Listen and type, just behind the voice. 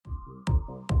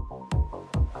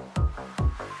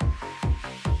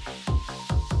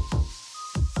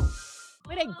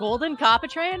Hey, golden kappa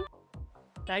train?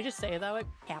 Did I just say it that way?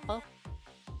 Kappa?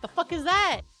 The fuck is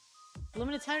that?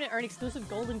 Limited time to earn exclusive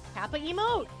golden kappa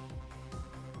emote?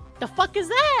 The fuck is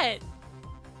that?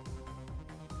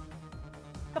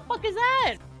 The fuck is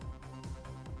that?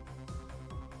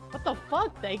 What the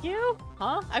fuck? Thank you?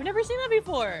 Huh? I've never seen that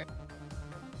before.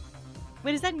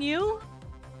 Wait, is that new?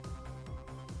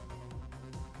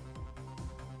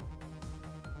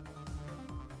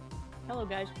 Hello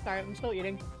guys. Sorry, I'm still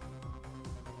eating.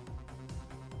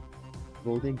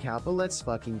 Golden Kappa, let's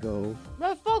fucking go.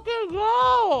 Let's fucking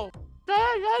go!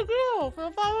 Thank you for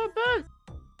the 500 bits!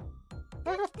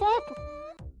 What the fuck?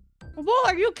 Whoa,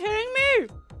 are you kidding me?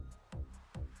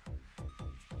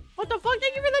 What the fuck?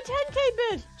 Thank you for the 10k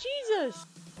bits! Jesus!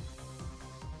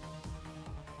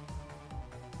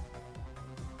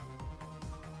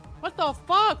 What the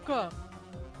fuck?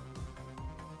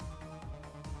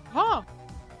 Huh?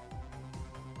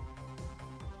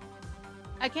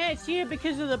 I can't see it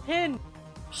because of the pin.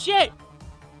 Shit!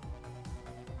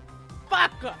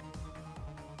 Fuck!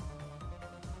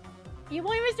 You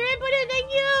want Mr. Input it?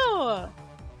 Thank you!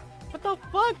 What the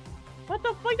fuck? What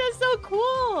the fuck? That's so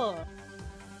cool!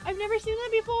 I've never seen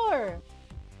that before!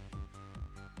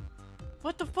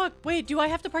 What the fuck? Wait, do I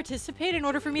have to participate in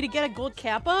order for me to get a gold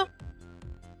kappa?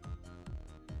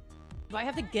 Do I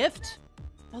have to gift?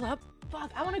 Hold up.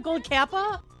 Fuck, I want a gold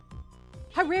kappa?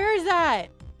 How rare is that?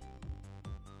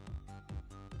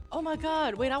 Oh my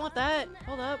god, wait, I want that.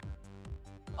 Hold up.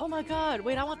 Oh my god,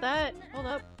 wait, I want that. Hold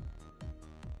up.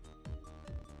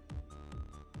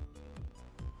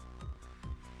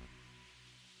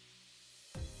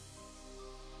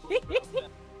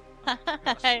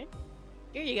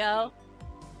 Here you go.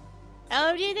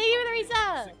 LMG, thank you for the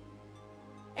reset.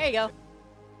 There you go.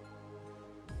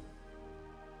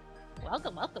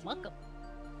 Welcome, welcome, welcome.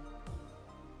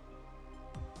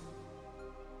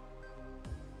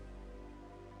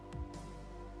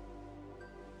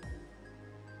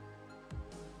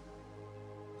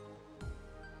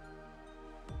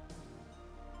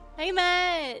 Hey,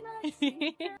 Matt!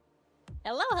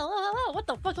 Hello, hello, hello! What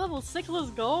the fuck, level 6, let's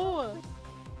go!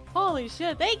 Holy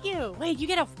shit, thank you! Wait, you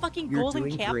get a fucking golden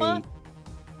kappa?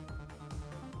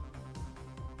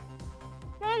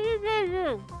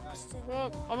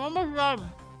 I'm almost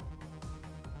done.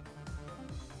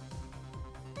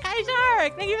 Hey,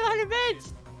 Shark! Thank you for the 100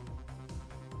 bits!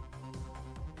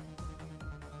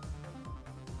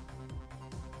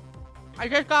 I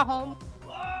just got home.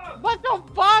 What the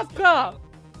fuck?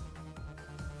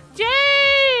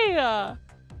 Jay!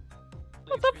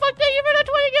 What the fuck? Thank you for the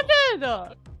 20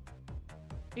 gifted!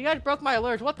 You guys broke my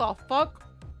alerts. What the fuck?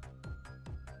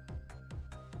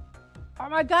 Oh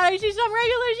my god, I see some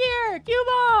regulars here!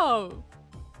 Cubo!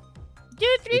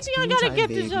 Dude, 3PO got a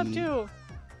gifted sub too!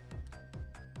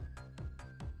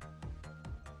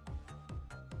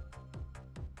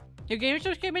 Your game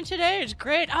just came in today? It's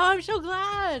great! Oh, I'm so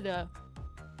glad!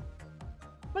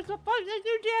 What the fuck? Thank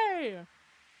you, Jay!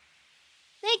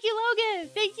 Thank you, Logan!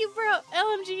 Thank you, bro!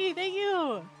 LMG, thank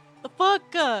you! The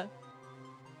fuck?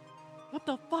 What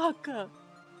the fuck?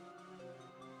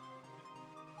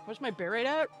 Where's my bitrate rate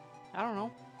at? I don't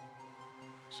know.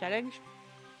 Settings?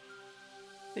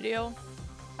 Video?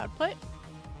 Output?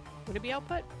 Would it be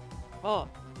output? Oh.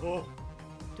 Oh.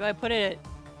 Do I put it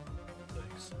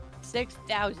Thanks. at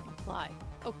 6,000 apply?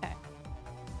 Okay.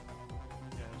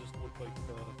 Yeah, it just looked like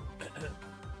shit.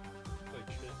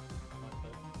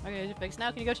 Okay, is it fixed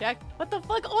now? Can you go check? What the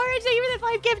fuck? Orange, thank you for the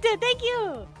 5 gifted! Thank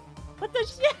you! What the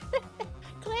shit?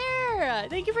 Claire!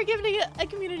 Thank you for gifting a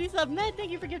community sub. Matt,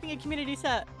 thank you for gifting a community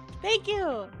sub. Thank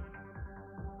you!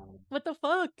 What the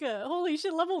fuck? Holy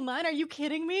shit, level 9? Are you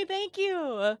kidding me? Thank you!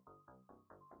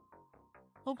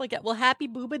 Oh my god. Well, happy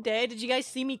booba day. Did you guys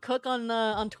see me cook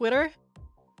on Twitter?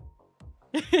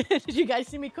 Did you guys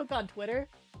see me cook on Twitter?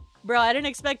 Bro, I didn't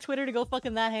expect Twitter to go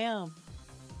fucking that ham.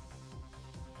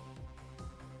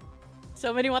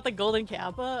 So many want the golden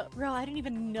kappa? Bro, I didn't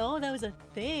even know that was a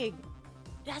thing.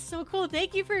 That's so cool.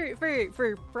 Thank you for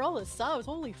all the subs.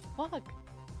 Holy fuck.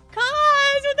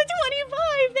 Cause with the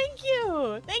 25! Thank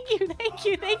you! Thank you, thank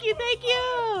you, thank you, thank you!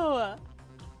 Oh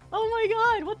my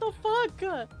god, what the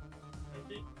fuck?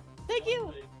 Thank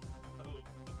you!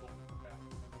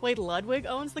 Wait, Ludwig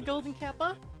owns the golden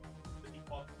kappa?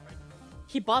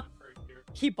 He bought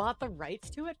the rights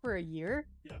to it for a year?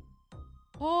 Yeah.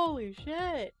 Holy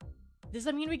shit! Does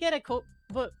that mean we get a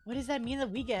but what does that mean that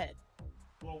we get?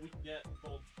 Well, we get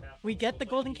gold kappa. We get the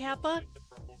golden kappa?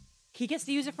 He gets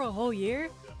to use it for a whole year?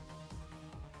 Yeah.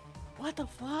 What the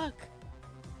fuck?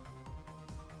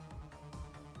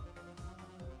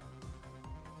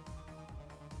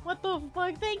 What the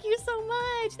fuck? Thank you so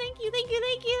much! Thank you, thank you,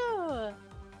 thank you!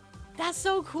 That's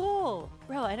so cool!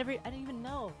 Bro, I didn't even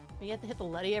know. You have to hit the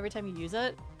Letty every time you use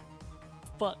it?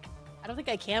 Fuck. I don't think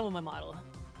I can with my model.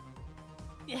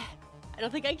 Yeah, I don't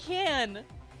think I can.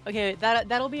 Okay,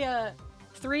 that'll be a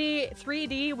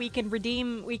 3D. We can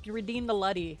redeem the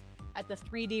Letty at the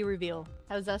 3D reveal.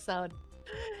 How does that sound?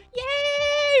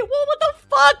 Yay! Whoa, what the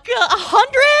fuck?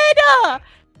 100?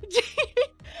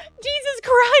 Jesus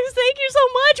Christ, thank you so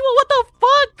much! Well, what the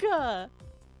fuck?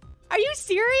 Are you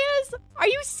serious? Are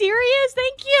you serious?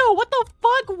 Thank you! What the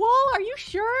fuck, Wall? Are you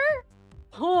sure?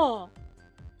 Huh.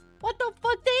 What the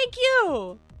fuck? Thank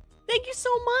you! Thank you so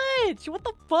much! What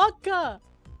the fuck?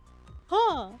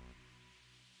 Huh.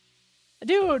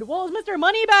 Dude, Wall's Mr.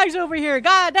 Moneybags over here!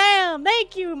 God damn!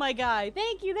 Thank you, my guy!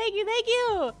 Thank you, thank you, thank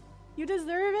you! You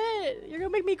deserve it! You're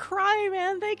gonna make me cry,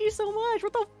 man! Thank you so much!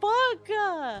 What the fuck?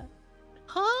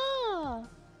 Huh?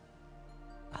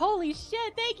 Holy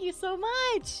shit, thank you so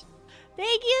much!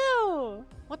 Thank you!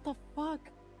 What the fuck?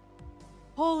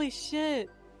 Holy shit.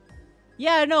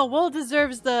 Yeah, no, Will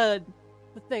deserves the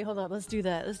thing. Hold on, let's do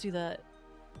that. Let's do that.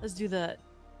 Let's do that.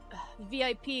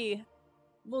 VIP.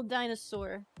 Little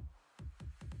dinosaur.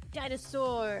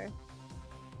 Dinosaur.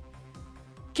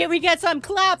 Can we get some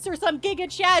claps or some Giga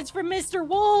Chads for Mr.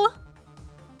 Wool?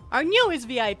 Our newest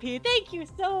VIP. Thank you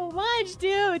so much,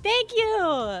 dude. Thank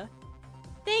you.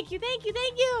 Thank you, thank you,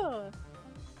 thank you.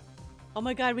 Oh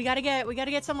my god, we gotta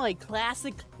get some like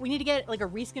classic. We need to get like a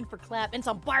reskin for clap and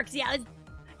some barks. Yeah,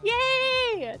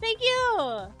 yay! Thank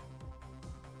you.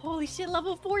 Holy shit,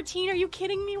 level 14. Are you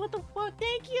kidding me? What the fuck?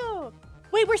 Thank you.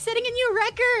 Wait, we're setting a new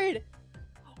record.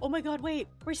 Oh my god, wait.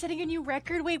 We're setting a new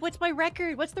record. Wait, what's my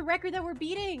record? What's the record that we're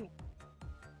beating?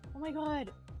 Oh my god.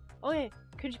 Okay,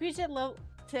 contribute to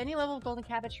any level of Golden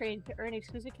Kappa train to earn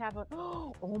exclusive Kappa.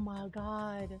 Oh my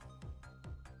god.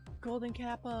 Golden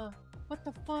Kappa. What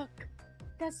the fuck?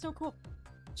 That's so cool.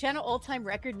 Channel all-time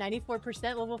record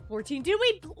 94% level 14. Dude,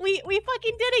 we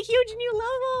fucking did a huge new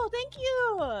level. Thank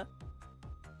you.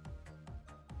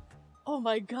 Oh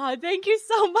my god, thank you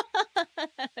so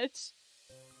much.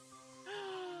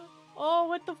 Oh,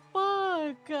 what the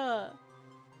fuck?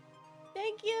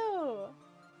 Thank you.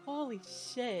 Holy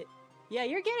shit. Yeah,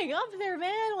 you're getting up there,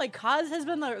 man. Like, Kaz has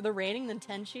been the reigning, then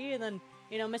Tenchi, and then,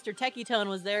 you know, Mr. Techie Tone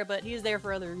was there, but he's there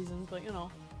for other reasons, but, you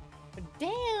know. But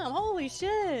damn, holy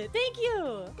shit. Thank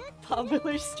you.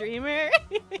 Popular streamer.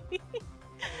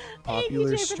 Popular Thank you, Jay, for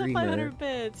the streamer. 500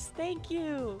 bits. Thank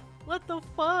you. What the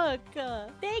fuck?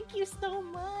 Thank you so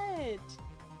much.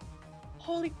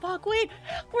 Holy fuck, wait.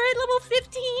 We're at level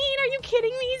 15. Are you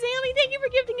kidding me, Zammy? Thank you for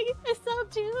gifting a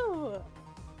sub, too.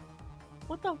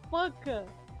 What the fuck?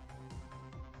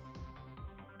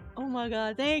 Oh my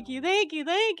god, thank you, thank you,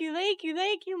 thank you, thank you,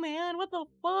 thank you, man. What the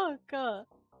fuck?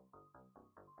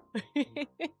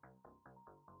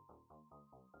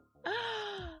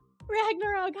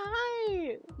 Ragnarok,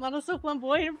 hi! Model so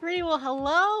flamboyant and free. Well,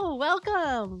 hello!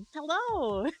 Welcome!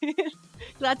 Hello!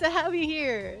 Glad to have you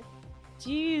here.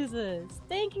 Jesus.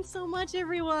 Thank you so much,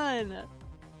 everyone!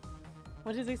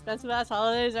 What is expensive ass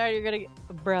holidays? Alright, you're gonna get...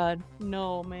 Bruh,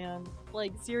 no, man.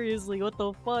 Like, seriously, what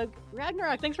the fuck?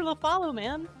 Ragnarok, thanks for the follow,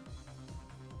 man!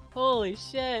 Holy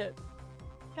shit.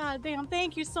 God damn,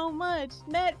 thank you so much!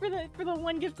 Net, for the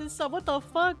one gifted sub, what the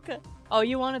fuck? Oh,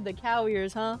 you wanted the cow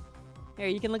ears, huh? Here,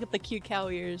 you can look at the cute cow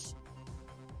ears.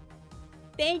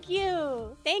 Thank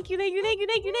you! Thank you, thank you, thank you,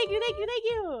 thank you, thank you, thank you, thank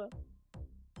you!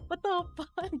 What the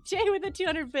fuck? Jay with the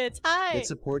 200 bits, hi! It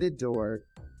supported door.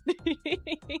 Thank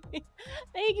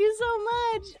you so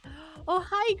much! Oh,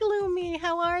 hi, Gloomy,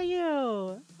 how are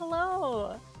you?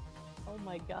 Hello! Oh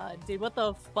my god, dude, what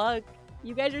the fuck?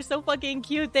 You guys are so fucking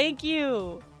cute, thank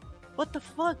you! What the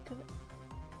fuck?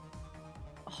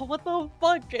 Oh, what the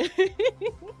fuck?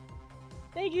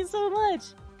 Thank you so much!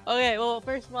 Okay, well,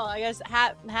 first of all, I guess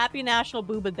happy National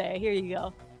Booba Day. Here you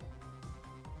go.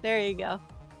 There you go.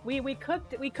 We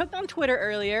cooked on Twitter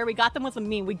earlier. We got them with a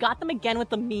meme. We got them again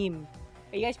with a meme.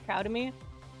 Are you guys proud of me?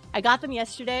 I got them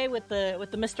yesterday with the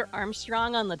Mr.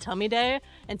 Armstrong on the tummy day,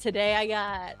 and today I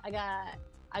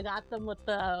got them with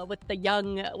the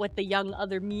young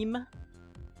other meme.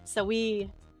 So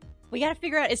we gotta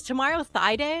figure out, is tomorrow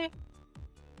Thigh Day?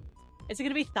 Is it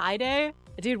gonna be Thigh Day?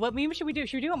 Dude, what meme should we do?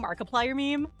 Should we do a Markiplier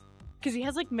meme? Because he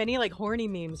has like many like horny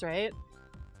memes, right?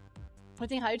 I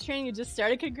think high training you just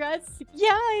started, congrats. Yeah,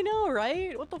 I know,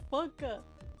 right? What the fuck?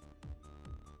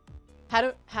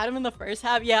 Had him in the first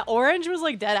half. Yeah, Orange was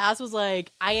like dead ass was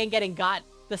like, I ain't getting got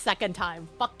the second time.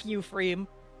 Fuck you, Fream.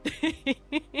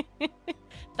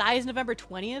 Thigh is November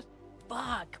 20th?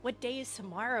 Fuck, what day is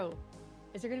tomorrow?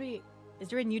 Is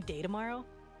there a new day tomorrow?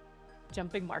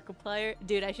 Jumping Markiplier?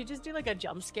 Dude, I should just do like a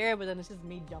jump scare, but then it's just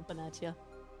me jumping at you.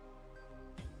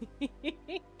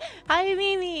 Hi,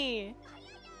 Mimi.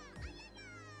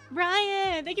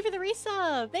 Brian, thank you for the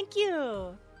resub. Thank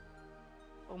you.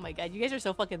 Oh my god, you guys are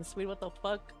so fucking sweet. What the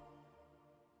fuck?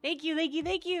 Thank you, thank you,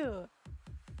 thank you.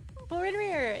 Forward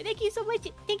rear, thank you so much.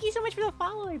 Thank you so much for the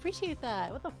follow. I appreciate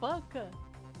that. What the fuck?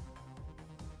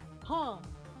 Huh?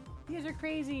 You guys are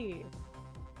crazy.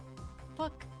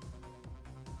 Fuck.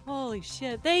 Holy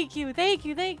shit. Thank you, thank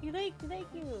you, thank you, thank you, thank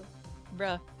you.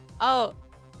 Bruh. Oh,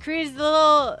 Cruz,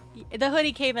 the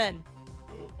hoodie came in.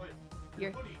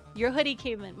 Your hoodie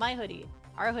came in. My hoodie.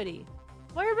 Our hoodie.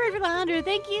 Firebird for the 100.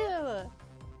 Thank you. I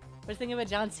was thinking about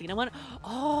John Cena one.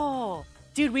 Oh,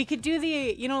 dude, we could do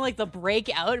the, you know, like the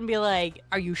breakout and be like,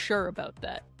 "Are you sure about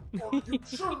that?" Are you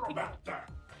sure about that?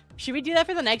 Should we do that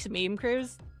for the next meme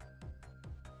cruise?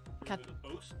 God.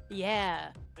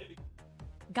 Yeah. Maybe.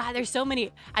 God, there's so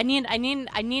many. I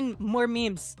need more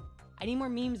memes. I need more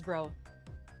memes, bro.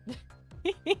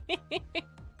 Dude,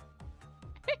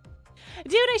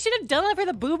 I should have done that for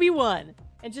the booby one.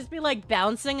 And just be like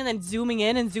bouncing and then zooming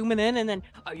in and then,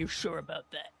 are you sure about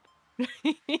that?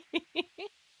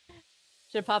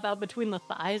 Should pop out between the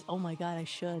thighs? Oh my god, I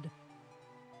should.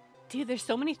 Dude, there's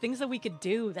so many things that we could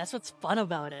do. That's what's fun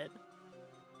about it.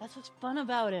 That's what's fun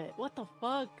about it. What the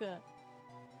fuck?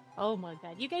 Oh my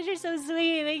god, you guys are so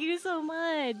sweet. Thank you so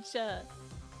much.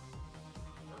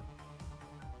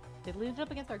 Did we leave it up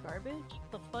against our garbage?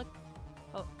 What the fuck?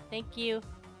 Oh, thank you.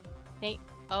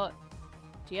 Oh,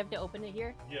 do you have to open it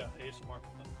here? Yeah, ASMR.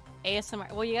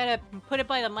 ASMR. Well, you gotta put it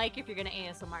by the mic if you're gonna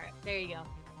ASMR it. There you go.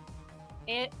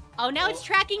 Oh, now it's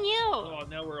tracking you! Oh,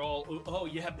 now we're all... Oh,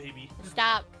 yeah, baby.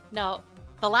 Stop. No.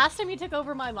 The last time you took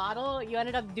over my model, you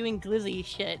ended up doing glizzy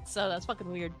shit, so that's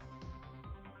fucking weird.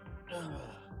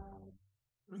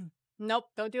 Nope,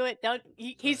 don't do it. Don't.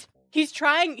 He's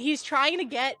trying to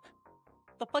get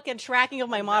the fucking tracking of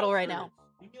my model right now.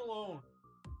 Leave me alone.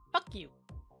 Fuck you.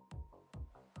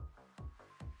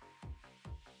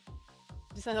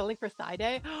 Just sent a link for Thigh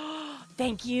Day.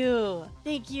 Thank you.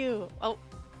 Thank you. Oh,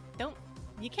 don't.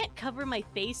 You can't cover my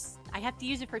face. I have to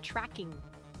use it for tracking.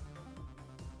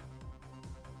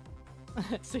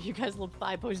 So you guys love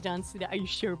thigh pose down. Are you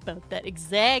sure about that?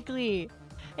 Exactly.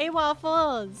 Hey,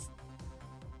 Waffles.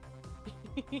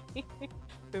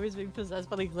 Whoever's being possessed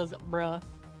by the gloves, bruh.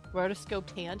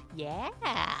 Rotoscoped hand. Yeah.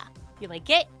 You like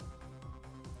it?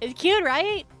 It's cute,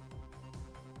 right?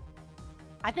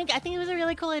 I think it was a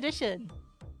really cool addition.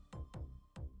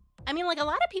 I mean, like, a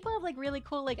lot of people have, like, really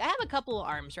cool, like, I have a couple of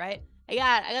arms, right? I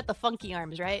got the funky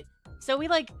arms, right? So we,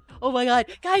 like, oh my god.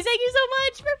 Guys, thank you so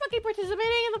much for fucking participating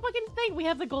in the fucking thing. We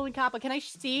have the golden kappa. Can I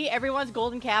see everyone's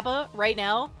golden kappa right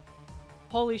now?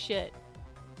 Holy shit.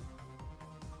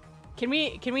 Can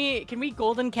we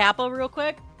golden kappa real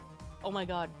quick? Oh my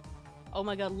god. Oh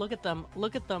my god, look at them.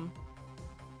 Look at them.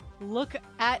 Look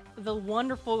at the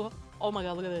wonderful... Oh my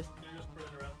god, look at this.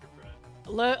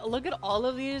 Look at all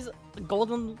of these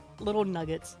golden little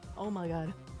nuggets. Oh my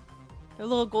god. They're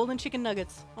little golden chicken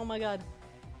nuggets. Oh my god.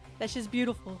 That's just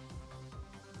beautiful.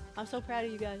 I'm so proud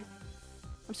of you guys.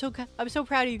 I'm so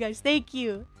proud of you guys. Thank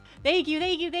you. Thank you,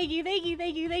 thank you, thank you, thank you,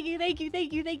 thank you, thank you, thank you,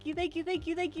 thank you, thank you, thank you, thank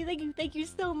you, thank you, thank you, thank you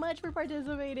so much for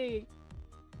participating.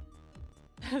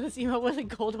 This emote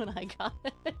wasn't gold when I got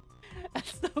it.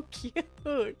 That's so cute.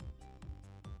 You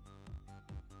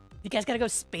guys gotta go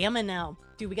spamming now.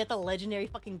 Dude, we got the legendary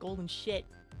fucking golden shit.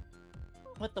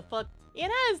 What the fuck?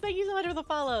 Inez, thank you so much for the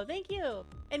follow. Thank you.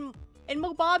 And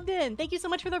Mo Bobden, thank you so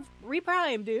much for the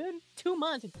reprime, dude. 2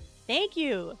 months. Thank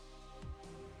you.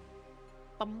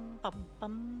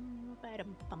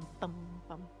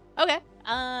 Okay.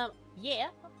 Yeah.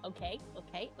 Okay.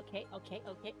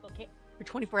 For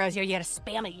 24 hours here, you gotta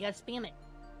spam it.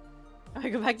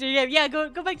 Alright, go back to your game. Yeah,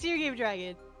 go back to your game,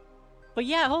 Dragon. But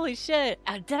yeah, holy shit.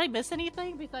 Did I miss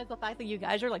anything besides the fact that you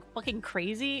guys are like fucking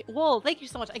crazy? Whoa, thank you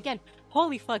so much. Again,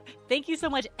 holy fuck. Thank you so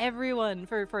much everyone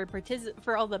for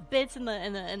all the bits and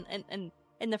the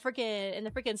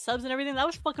freaking subs and everything. That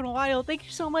was fucking wild. Thank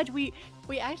you so much. We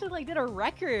actually like did a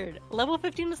record. Level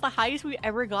 15 was the highest we've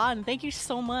ever gotten. Thank you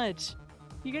so much.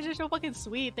 You guys are so fucking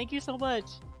sweet. Thank you so much.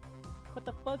 What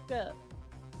the fuck?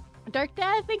 Dark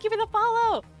Death, thank you for the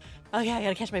follow. Okay, I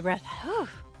gotta catch my breath. Whew.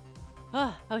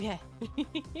 Oh, okay.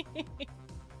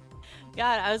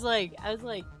 God, I was like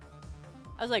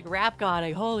rap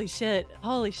godding. Holy shit.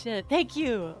 Thank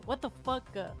you. What the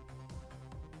fuck?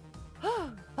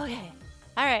 Okay.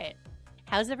 All right.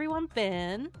 How's everyone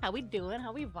been? How we doing?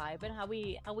 How we vibing? How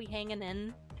we hanging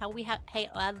in? Hey,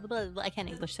 I can't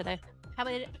English today.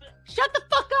 Shut the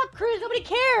fuck up, Cruz. Nobody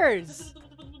cares.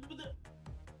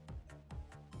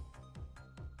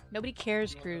 Nobody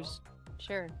cares, Cruz.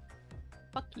 Sure.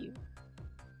 Fuck you.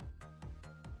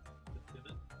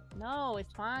 No,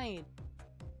 it's fine.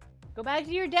 Go back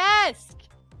to your desk.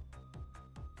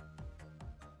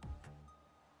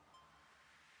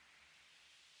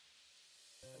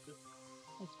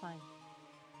 It's fine.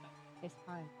 It's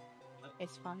fine.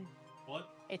 It's fine. What?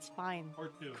 It's fine.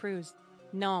 Or two? Cruise.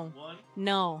 No. One?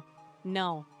 No.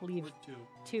 No. Leave. Or two?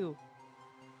 Two.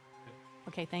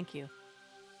 Okay, thank you.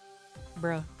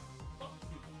 Bruh. Fuck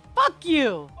you. Fuck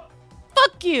you!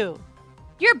 Fuck you!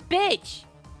 You're a bitch!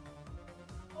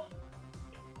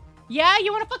 Yeah,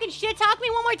 you wanna fucking shit talk me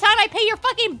one more time? I pay your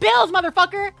fucking bills,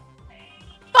 motherfucker!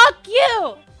 Fuck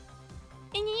you!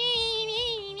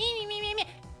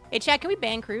 Hey, chat, can we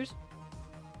ban Cruz?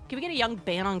 Can we get a young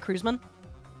ban on Cruzman?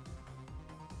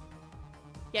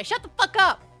 Yeah, shut the fuck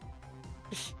up!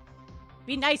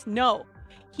 Be nice, no.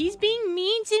 He's being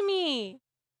mean to me!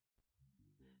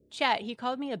 Chat, he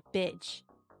called me a bitch.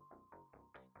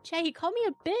 Chat, he called me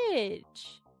a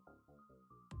bitch.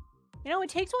 You know, it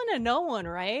takes one to know one,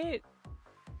 right?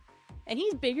 And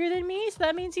he's bigger than me, so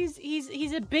that means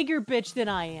he's a bigger bitch than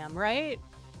I am, right?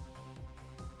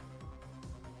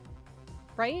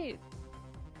 Right?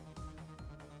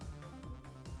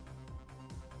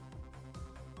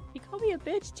 He called me a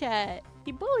bitch, chat.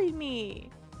 He bullied me.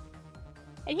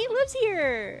 And he lives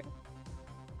here.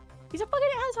 He's a fucking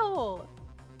asshole.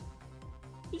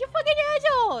 He's a fucking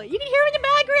asshole. You can hear him in the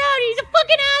background. He's a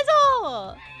fucking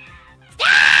asshole.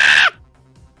 Stop!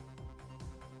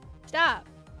 Stop.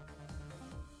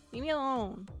 Leave me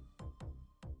alone.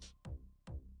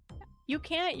 You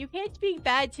can't speak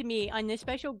bad to me on this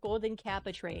special golden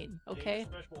kappa train, okay? Yeah,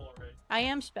 special already. I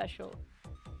am special.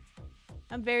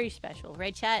 I'm very special,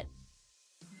 right, chat?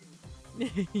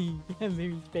 I'm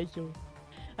very special.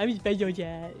 I'm special,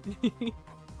 chat.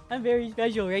 I'm very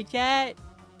special, right, chat?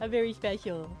 I'm very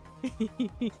special.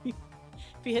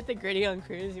 If you hit the gritty on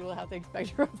Cruise, you will have to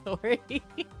expect your authority.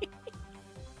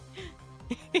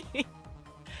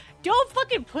 Don't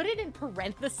fucking put it in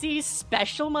parentheses,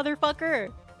 special,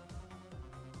 motherfucker.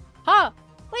 Huh?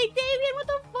 Wait, Damien, what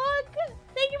the fuck?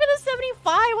 Thank you for the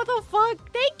 75. What the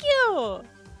fuck? Thank you.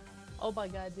 Oh my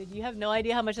god, dude, you have no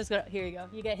idea how much that's gonna. Here you go.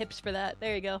 You get hips for that.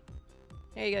 There you go.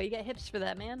 There you go. You get hips for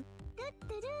that, man.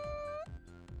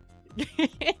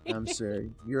 I'm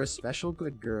sorry. You're a special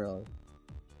good girl.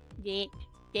 Yeah.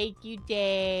 Thank you,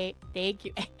 Jay. Thank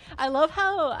you. I love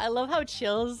how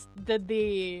Chills did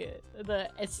the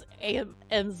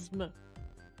SAMSM.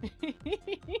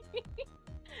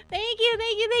 Thank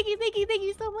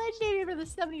you so much, David, for the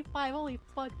 75. Holy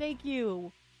fuck, thank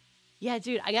you. Yeah,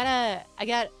 dude,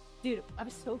 dude, I'm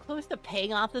so close to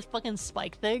paying off this fucking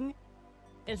spike thing.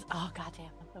 Oh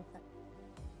goddamn, I'm so excited.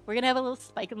 We're gonna have a little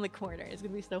spike in the corner. It's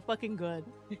gonna be so fucking good.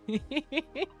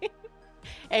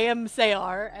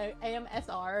 AMSR,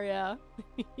 yeah.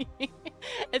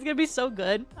 It's gonna be so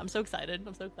good. I'm so excited.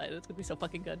 It's gonna be so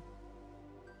fucking good.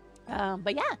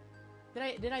 But yeah,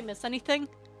 did I miss anything?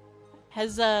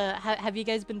 Have you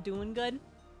guys been doing good?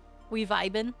 We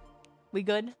vibing? We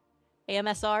good?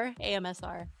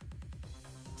 AMSR.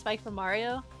 Spike from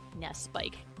Mario? Yeah,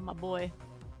 Spike, my boy.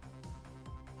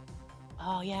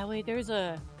 Oh yeah, wait, there's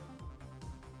a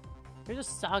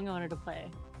song I wanted to play.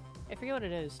 I forget what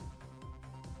it is.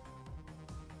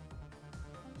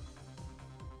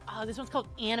 Oh, this one's called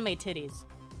Anime Titties.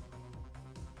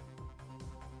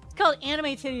 It's called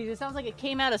Anime Titties. It sounds like it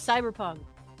came out of Cyberpunk.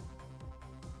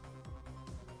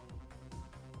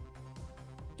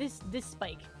 This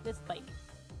Spike.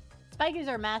 Spike is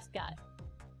our mascot.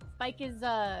 Spike is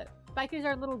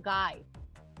our little guy.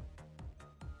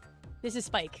 This is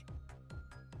Spike.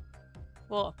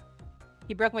 Whoa.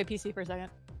 He broke my PC for a second.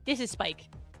 This is Spike.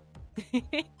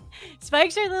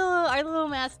 Spike's our little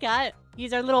mascot.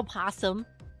 He's our little possum.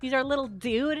 He's our little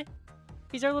dude.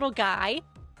 He's our little guy.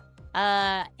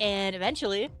 And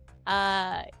eventually,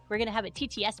 we're gonna have a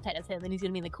TTS pet of him, and he's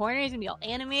gonna be in the corner. He's gonna be all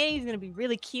animated. He's gonna be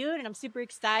really cute, and I'm super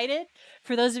excited.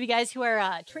 For those of you guys who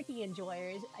are Tricky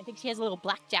enjoyers, I think she has a little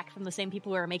blackjack from the same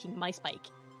people who are making my Spike.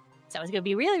 So it's gonna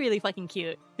be really, really fucking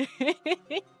cute.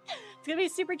 It's gonna be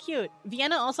super cute.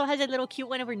 Vienna also has a little cute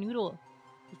one of her noodle.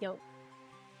 Yo.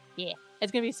 Yeah,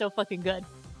 it's gonna be so fucking good.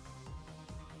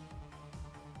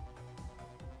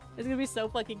 It's gonna be so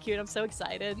fucking cute. I'm so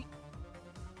excited.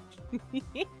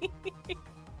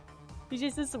 He's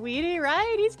just a sweetie,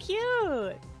 right? He's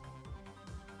cute.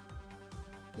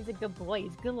 He's a good boy.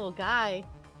 He's a good little guy.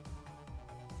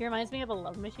 He reminds me of a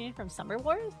love machine from Summer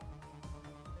Wars.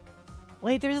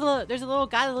 Wait, there's a little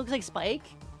guy that looks like Spike?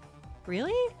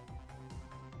 Really?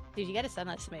 Dude, you gotta send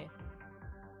that to me.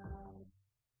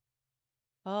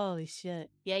 Holy shit.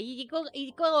 Yeah, you go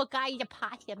little guy, he's a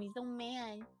possum, he's so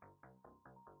man.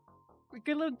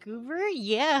 Good little goober?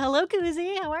 Yeah, hello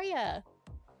Koozie, how are ya?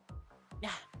 Yeah.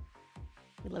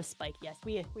 We love Spike, yes,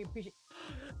 we appreciate.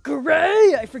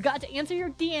 Gray! I forgot to answer your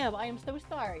DM. I am so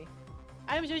sorry.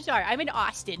 I am so sorry. I'm in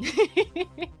Austin.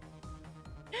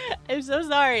 I'm so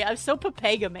sorry. I'm so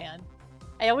Papega, man.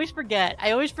 I always forget.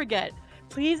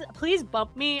 Please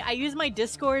bump me. I use my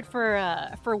Discord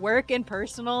for work and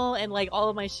personal and like all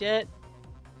of my shit.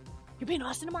 You'll be in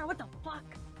Austin tomorrow? What the fuck?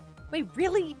 Wait,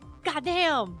 really?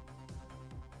 Goddamn.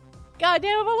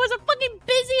 Goddamn, I wasn't fucking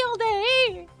busy all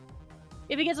day.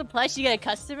 If you get some plush, you get a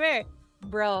customer.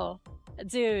 Bro.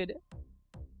 Dude,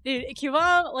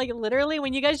 Cubomb, like, literally,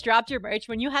 when you guys dropped your merch,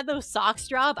 when you had those socks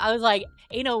drop, I was like,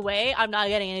 ain't no way I'm not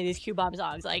getting any of these Cubomb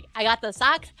songs. Like, I got the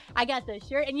socks, I got the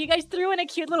shirt, and you guys threw in a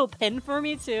cute little pin for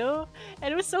me, too.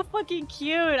 And it was so fucking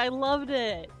cute. I loved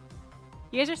it.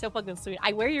 You guys are so fucking sweet.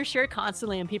 I wear your shirt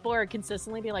constantly, and people are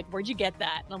consistently being like, where'd you get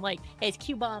that? And I'm like, hey, it's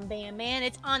Cubomb Band, man.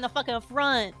 It's on the fucking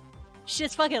front.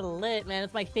 Shit's fucking lit, man.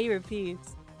 It's my favorite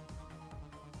piece.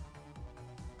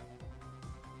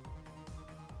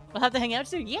 We'll have to hang out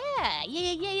soon. Yeah. Hope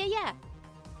you're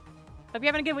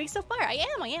having a good week so far. I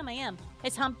am.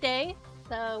 It's hump day,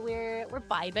 so we're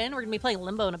vibing. We're gonna be playing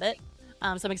Limbo in a bit.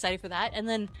 So I'm excited for that. And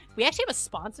then we actually have a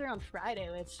sponsor on Friday,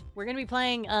 which we're gonna be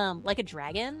playing Like a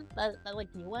Dragon, that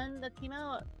like new one that came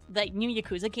out, that new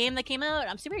Yakuza game that came out.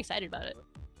 I'm super excited about it.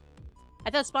 I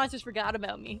thought sponsors forgot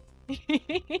about me.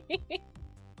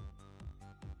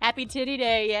 Happy Titty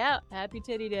Day, yeah. Happy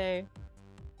Titty Day.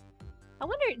 I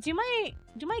wonder, do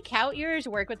my cow ears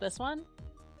work with this one?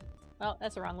 Oh,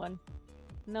 that's the wrong one.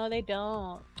 No, they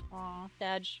don't. Aw,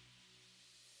 Dad.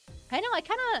 I know, I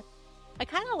kinda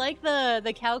like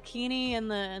the Kalkini and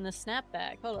the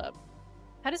snapback. Hold up.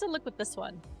 How does it look with this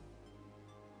one?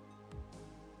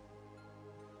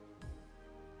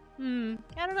 I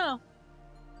don't know.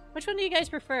 Which one do you guys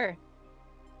prefer?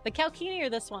 The Kalkini or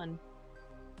this one?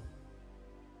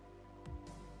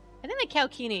 I think the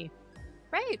Kalkini.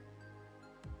 Right?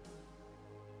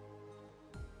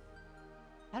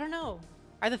 I don't know.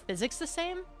 Are the physics the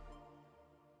same?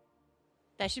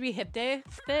 That should be hip day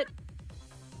fit.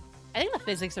 I think the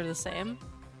physics are the same.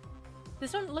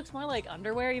 This one looks more like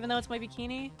underwear, even though it's my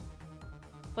bikini.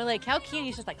 But like, Kalkini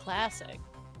is just like classic.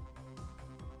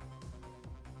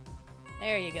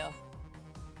 There you go.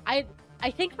 I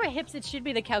think for hips it should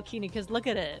be the Kalkini, because look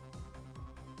at it.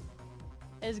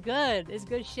 It's good. It's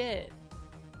good shit.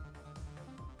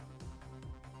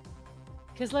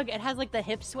 Because look, it has like the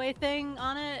hip sway thing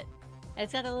on it. And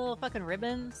it's got the little fucking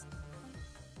ribbons.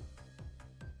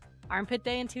 Armpit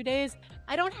day in 2 days?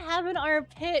 I don't have an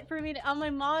armpit for me on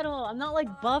my model. I'm not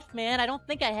like buff, man. I don't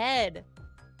think ahead.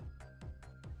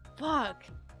 Fuck.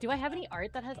 Do I have any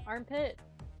art that has armpit?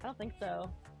 I don't think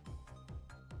so.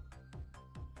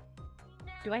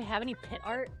 Do I have any pit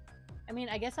art? I mean,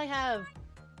 I guess I have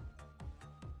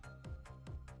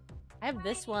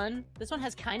this one. This one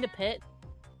has kind of pit.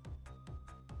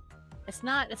 It's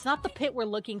not the pit we're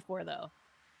looking for though.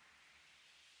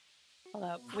 Hold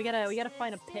up. We gotta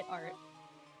find a pit art.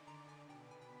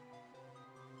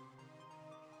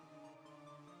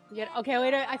 Okay,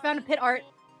 wait, I found a pit art.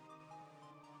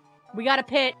 We got a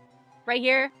pit right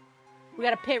here. We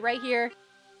got a pit right here.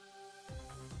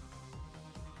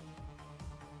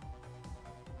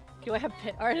 Do I have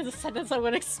pit art is a sentence I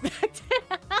would expect.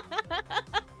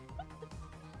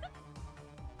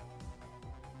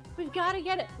 We've got to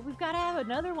get it. We've got to have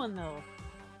another one though.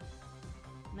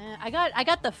 Man, I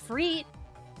got the Freet.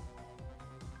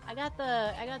 I got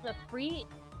the Freet.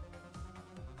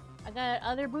 I got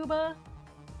other booba.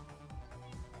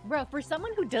 Bro, for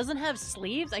someone who doesn't have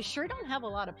sleeves, I sure don't have a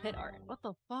lot of pit art. What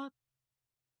the fuck?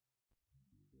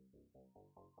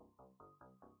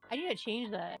 I need to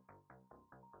change that.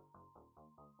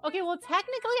 Okay, well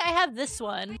technically I have this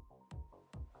one.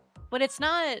 But it's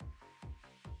not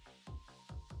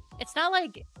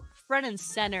like front and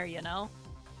center, you know?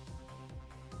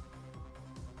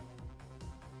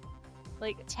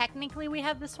 Like, technically we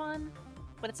have this one,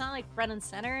 but it's not like front and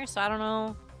center, so I don't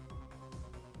know.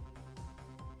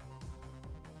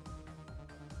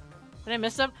 Did I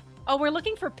miss some? Oh, we're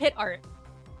looking for pit art.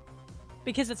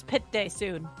 Because it's pit day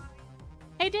soon.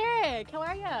 Hey Derek, how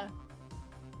are ya?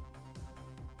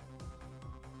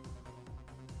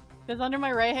 It's under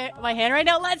my my hand right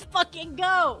now. Let's fucking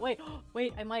go!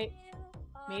 Wait, I might...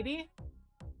 Maybe?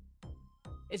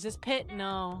 Is this pit?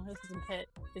 No, this isn't pit.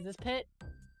 Is this pit?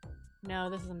 No,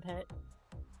 this isn't pit.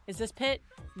 Is this pit?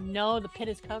 No, the pit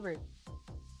is covered.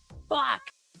 Fuck!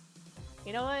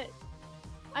 You know what?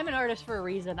 I'm an artist for a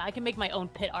reason. I can make my own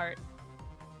pit art.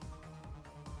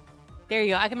 There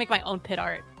you go. I can make my own pit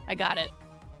art. I got it.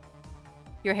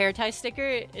 Your hair tie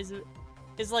sticker is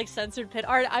is like censored pit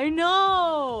art. I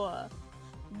know!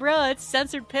 Bruh, it's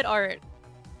censored pit art.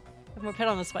 Have more pit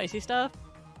on the spicy stuff?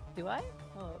 Do I?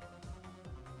 Oh.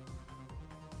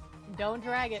 Don't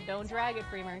drag it,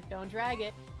 Freamer. Don't drag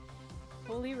it.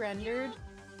 Fully rendered.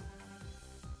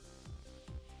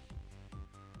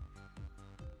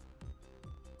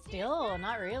 Still,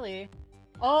 not really.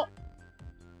 Oh!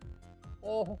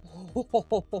 Oh!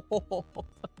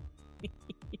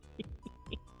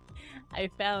 I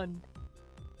found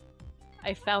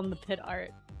the pit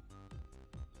art.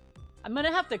 I'm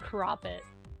gonna have to crop it.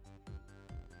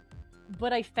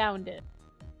 But I found it.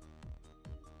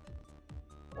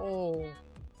 Oh.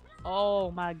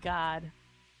 Oh my god.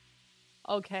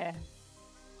 Okay.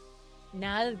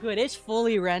 Nah, that's good. It's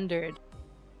fully rendered.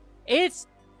 It's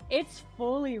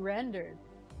fully rendered.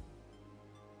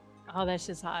 Oh, that's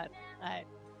just hot. Alright.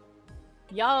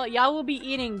 Y'all will be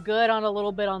eating good on a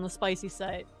little bit on the spicy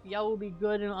side. Y'all will be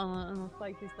good on the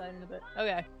spicy side in a bit.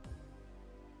 Okay.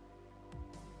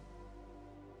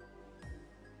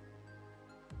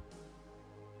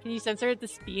 Can you censor it the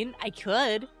spin? I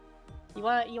could. You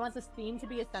want the spin to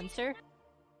be a censor?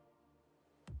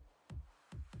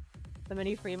 The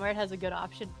mini Fream art has a good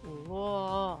option.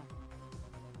 Whoa.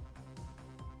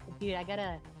 Dude, I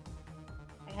gotta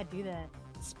do that.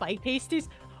 Spike pasties?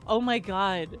 Oh my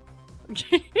god.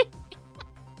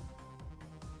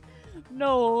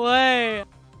 No way.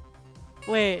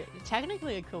 Wait,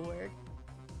 technically it could work.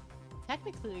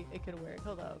 Technically it could work.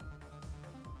 Hold up.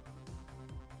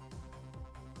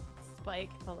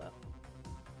 Spike, hold up.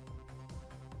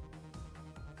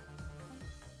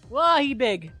 Whoa, he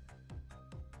big.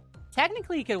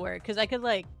 Technically it could work, because I could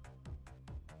like...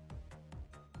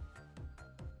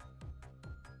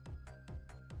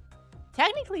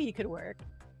 Technically he could work.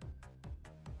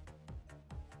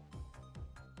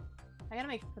 I gotta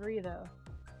make 3 though.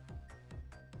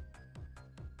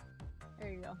 There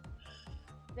you go.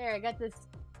 There, I got this.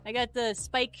 I got the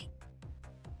spike.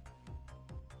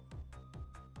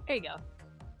 There you go.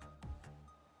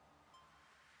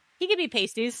 He could be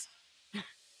pasties.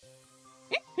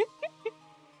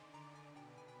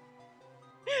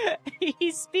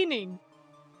 He's spinning.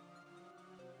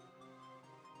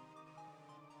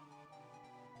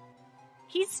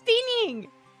 He's spinning.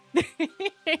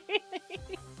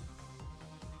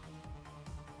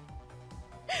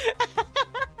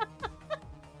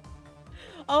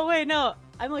 Oh wait, no.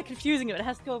 I'm like confusing it. It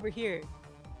has to go over here.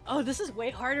 Oh, this is way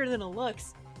harder than it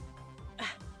looks.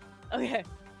 Okay.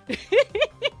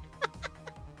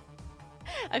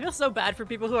 I feel so bad for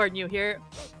people who are new here.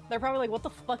 They're probably like, what the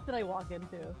fuck did I walk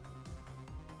into?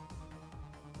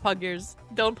 Puggers.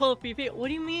 Don't pull a PP. What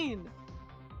do you mean?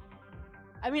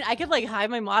 I mean, I could like hide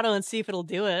my model and see if it'll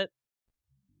do it.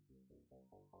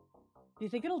 Do you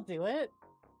think it'll do it?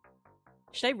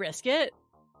 Should I risk it?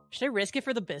 Should I risk it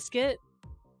for the biscuit?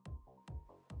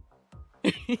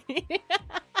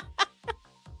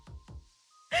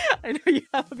 I know you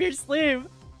have up your sleeve,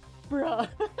 bro.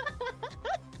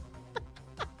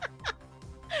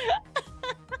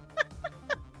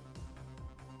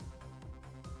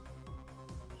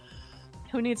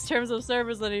 Who needs terms of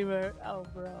service anymore? Oh,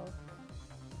 bro.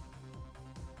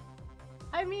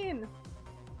 I mean,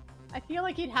 I feel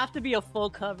like you'd have to be a full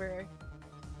cover.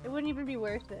 It wouldn't even be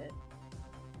worth it.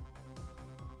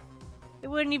 It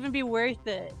wouldn't even be worth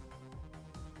it.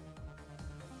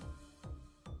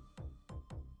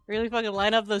 Really fucking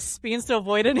line up those spins to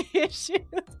avoid any issues.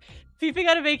 Fifi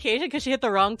got a vacation because she hit the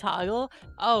wrong toggle?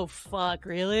 Oh fuck,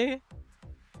 really?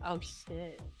 Oh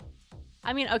shit.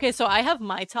 I mean, okay, so I have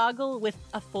my toggle with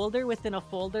a folder within a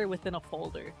folder within a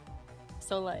folder.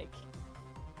 So like,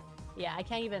 yeah, I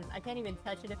can't even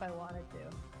touch it if I wanted to.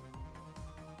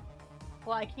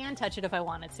 Well, I can touch it if I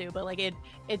wanted to, but like it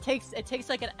takes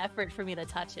like an effort for me to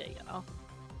touch it, you know?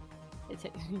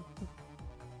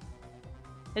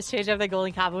 It's changed after the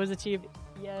golden kappa was achieved.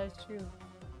 Yeah, it's true.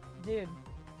 Dude.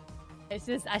 It's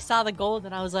just, I saw the gold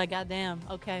and I was like, god damn,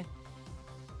 okay.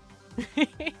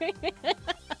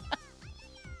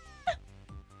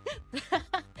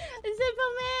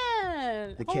 Simple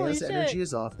man! The chaos energy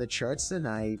is off the charts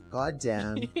tonight. God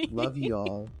damn. Love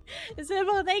y'all.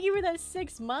 Simple, thank you for that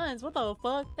 6 months. What the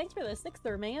fuck? Thanks for the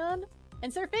 6th, man.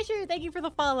 And Sir Fisher, thank you for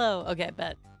the follow. Okay,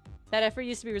 bet. That effort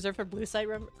used to be reserved for blue site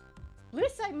members. Blue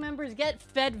site members get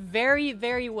fed very,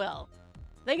 very well.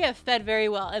 They get fed very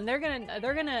well, and they're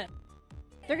gonna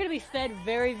be fed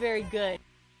very, very good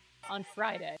on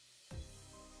Friday.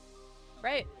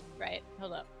 Right? Right.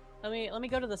 Hold up. Let me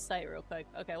go to the site real quick.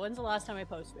 Okay, when's the last time I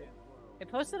posted? I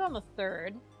posted on the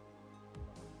 3rd.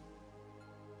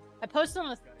 I posted on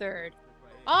the 3rd.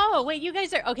 Oh, wait, you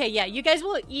guys are... Okay, yeah, you guys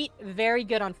will eat very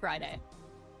good on Friday.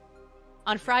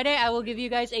 On Friday, I will give you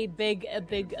guys a big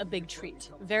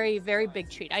treat. Very, very big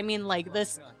treat. I mean, like,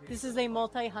 this is a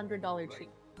multi-$100 treat.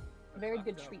 Very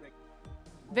good treat.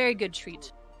 Very good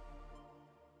treat.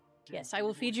 Yes, I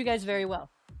will feed you guys very well.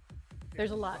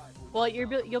 There's a lot. Well,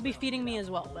 you'll be feeding me as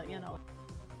well, but you know.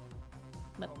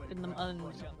 But in the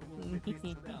anyway,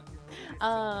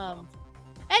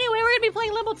 we're gonna be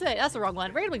playing Limbo today. That's the wrong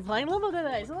one. We're gonna be playing Limbo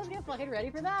today, so let's get fucking ready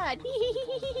for that.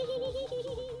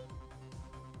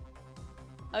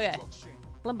 Okay,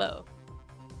 Limbo.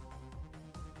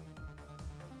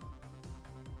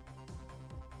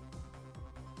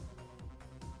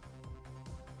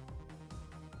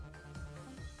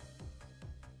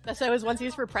 That's what I was once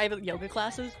used for private yoga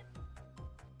classes.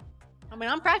 I mean,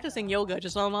 I'm practicing yoga,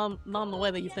 just not the way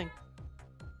that you think.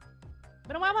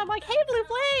 But I'm like, hey, Blue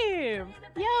Flame!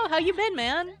 Yo, how you been,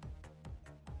 man?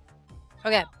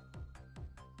 Okay.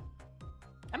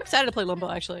 I'm excited to play Limbo,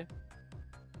 actually.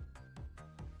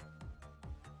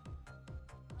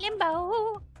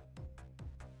 Limbo!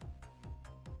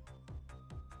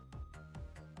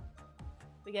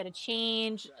 We gotta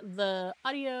change the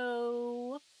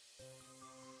audio.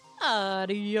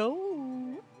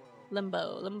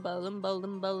 Limbo, Limbo, Limbo,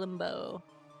 Limbo, Limbo.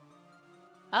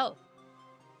 Oh.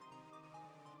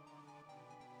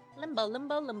 Limbo,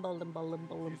 Limbo, Limbo, Limbo,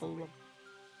 Limbo, Limbo, Limbo.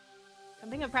 I'm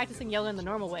thinking of practicing yoga in the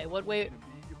normal way. What way?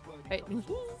 Right.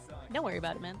 Don't worry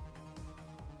about it, man.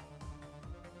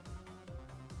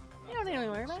 You don't need to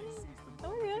worry about it.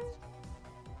 Don't worry about it.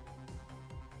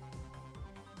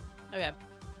 Okay.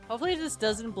 Hopefully this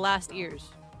doesn't blast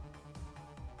ears.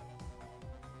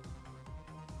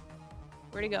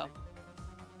 Where'd he go?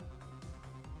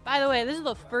 By the way, this is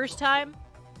the first time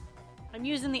I'm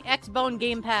using the X-Bone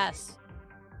Game Pass.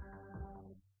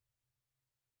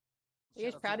 Are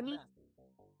you guys proud of me?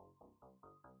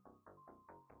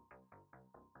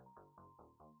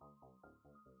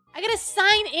 I gotta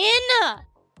sign in!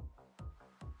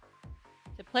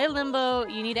 To play Limbo,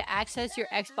 you need to access your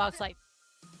Xbox Live.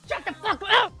 Shut the fuck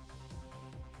up!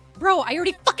 Bro, I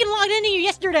already fucking logged into you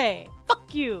yesterday!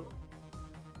 Fuck you!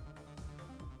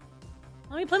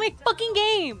 Let me play my fucking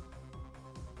game!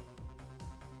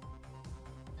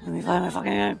 Let me play my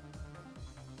fucking game.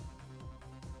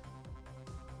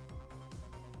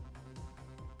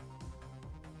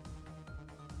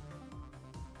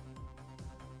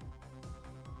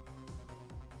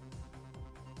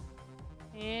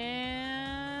 And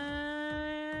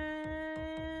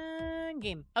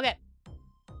game. Okay.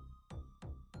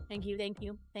 Thank you, thank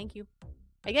you, thank you.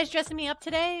 Are you guys dressing me up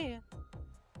today?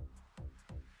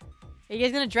 Are you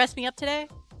guys gonna dress me up today?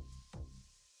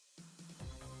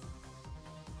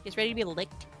 You guys ready to be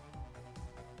licked?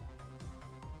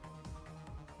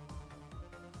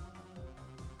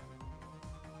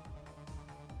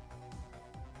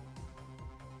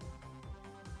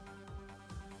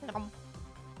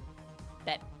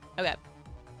 Dead. Okay.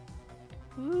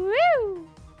 Woo!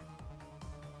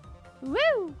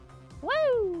 Woo!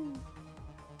 Woo!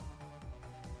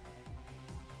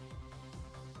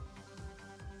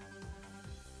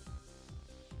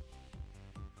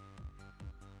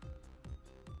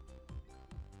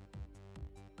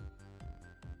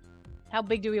 How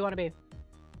big do we want to be?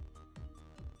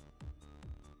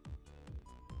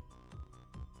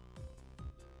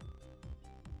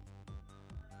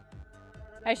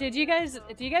 Actually, do you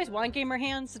guys want gamer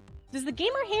hands? Does the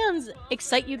gamer hands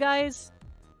excite you guys?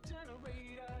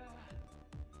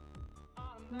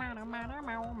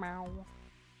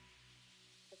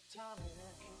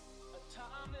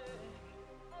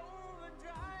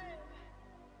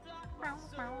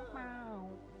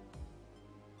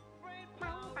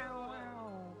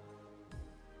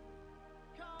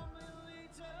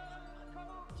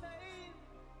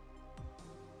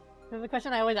 This is the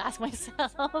question I always ask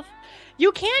myself.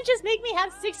 You can't just make me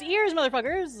have 6 ears,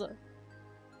 motherfuckers!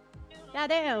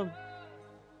 Goddamn.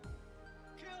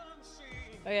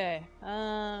 Okay,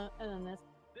 and then this.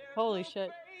 Holy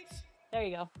shit. There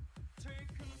you go.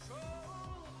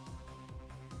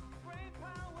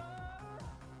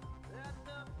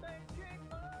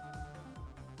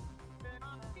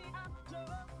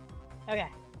 Okay.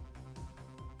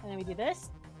 And then we do this.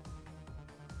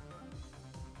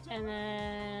 And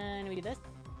then we do this.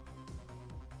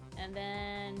 And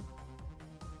then...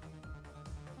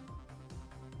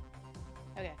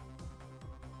 Okay.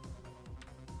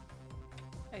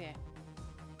 Okay.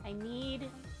 I need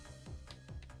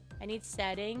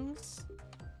settings.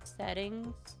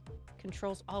 Settings.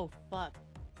 Controls. Oh, fuck.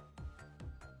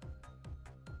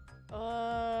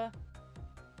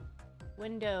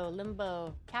 Window.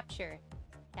 Limbo. Capture.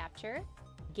 Capture.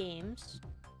 Games.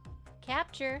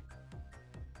 Capture.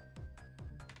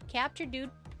 capture, dude.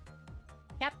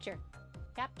 Capture.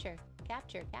 Capture.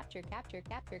 Capture. Capture. Capture.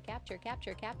 Capture. Capture.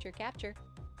 Capture. Capture. Capture.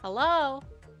 Hello?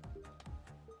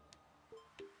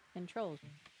 Controls.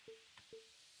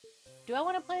 Do I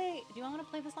want to play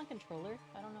this on controller?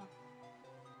 I don't know.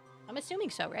 I'm assuming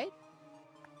so, right?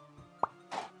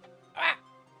 Ah!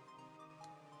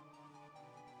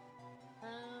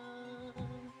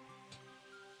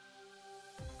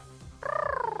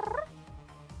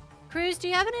 Cruz, do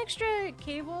you have an extra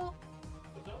cable?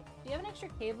 Do you have an extra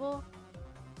cable?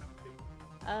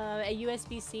 A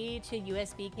USB-C to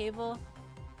USB cable?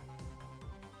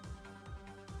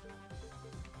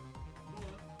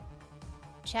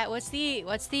 Chat, what's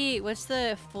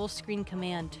the full screen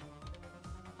command?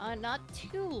 Not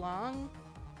too long.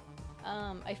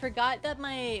 I forgot that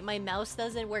my mouse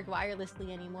doesn't work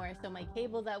wirelessly anymore, so my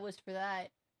cable that was for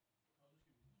that.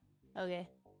 Okay.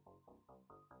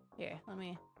 Here, let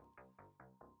me.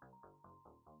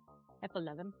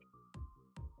 F11.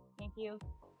 Thank you.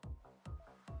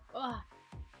 Oh,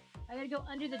 I gotta go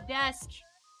under the desk.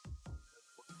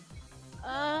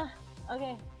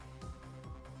 Okay.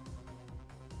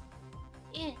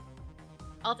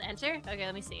 Alt enter? Okay,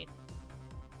 let me see.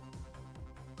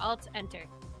 Alt enter.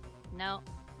 No.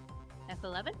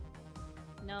 F11?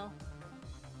 No.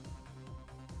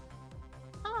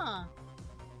 Huh.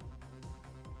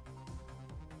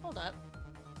 Hold up.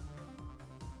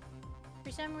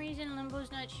 For some reason,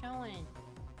 Limbo's not showing.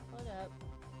 Hold up.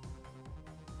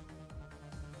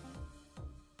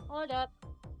 Hold up.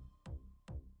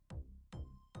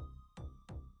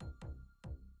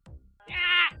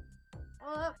 Ah!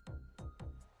 Hold up.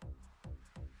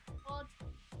 Hold.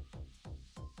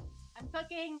 I'm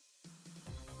cooking.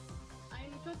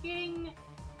 I'm cooking.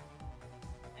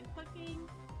 I'm cooking.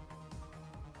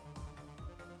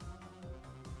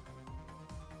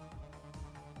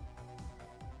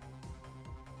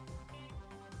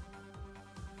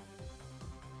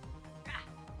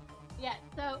 Yeah,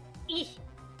 so,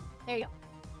 there you go.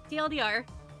 TLDR.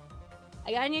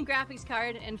 I got a new graphics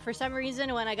card, and for some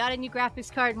reason, when I got a new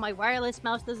graphics card, my wireless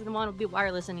mouse doesn't want to be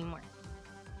wireless anymore.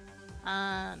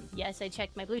 Yes, I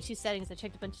checked my Bluetooth settings, I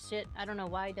checked a bunch of shit. I don't know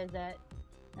why it does that.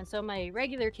 And so my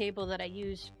regular cable that I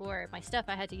use for my stuff,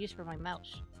 I had to use for my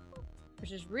mouse.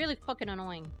 Which is really fucking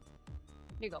annoying.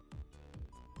 Here you go.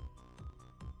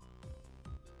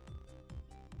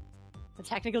 The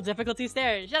technical difficulties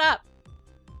there. Shut up!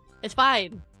 It's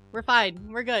fine. We're fine.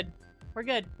 We're good. We're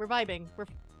good. We're vibing.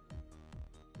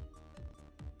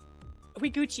 We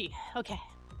Gucci. Okay.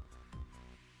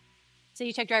 So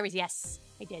you checked drivers? Yes,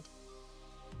 I did.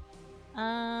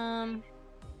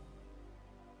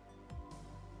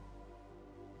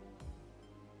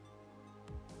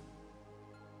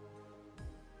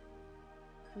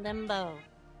 Limbo.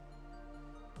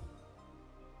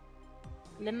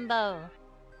 Limbo.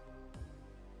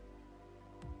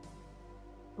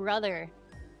 Brother.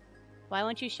 Why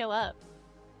won't you show up?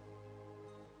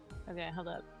 Okay, hold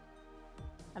up.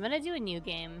 I'm gonna do a new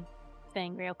game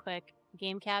thing real quick.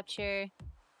 Game capture.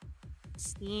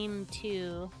 Steam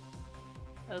 2.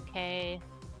 Okay.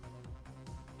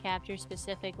 Capture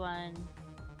specific one.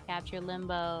 Capture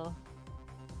Limbo.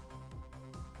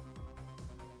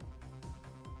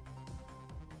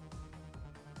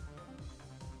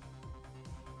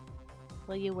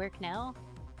 Will you work now?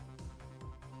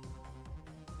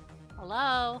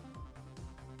 Hello?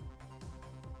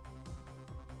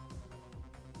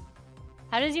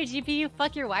 How does your GPU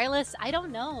fuck your wireless? I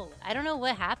don't know. I don't know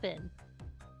what happened.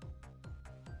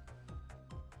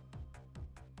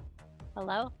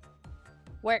 Hello?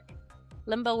 Work.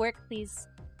 Limbo work, please.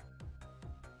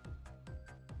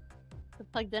 It's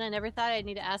plugged in. I never thought I'd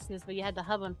need to ask this, but you had the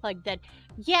hub unplugged dead.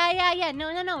 Yeah.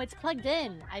 No. It's plugged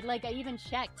in. I even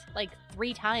checked,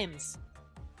 3 times.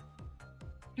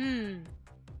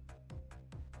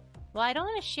 Well, I don't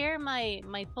want to share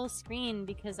my full screen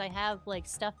because I have,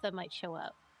 stuff that might show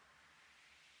up.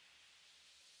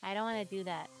 I don't want to do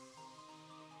that.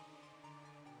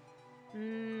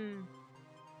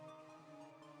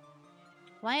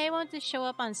 Why won't this show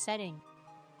up on setting?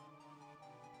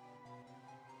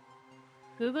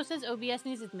 Google says OBS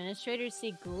needs administrators to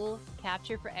see Google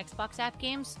Capture for Xbox app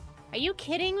games. Are you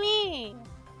kidding me?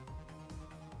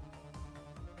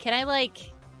 Can I,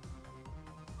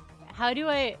 how do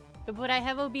I... But I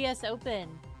have OBS open.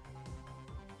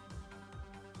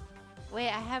 Wait,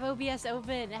 I have OBS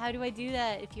open. How do I do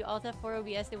that? If you Alt F4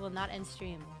 OBS, it will not end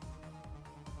stream.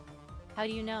 How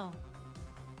do you know?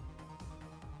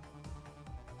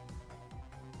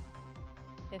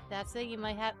 If that's it, you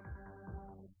might have...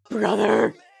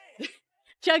 Brother!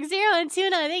 Chug Zero and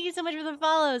Tuna, thank you so much for the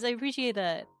follows. I appreciate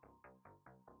that.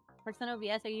 Works on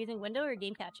OBS. Are you using window or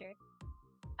game capture?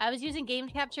 I was using game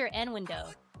capture and window.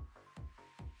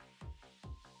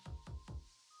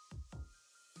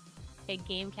 Okay,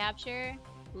 game capture,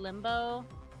 Limbo.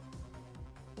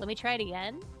 Let me try it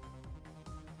again.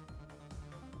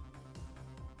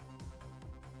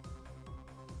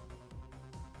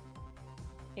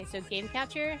 Okay, so game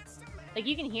capture, like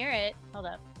you can hear it. Hold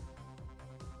up.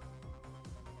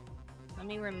 Let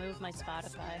me remove my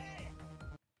Spotify.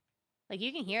 Like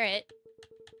you can hear it.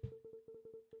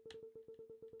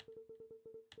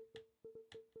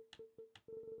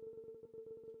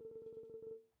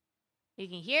 You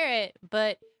can hear it,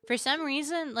 but for some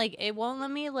reason, like it won't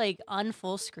let me like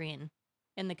unfull screen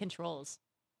in the controls.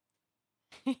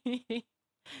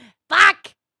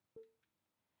 Fuck!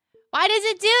 Why does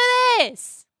it do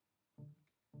this?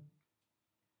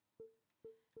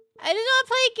 I just want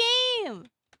to play a game.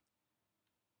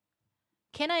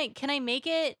 Can I make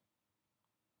it?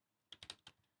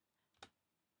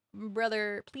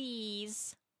 Brother,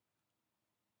 please.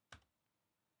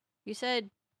 You said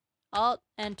Alt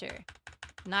Enter.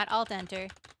 Not Alt Enter.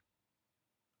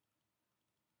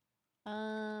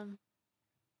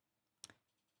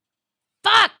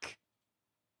 Fuck!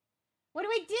 What do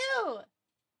I do?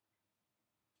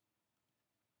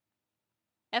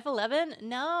 F11?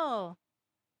 No.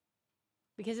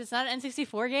 Because it's not an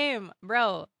N64 game.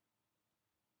 Bro.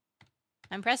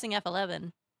 I'm pressing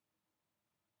F11.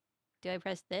 Do I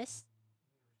press this?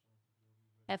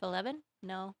 F11?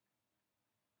 No.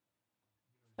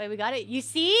 Wait, we got it. You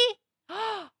see?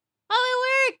 Oh,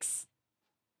 it works!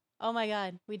 Oh my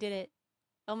god, we did it.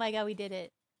 Oh my god, we did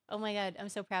it. Oh my god, I'm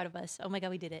so proud of us. Oh my god,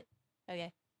 we did it.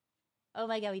 Okay. Oh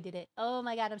my god, we did it. Oh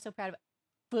my god, I'm so proud of it.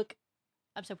 Look.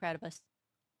 I'm so proud of us.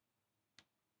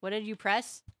 What did you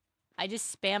press? I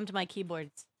just spammed my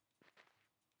keyboards.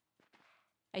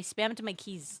 I spammed my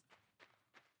keys.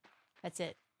 That's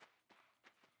it.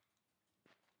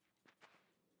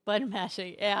 Button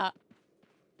mashing, yeah.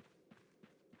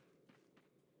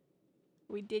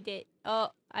 We did it. Oh,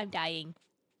 I'm dying.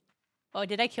 Oh,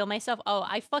 did I kill myself? Oh,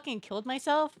 I fucking killed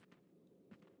myself?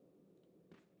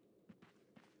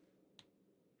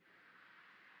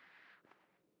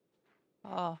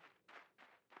 Oh.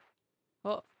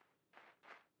 Oh.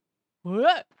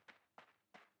 What?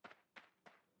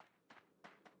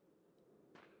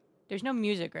 There's no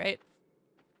music, right?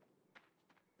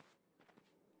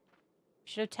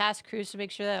 Should have tasked Cruz to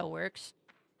make sure that it works.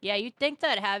 Yeah, you'd think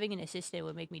that having an assistant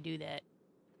would make me do that.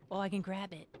 Oh, I can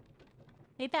grab it.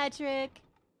 Hey, Patrick.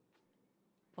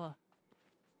 Oh.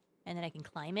 And then I can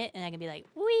climb it, and I can be like,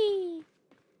 whee!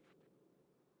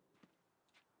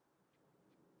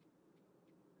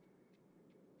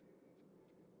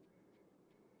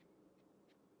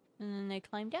 And then I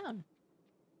climb down.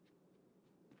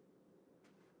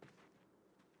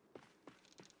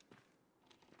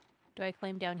 Do I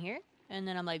climb down here? And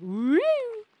then I'm like, woo!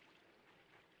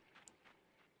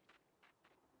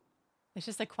 It's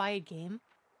just a quiet game.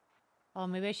 Oh,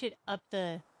 maybe I should up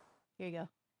the... Here you go.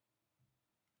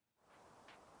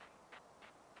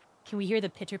 Can we hear the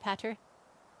pitter-patter?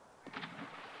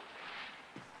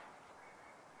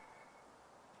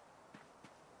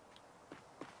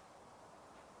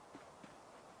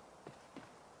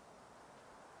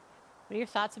 What are your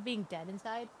thoughts of being dead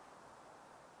inside?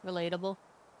 Relatable.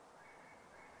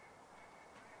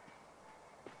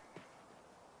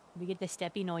 We get the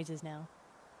steppy noises now.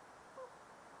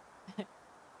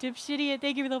 Dipshitty,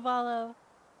 thank you for the follow.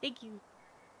 Thank you.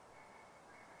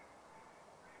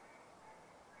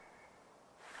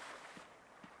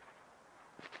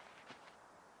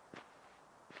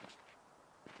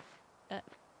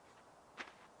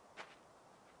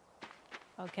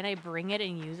 Oh, can I bring it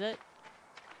and use it?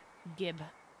 Gib.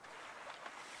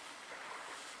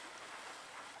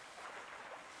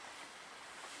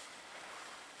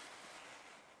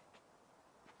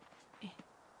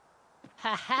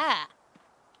 Haha!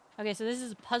 Okay, so this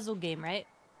is a puzzle game, right?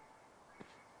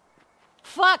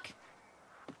 Fuck!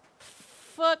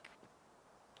 Fuck!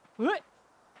 What?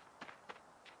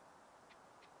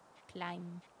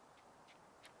 Climb.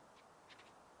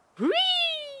 Whee!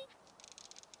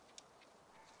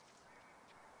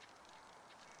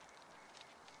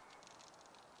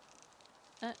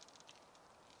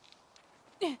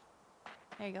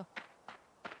 There you go.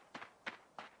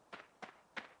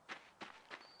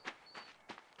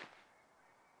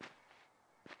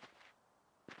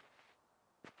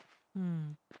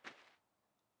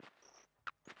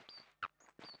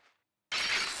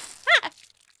 Ah!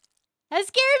 That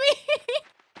scared me!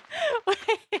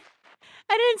 Wait,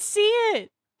 I didn't see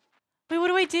it! Wait, what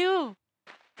do I do?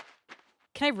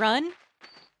 Can I run?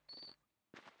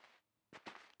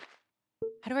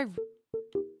 do I...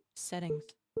 Settings.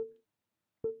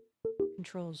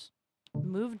 Controls.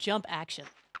 Move, jump, action.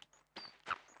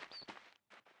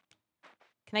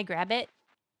 Can I grab it?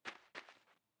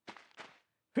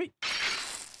 Hey.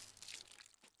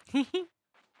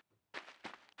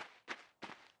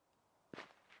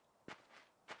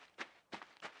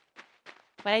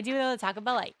 What I do with the Taco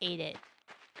Bell, I ate it.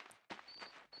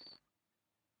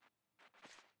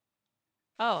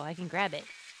 Oh, I can grab it.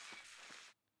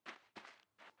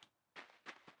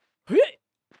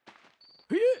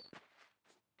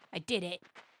 I did it.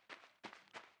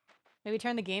 Maybe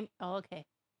turn the game. Oh, okay.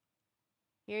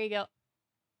 Here you go.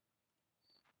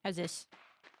 How's this?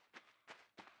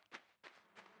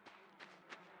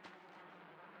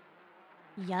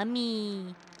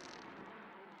 Yummy.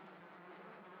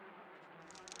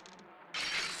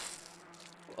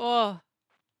 Oh.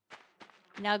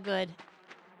 Now good.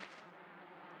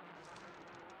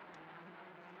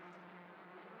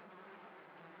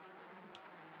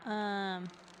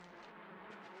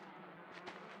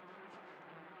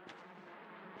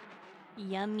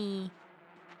 Yummy.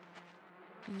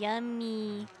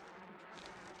 Yummy.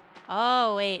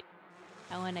 Oh, wait.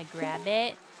 I want to grab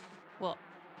it. Well.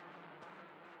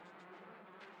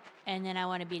 And then I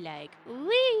want to be like,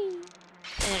 wee. And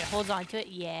then it holds on to it.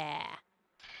 Yeah.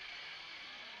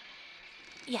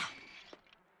 Yeah.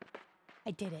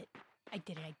 I did it. I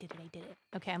did it. I did it. I did it.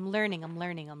 Okay, I'm learning. I'm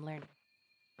learning. I'm learning.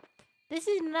 This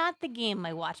is not the game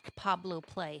I watched Pablo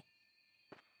play.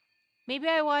 Maybe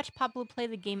I watched Pablo play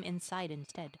the game inside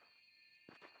instead.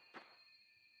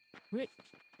 Wait.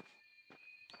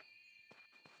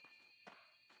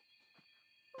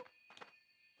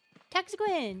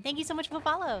 Taxquin, thank you so much for the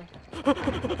follow.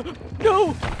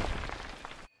 No!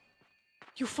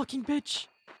 You fucking bitch.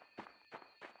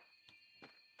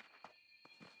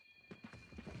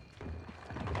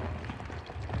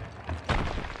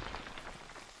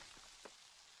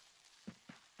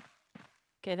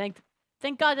 Okay,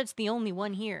 thank God that's the only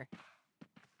one here.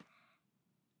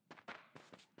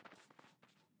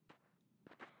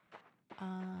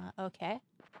 Okay.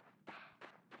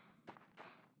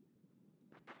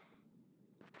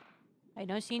 I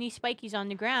don't see any spikies on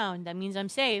the ground. That means I'm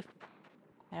safe.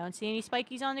 I don't see any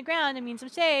spikies on the ground. That means I'm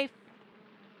safe.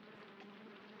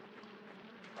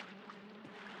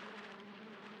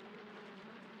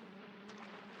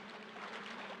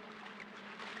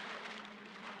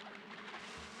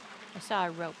 I saw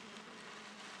a rope.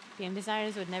 Game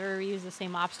designers would never reuse the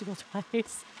same obstacle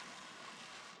twice.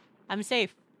 I'm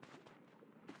safe.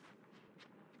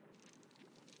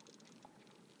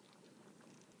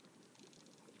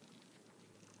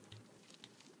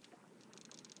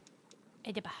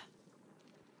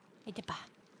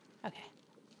 Okay.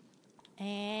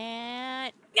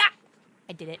 And... Yeah!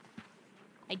 I did it.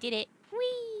 I did it.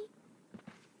 Whee!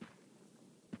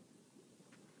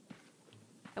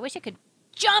 I wish I could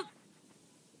jump!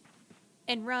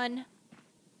 And run.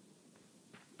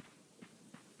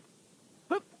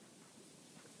 Whoop.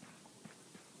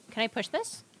 Can I push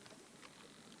this?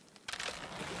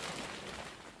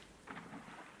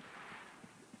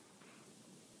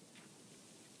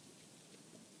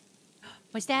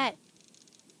 What's that?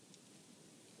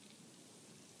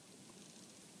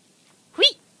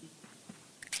 Whee!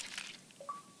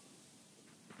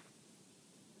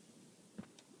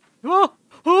 Oh!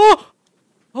 Oh!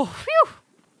 Oh, phew!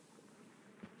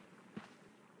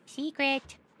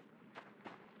 Secret.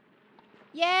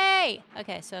 Yay!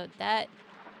 Okay, so that...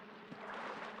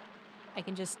 I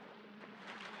can just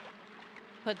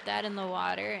put that in the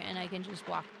water and I can just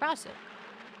walk across it.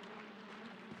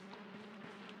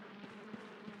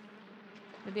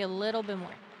 Maybe a little bit more.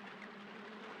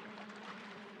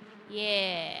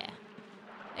 Yeah.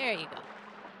 There you go.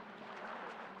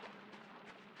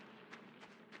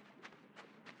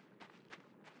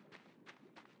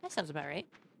 That sounds about right.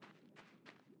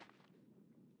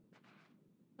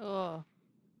 Oh.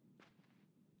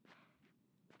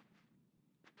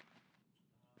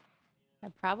 I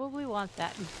probably want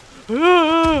that.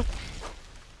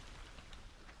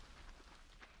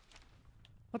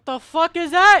 What the fuck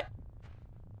is that?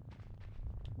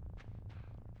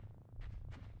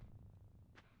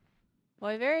 Well,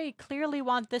 I very clearly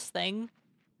want this thing.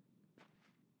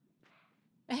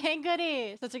 Hey,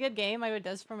 goody! Such a good game. I would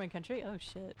does for my country. Oh,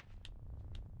 shit.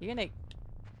 You're gonna...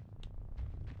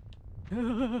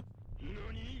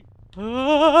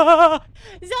 Zoran!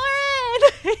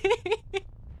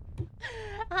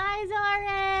 Hi,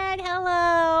 Zoran!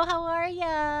 Hello! How are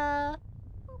ya?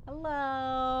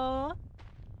 Hello!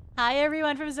 Hi,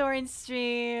 everyone from Zoran's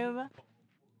stream.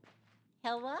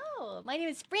 Hello! My name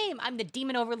is Fream. I'm the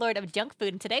demon overlord of junk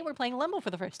food, and today we're playing Limbo for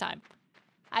the first time.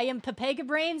 I am Pepega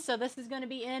Brain, so this is gonna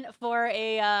be in for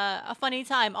a funny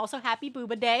time. Also, happy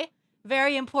Booba Day.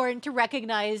 Very important to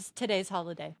recognize today's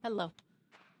holiday. Hello.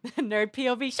 Nerd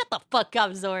POV. Shut the fuck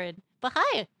up, Zoran. But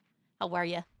hi. How are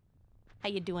ya? How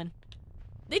you doing?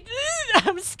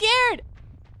 I'm scared.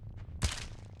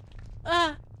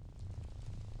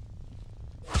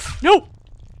 No.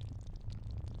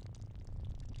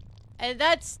 And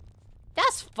that's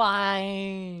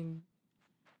fine.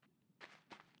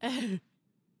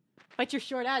 But you're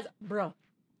short as, bro.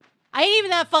 I ain't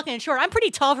even that fucking short. I'm pretty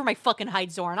tall for my fucking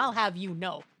height, Zoran. I'll have you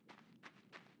know.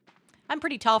 I'm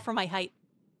pretty tall for my height.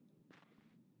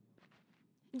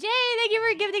 Jay, thank you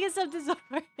for gifting us up to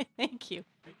Zoran. Thank you.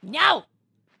 No!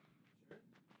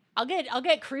 I'll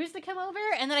get Cruz to come over,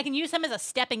 and then I can use him as a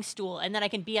stepping stool, and then I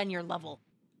can be on your level.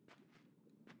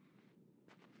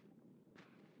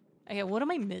 Okay, what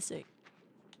am I missing?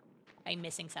 I'm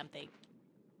missing something.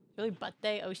 Really butt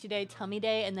day, Oshi day, tummy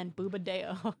day, and then booba day.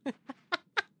 Oh.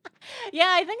 Yeah,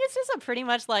 I think it's just a pretty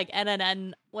much like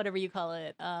NNN, whatever you call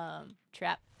it,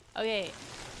 trap. Okay.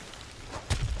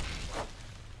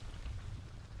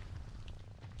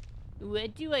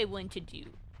 What do I want to do?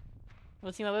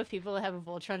 We'll team up with people that have a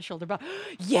Voltron shoulder bar.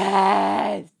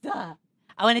 Yes! I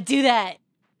want to do that!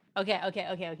 Okay.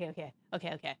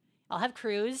 I'll have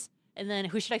Cruz, and then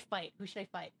who should I fight? Who should I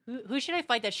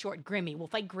fight that's short? Grimmy. We'll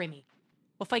fight Grimmy.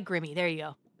 There you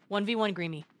go. 1v1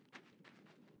 Grimmy.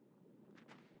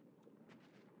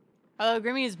 Oh,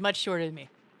 Grimmy is much shorter than me.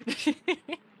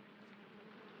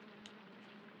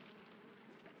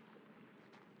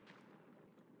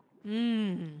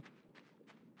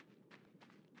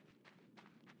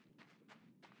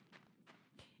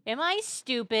 Am I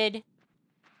stupid?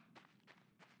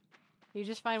 You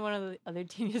just find one of the other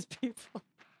tedious people.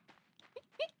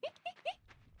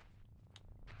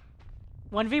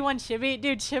 1v1 Chibi?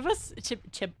 Dude, Chiba's...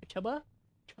 Chiba?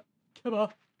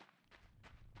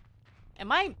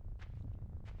 Am I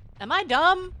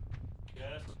dumb?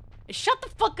 Yes. Shut the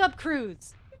fuck up,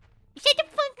 Cruz. Shut the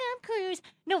fuck up, Cruz.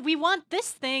 No, we want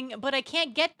this thing, but I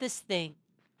can't get this thing.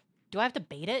 Do I have to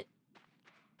bait it?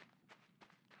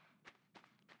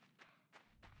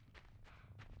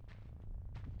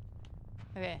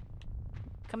 Okay.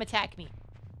 Come attack me.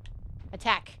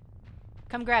 Attack.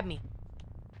 Come grab me.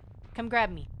 Come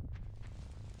grab me.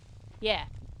 Yeah.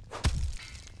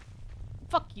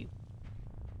 Fuck you.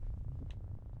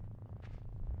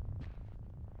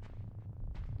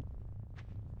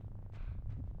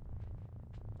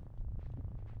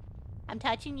 I'm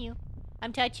touching you.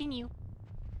 I'm touching you.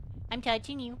 I'm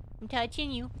touching you. I'm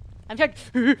touching you. I'm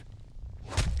touching.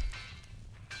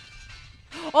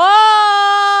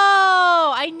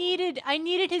 Oh! I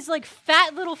needed his like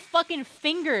fat little fucking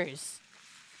fingers.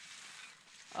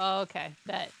 Oh, okay,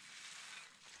 bet.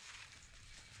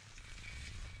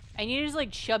 I needed his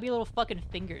like chubby little fucking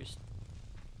fingers.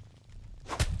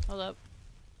 Hold up.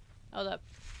 Hold up.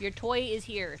 Your toy is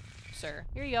here, sir.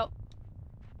 Here you go.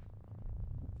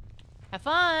 Have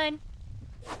fun!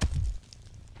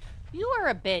 You are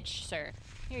a bitch, sir.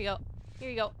 Here you go. Here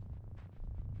you go.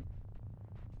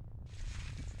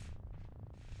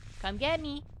 Come get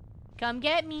me. Come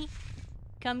get me.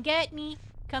 Come get me.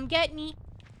 Come get me.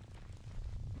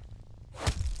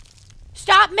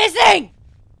 Stop missing!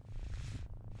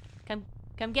 Come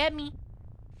get me.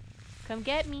 Come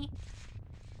get me.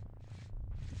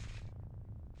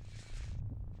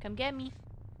 Come get me.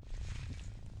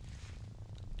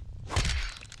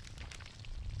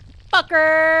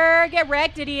 Fucker! Get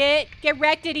wrecked, idiot! Get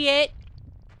wrecked, idiot!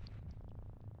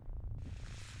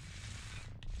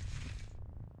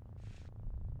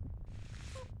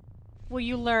 Will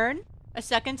you learn a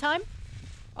second time?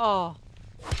 Oh.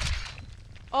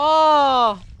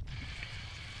 Oh!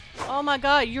 Oh my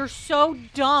god, you're so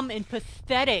dumb and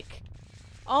pathetic.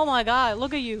 Oh my god,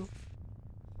 look at you.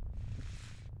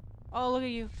 Oh, look at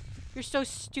you. You're so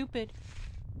stupid.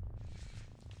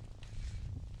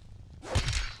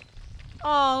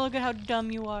 Oh, look at how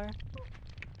dumb you are.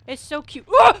 It's so cute.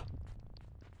 Ah!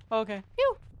 Okay.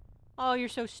 Phew. Oh, you're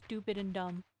so stupid and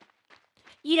dumb.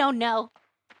 You don't know.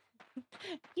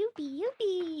 Youpie,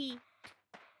 youpie.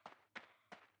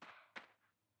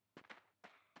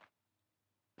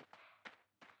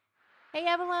 Hey,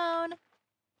 Avalon.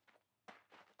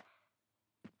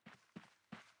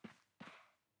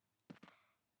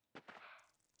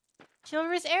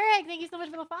 Chivalrous Eric, thank you so much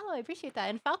for the follow. I appreciate that.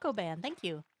 And Falco Band, thank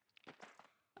you.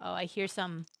 Oh, I hear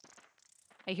some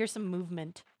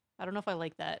movement. I don't know if I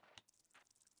like that.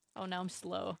 Oh, now I'm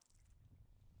slow.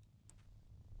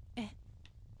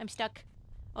 I'm stuck.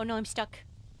 Oh no, I'm stuck.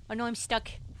 Oh no, I'm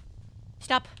stuck.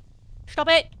 Stop. Stop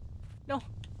it! No.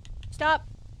 Stop.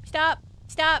 Stop.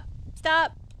 Stop.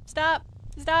 Stop. Stop.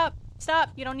 Stop.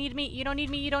 Stop. You don't need me. You don't need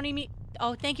me. You don't need me.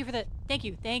 Oh, thank you for the... Thank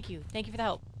you. Thank you. Thank you for the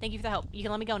help. Thank you for the help. You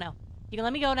can let me go now. You can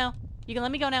let me go now. You can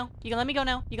let me go now. You can let me go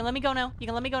now. You can let me go now. You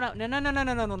can let me go now. No, no, no, no,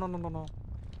 no, no, no, no, no, no.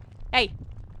 Hey.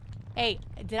 Hey,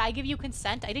 did I give you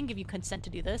consent? I didn't give you consent to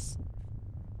do this.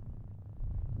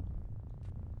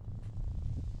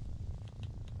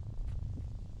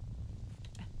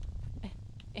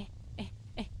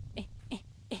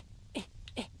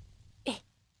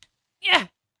 Yeah.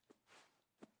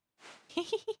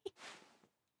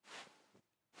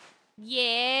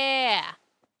 Yeah.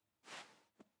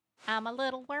 I'm a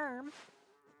little worm.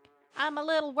 I'm a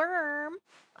little worm.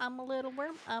 I'm a little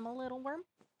worm. I'm a little worm.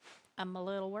 I'm a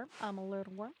little worm. I'm a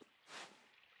little worm.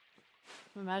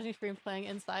 I'm imagining Fream playing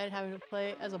inside and having to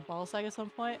play as a ball sack at some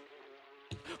point.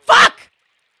 Fuck!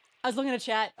 I was looking at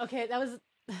chat. Okay, that was...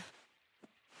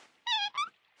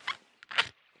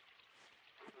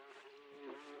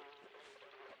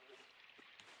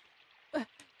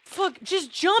 Fuck,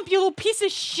 just jump, you little piece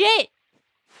of shit!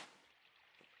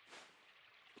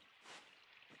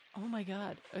 Oh my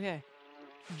god. Okay.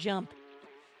 Jump.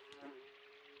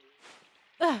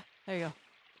 Ah, there you go.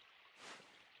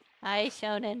 Hi,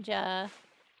 Show Ninja.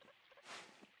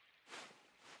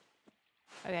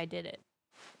 Okay, I did it.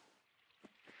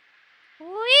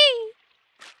 Whee!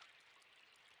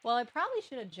 Well, I probably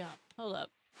should have jumped. Hold up.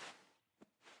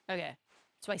 Okay.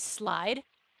 So I slide.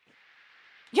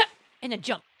 Yeah! And then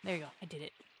jump. There you go. I did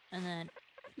it. And then...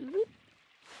 Whoop.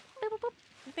 Boop, boop, boop.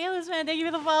 Famous man, thank you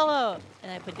for the follow.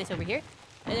 And I put this over here.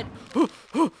 And then... Whew.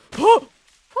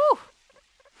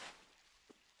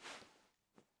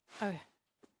 Okay.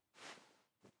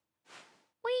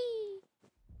 Whee!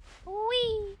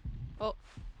 Whee! Oh.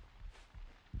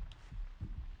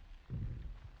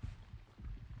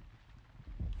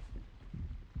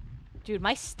 Dude,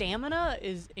 my stamina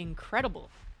is incredible.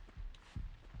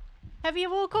 Heavy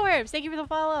Wool Corpse, thank you for the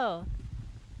follow.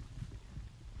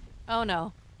 Oh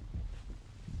no.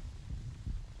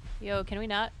 Yo, can we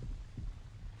not?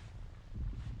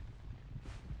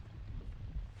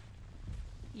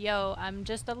 Yo, I'm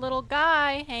just a little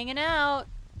guy hanging out.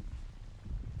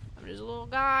 I'm just a little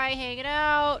guy hanging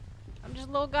out. I'm just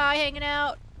a little guy hanging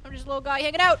out. I'm just a little guy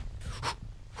hanging out.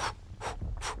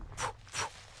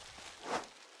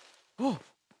 Oh.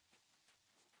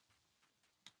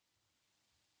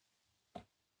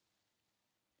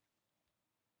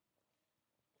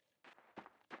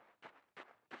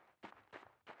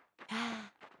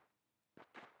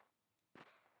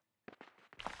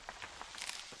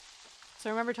 So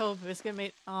I remember Total Biscuit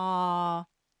made... Aww.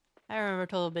 I remember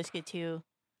Total Biscuit too.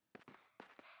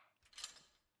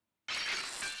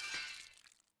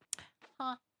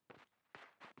 Huh.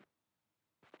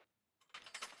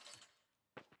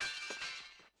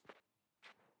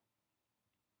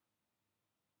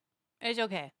 It's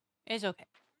okay. It's okay.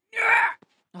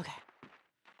 Okay.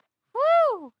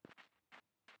 Woo!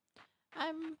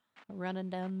 I'm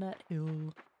running down that hill.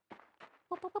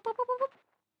 Boop, boop, boop, boop, boop, boop.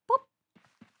 Boop.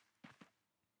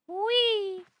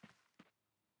 Wee!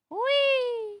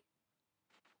 Wee!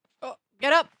 Oh,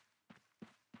 get up!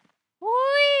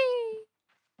 Wee!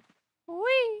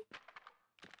 Wee!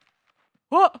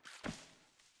 What?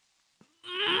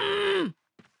 Mm.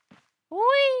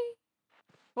 Wee!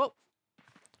 Whoa!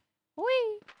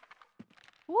 Wee!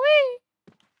 Wee!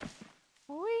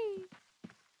 Wee!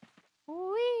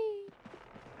 Wee!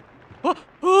 Oh!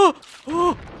 Oh!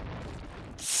 Oh!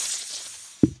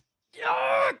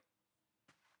 Yeah!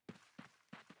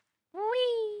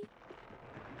 Wee!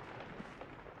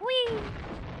 Wee!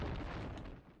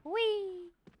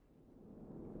 Wee!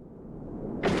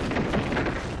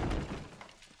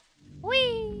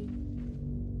 Wee!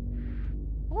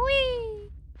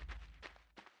 Wee!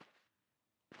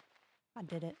 I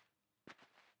did it.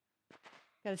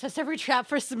 Gotta test every trap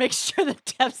first to make sure the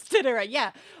devs did it right.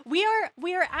 Yeah, we are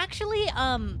actually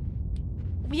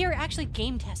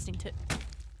game testing to.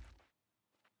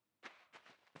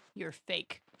 You're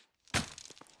fake.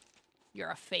 You're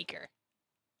a faker.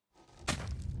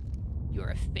 You're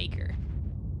a faker.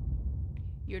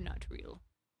 You're not real.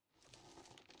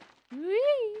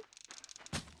 Whee!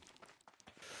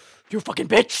 You fucking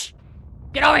bitch!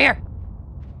 Get over here!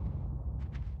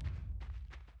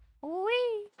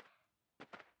 Whee!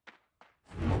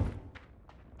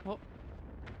 Oh.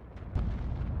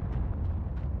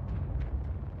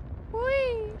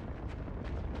 Whee!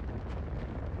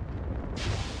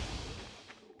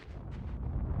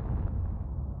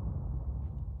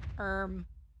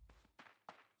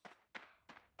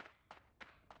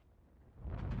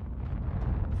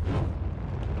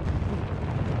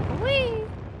 Whee!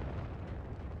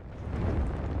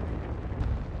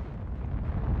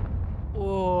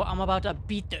 I'm about to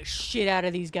beat the shit out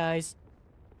of these guys.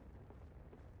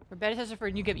 We're beta tester for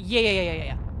a new game.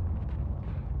 Yeah.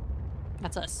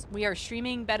 That's us. We are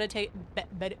streaming beta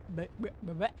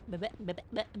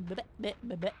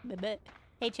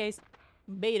Hey Chase.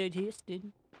 Beta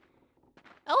tested.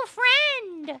 Oh,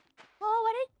 friend! Oh,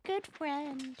 what a good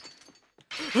friend.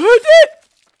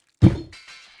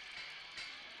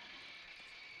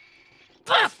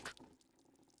 Fuck!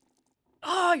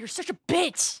 Oh, you're such a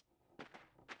bitch!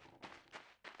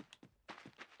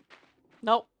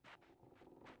 Nope.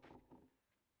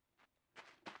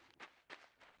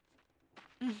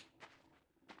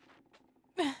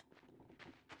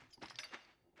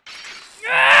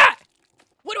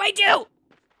 What do I do?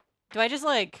 Do I just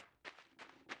like...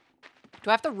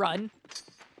 Do I have to run?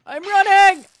 I'm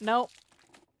running! No.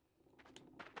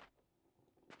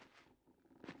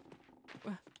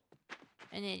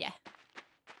 And then, yeah.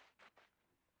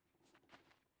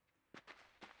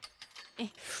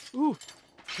 Ooh.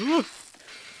 Ooh.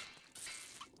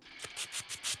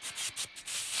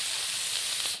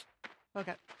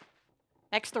 Okay.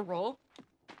 X the roll.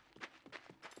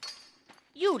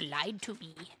 You lied to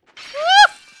me.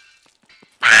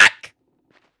 Fuck!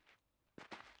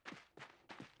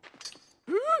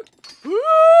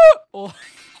 Oh.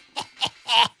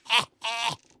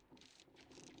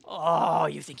 Oh,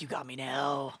 you think you got me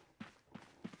now?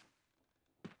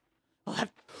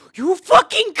 You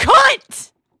fucking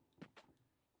cunt!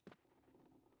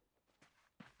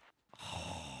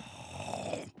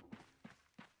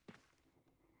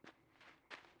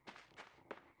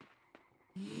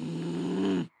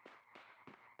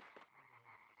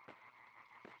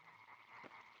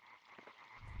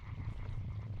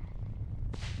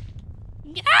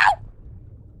 No!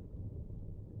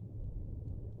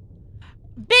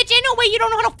 Bitch, ain't no way you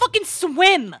don't know how to fucking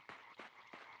swim!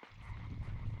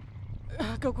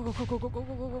 Go.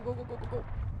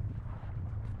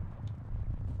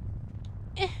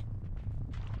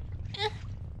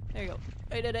 There you go.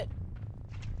 I did it.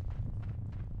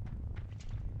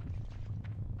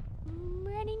 I'm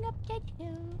running up that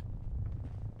hill.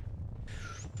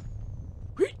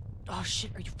 Oh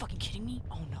shit, are you fucking kidding me?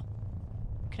 Oh no.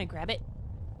 Can I grab it?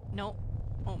 No.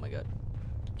 Oh my god.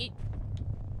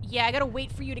 Yeah, I gotta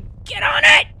wait for you to get on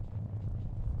it!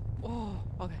 Oh,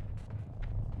 okay.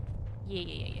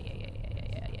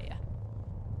 Yeah.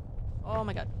 Oh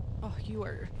my god. Oh, you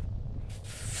are...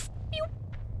 Pew.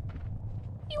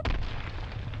 Pew.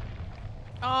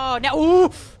 Oh, now... Ooh!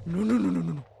 No.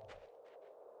 No.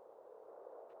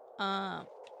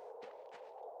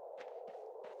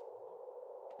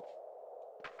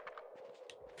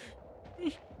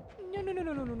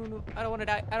 I don't wanna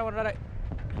die.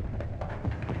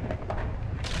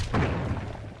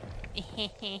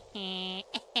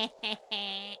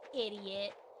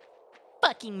 Idiot.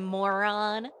 Fucking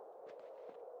moron.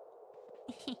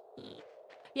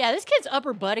 Yeah, this kid's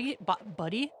upper buddy, but...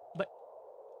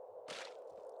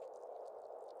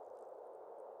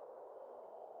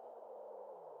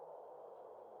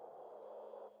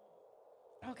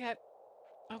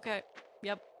 Okay.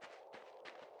 Yep.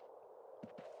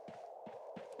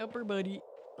 Upper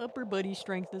buddy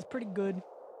strength is pretty good.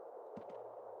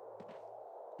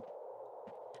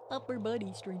 Upper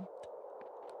buddy strength.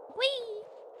 Whee!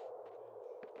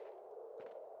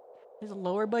 His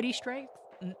lower buddy strength?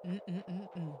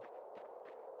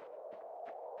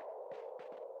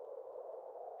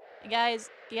 Guys,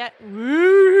 yeah.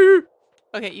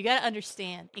 Okay, you gotta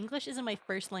understand. English isn't my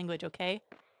first language, okay?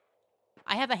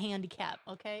 I have a handicap,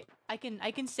 okay? I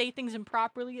can say things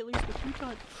improperly at least a few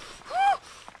times.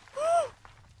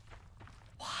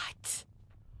 What?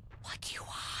 What do you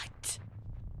want?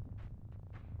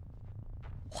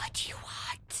 What do you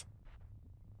want?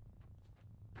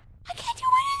 I can't do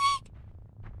anything!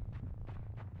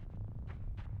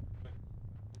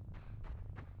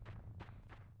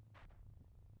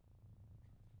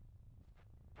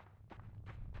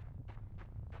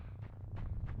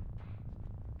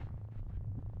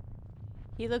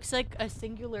 He looks like a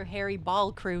singular hairy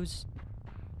ball cruise.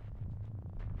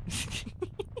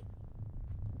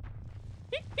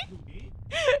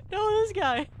 No, this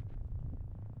guy.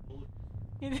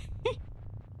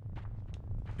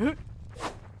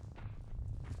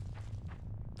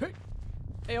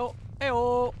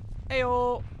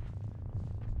 Ayo.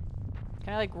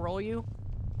 Can I like roll you?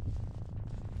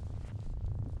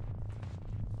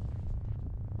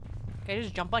 Can I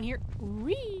just jump on here?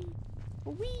 Wee!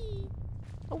 Wee!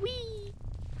 A wee!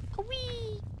 A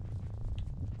wee!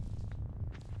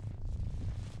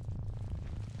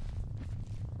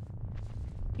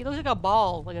 He looks like a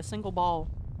ball, like a single ball.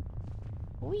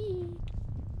 Wee!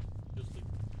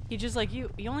 He just like you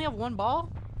only have one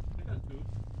ball? I got two.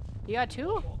 You got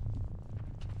two?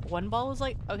 One ball is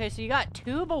like, okay, so you got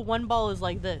two, but one ball is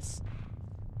like this.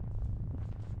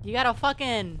 You got a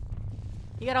fucking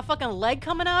leg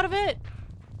coming out of it?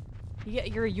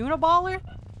 You're a uniballer?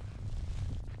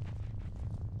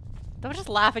 Don't just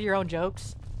laugh at your own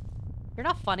jokes. You're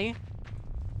not funny.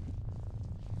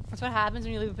 That's what happens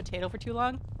when you leave a potato for too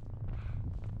long.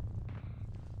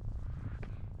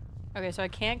 Okay, so I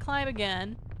can't climb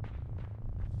again.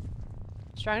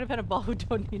 Just trying to pet a ball who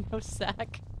don't need no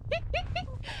sack.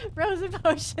 Rose and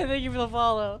Potion, thank you for the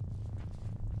follow.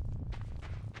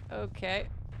 Okay.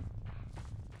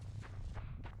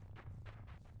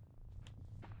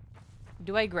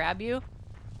 Do I grab you?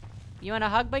 You want a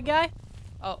hug, big guy?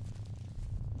 Oh.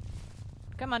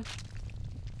 Come on.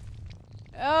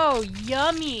 Oh,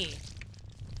 yummy.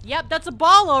 Yep, that's a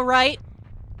ball, all right.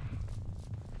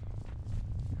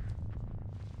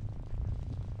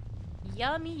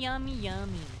 Yummy, yummy,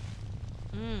 yummy.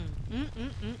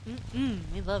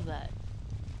 We love that.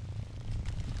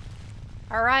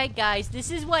 Alright, guys, this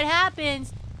is what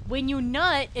happens when you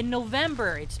nut in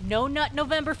November. It's no nut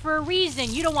November for a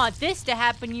reason. You don't want this to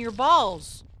happen to your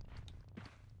balls.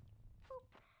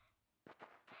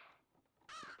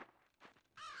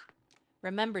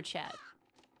 Remember, chat.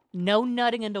 No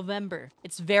nutting in November.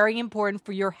 It's very important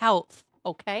for your health,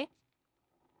 okay?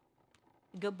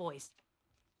 Good boys.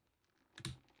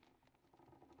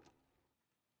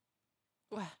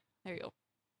 There you go.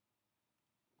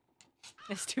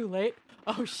 It's too late?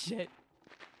 Oh, shit.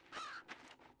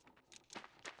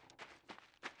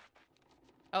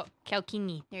 Oh,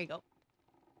 Kalkini. There you go.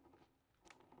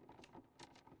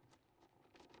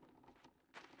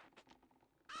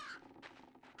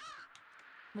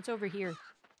 What's over here?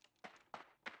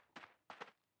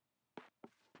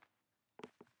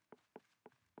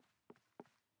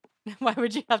 Why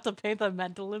would you have to paint the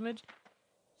mental image?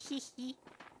 Hee hee.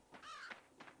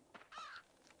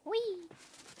 Wee.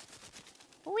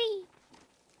 Wee.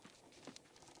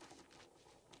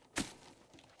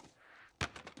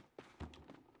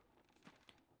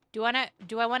 Do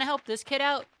I wanna help this kid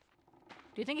out?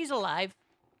 Do you think he's alive?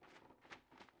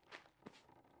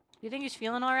 Do you think he's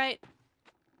feeling alright?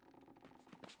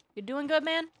 You doing good,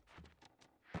 man?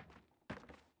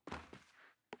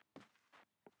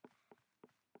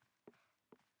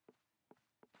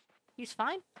 He's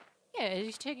fine? Yeah,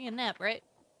 he's taking a nap, right?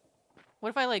 What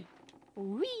if I, like,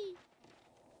 wee?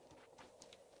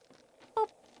 Boop.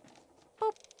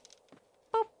 Boop.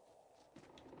 Boop.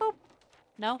 Boop.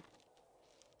 No?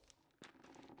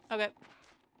 Okay.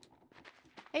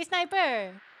 Hey,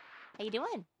 Sniper! How you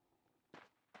doing?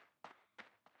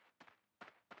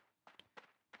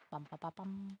 Bum, bum, bum,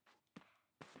 bum.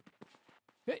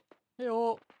 Hey!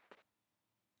 Hey-oh!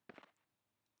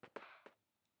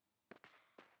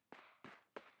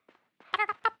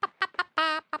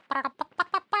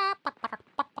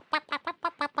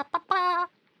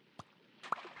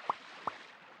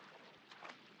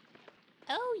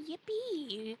 Oh,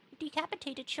 yippee!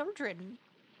 Decapitated children.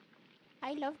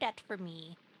 I love that for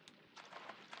me.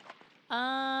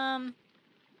 I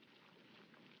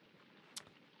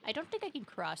don't think I can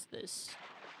cross this.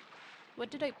 What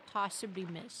did I possibly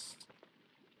miss?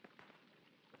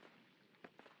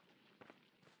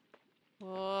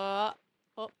 Oh,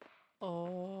 oh,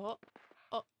 oh,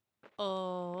 oh,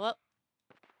 oh.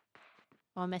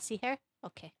 Oh, messy hair?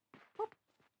 Okay. Whoop.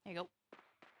 There you go.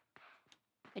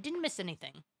 I didn't miss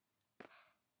anything.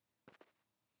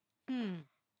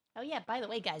 Oh yeah, by the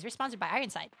way, guys, we're sponsored by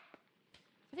Ironside.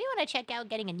 If you want to check out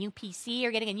getting a new PC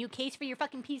or getting a new case for your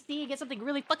fucking PC and get something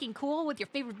really fucking cool with your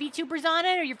favorite VTubers on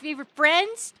it or your favorite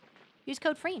friends, use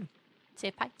code Fream.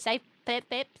 Save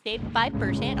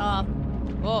 5% off.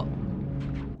 Oh.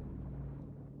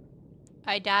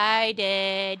 I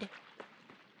died.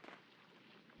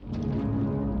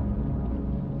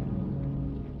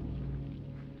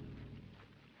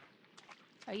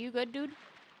 Are you good, dude?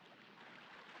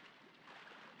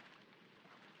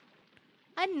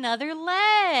 Another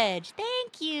ledge!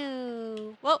 Thank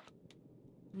you! Well,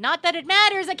 not that it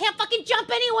matters, I can't fucking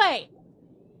jump anyway!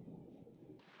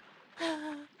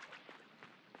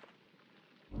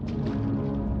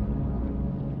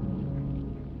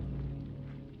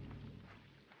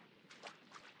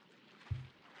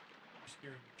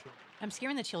 I'm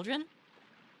scaring the children?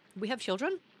 We have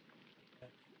children?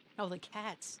 Oh, the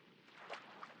cats.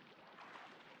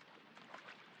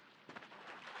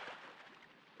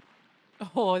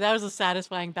 Oh, that was a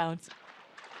satisfying bounce.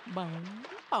 Boom,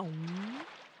 boom,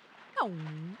 boom,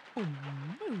 boom,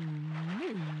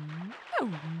 boom,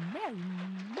 boom,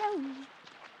 boom, boom.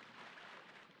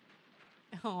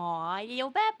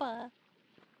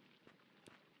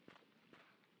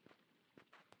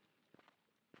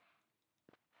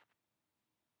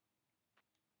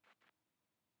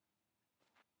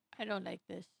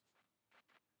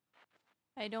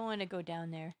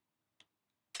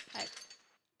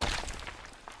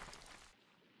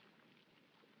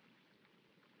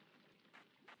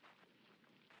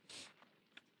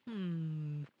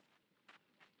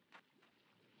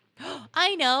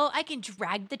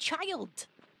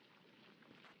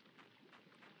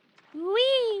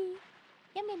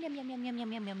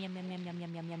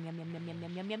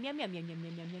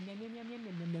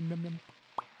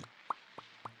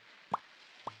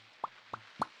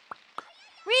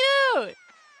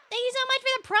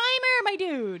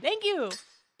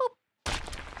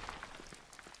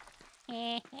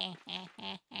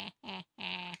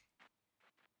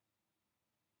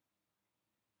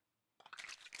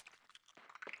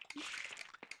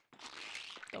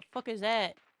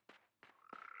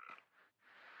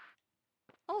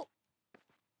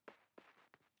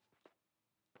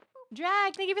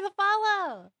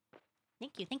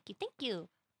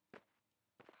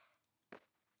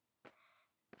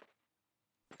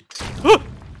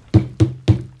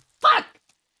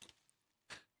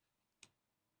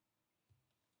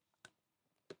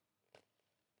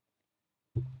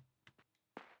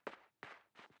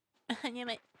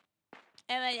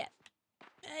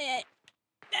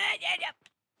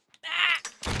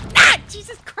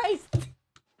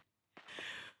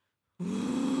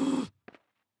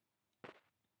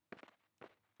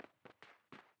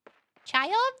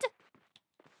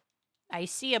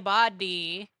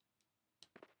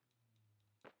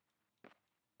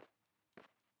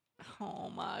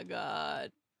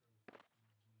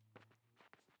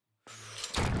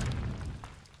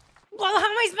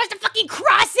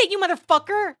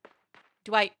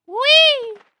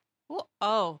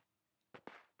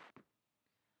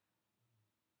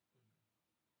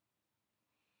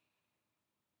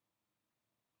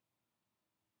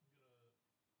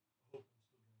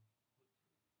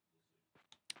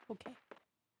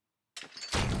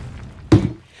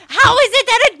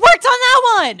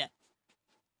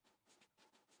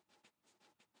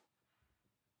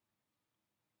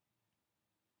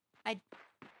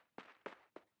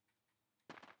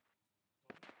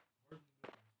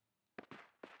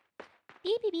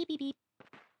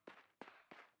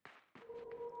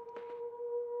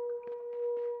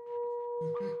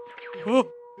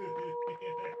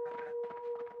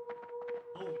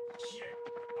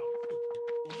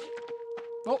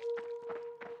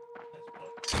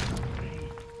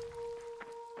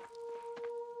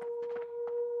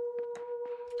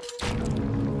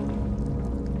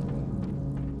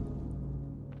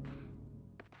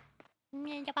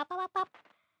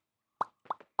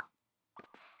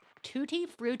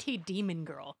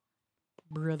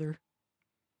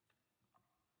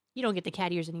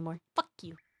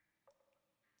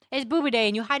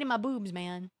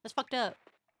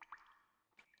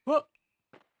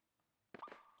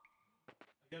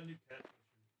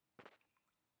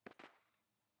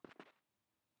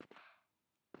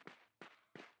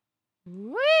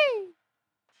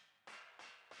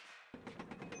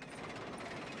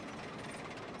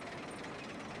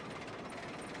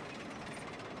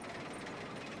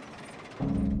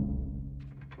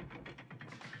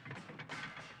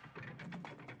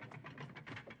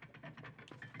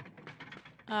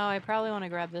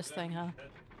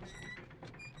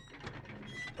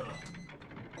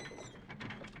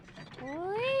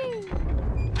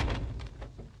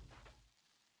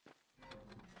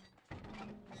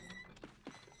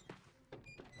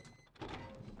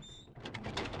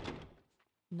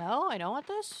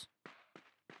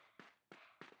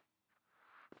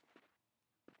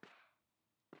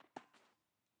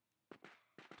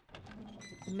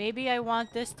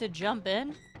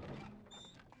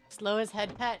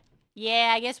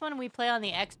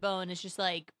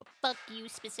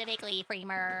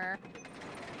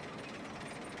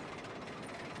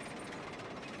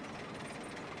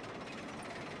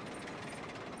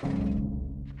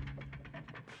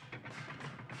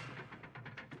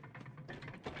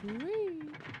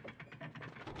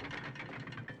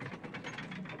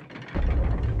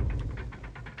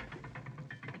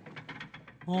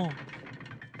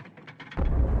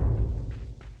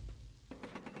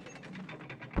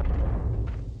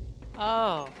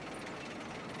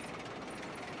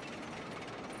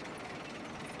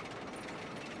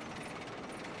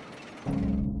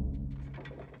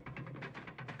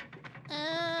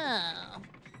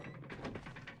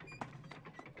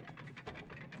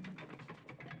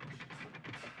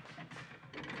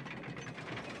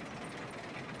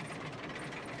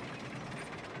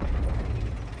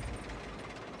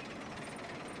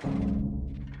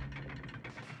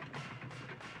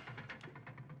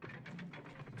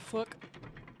 fuck?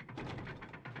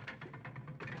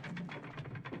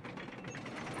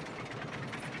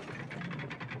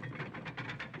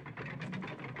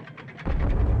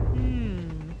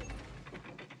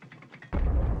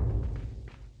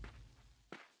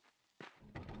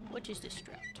 What is this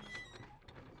strap?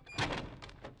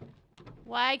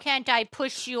 Why can't I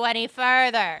push you any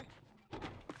further?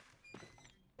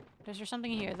 Is there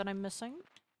something here that I'm missing?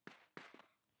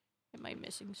 Am I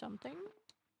missing something?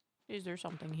 Is there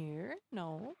something here?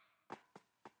 No.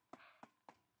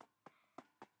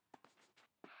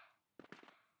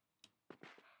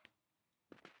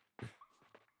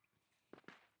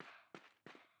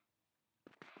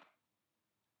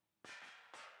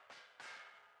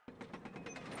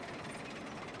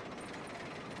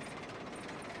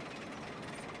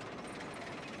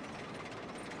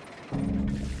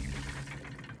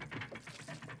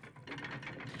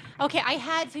 Okay, I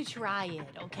had to try it,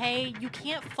 okay? You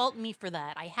can't fault me for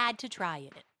that. I had to try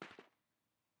it.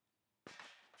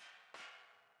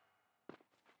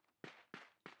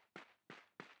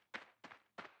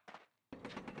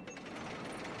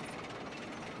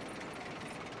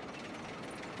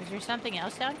 Is there something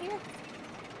else down here?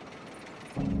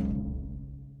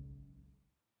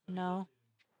 No.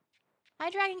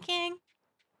 Hi, Dragon King.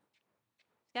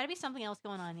 There's gotta be something else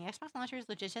going on. The Xbox launcher is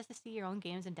legit just to see your own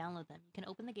games and download them. You can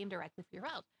open the game directly through your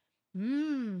browser.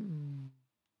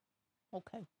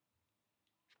 Okay.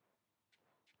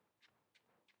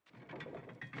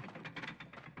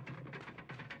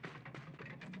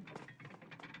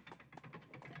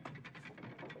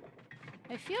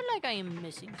 I feel like I am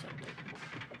missing something.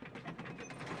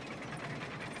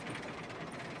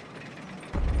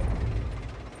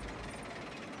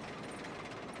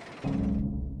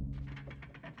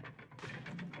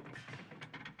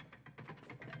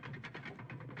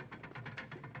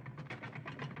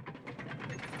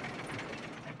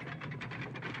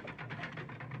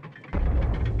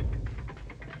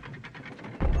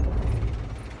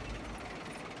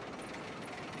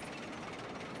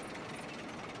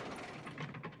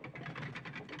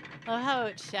 Oh, how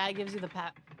Chad gives you the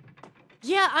pat.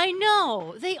 Yeah, I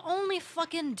know! They only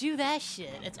fucking do that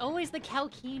shit. It's always the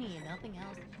Kalkini and nothing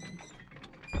else.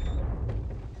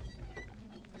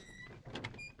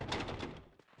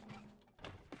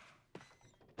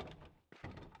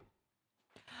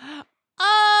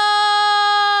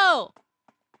 Oh!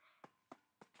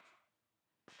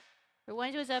 For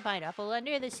once was a pineapple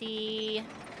under the sea.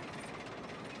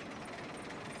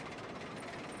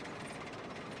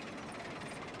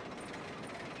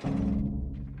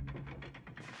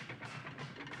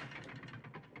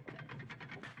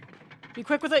 Be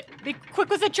quick with it! Be quick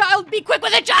with it, child! Be quick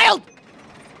with it, child!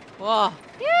 Whoa.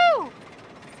 Phew!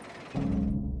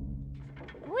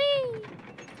 Whee!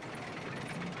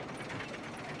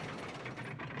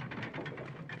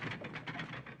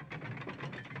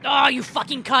 Oh, you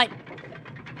fucking cunt!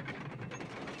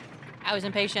 I was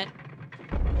impatient.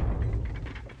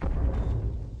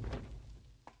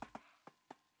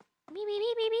 Beep, beep,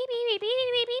 beep, beep, beep, beep,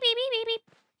 beep, beep, beep, beep, beep, beep.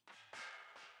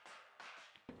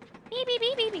 Beep, beep,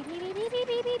 beep, beep, beep, beep, beep, beep,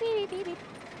 beep, beep, beep, beep, beep.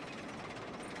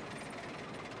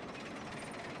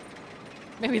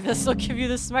 Maybe this will give you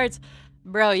the smarts.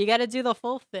 Bro, you gotta do the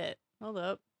full fit. Hold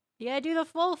up. You gotta do the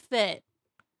full fit.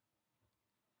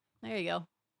 There you go.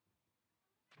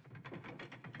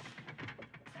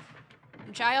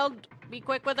 Child, be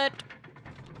quick with it.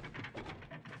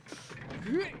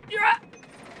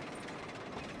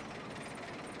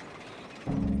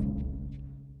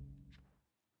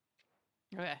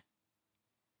 Okay.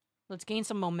 Let's gain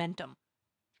some momentum.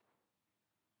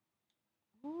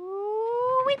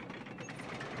 Ooh-wee.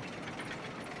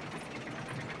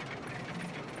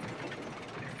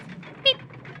 Beep.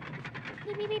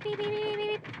 Beep, beep, beep, beep, beep, beep,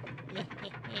 beep.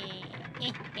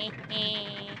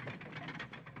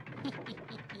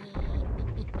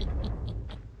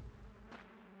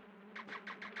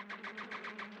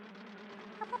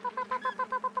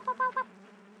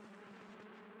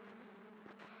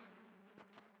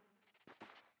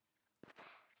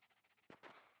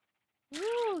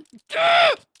 Ooh.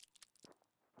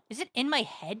 Is it in my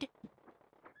head?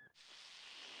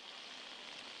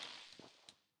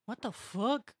 What the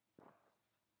fuck?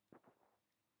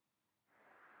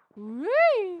 Woo!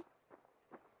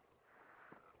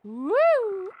 Woo!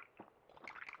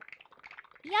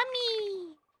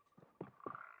 Yummy!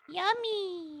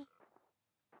 Yummy!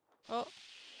 Oh,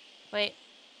 wait.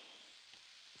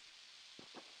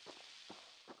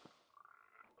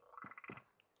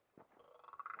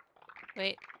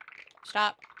 Wait.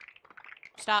 Stop.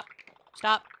 Stop.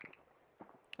 Stop.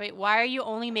 Wait, why are you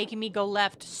only making me go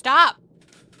left? Stop!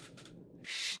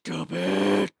 Stop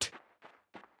it!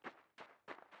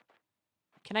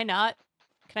 Can I not?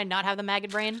 Can I not have the maggot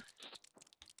brain?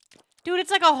 Dude,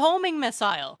 it's like a homing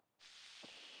missile.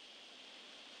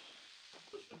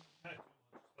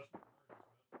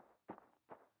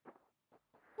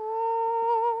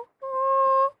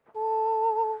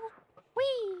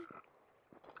 Whee!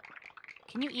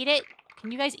 Can you eat it?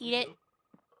 Can you guys eat it?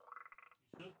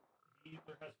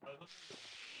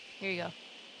 Here you go.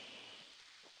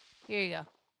 Here you go.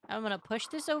 I'm gonna push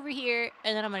this over here,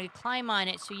 and then I'm gonna climb on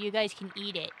it so you guys can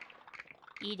eat it.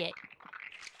 Eat it.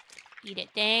 Eat it.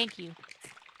 Thank you.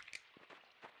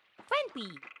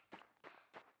 Friendly.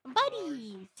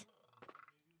 Buddies.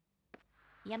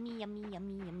 Yummy, yummy,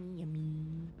 yummy, yummy,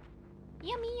 yummy.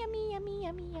 Yummy, yummy, yummy,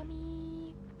 yummy,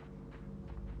 yummy.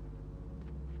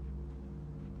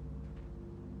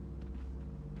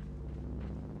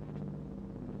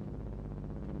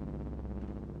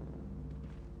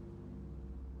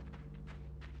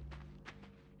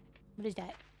 What is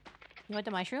that? You want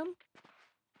the mushroom?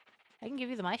 I can give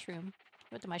you the mushroom.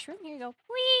 You want the mushroom? Here you go.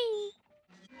 Whee!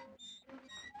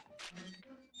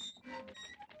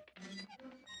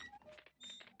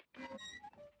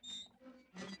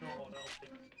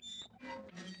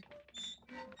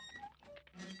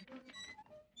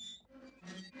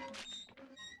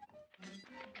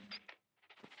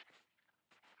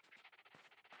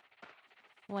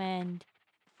 When...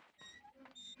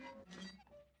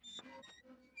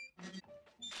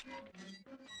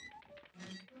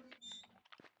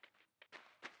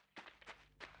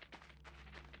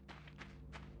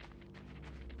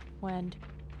 When...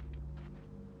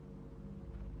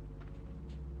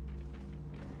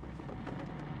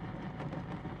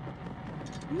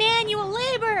 Manual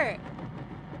labor!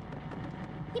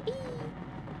 Yippee!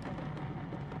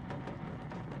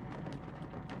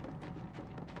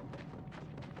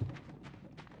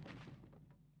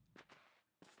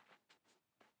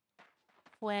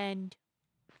 When...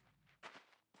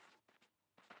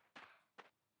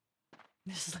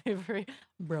 Slavery,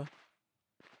 bro.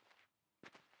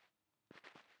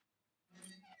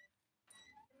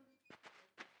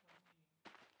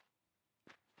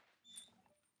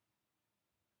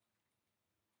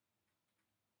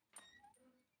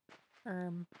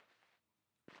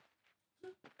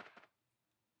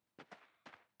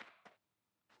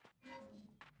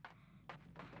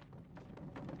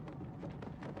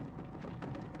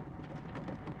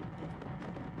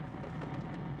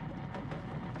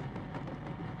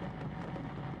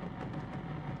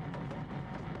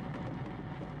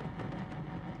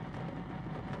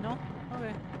 No?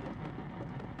 Okay.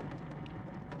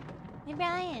 Hey,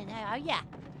 Brian. Oh, yeah.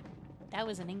 That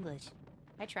was in English.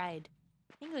 I tried.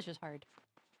 English was hard.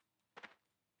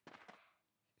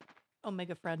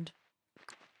 Omega friend.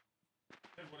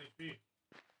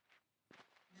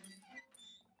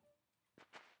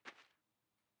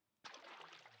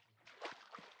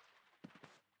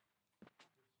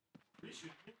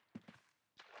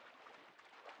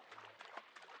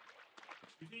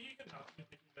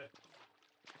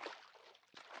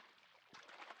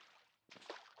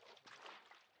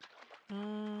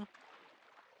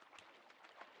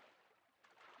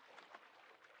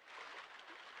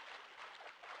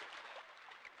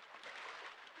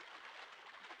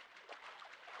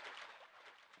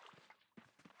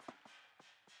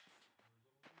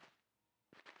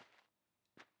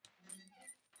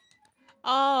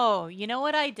 Oh, you know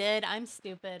what I did? I'm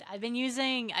stupid. I've been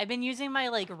using my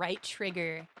like right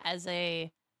trigger as my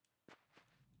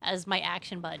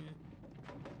action button.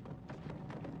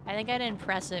 I think I didn't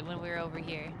press it when we were over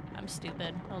here. I'm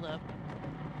stupid. Hold up.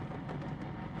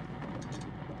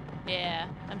 Yeah,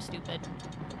 I'm stupid.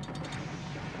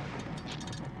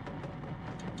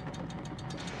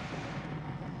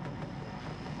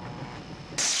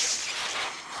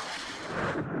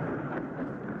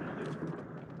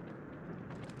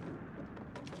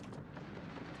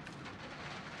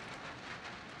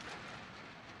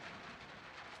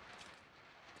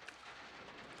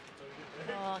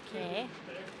 Okay.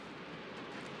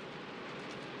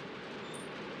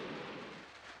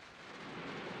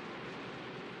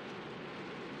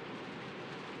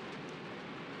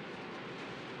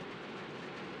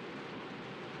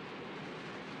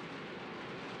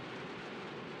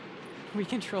 We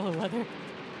control the weather.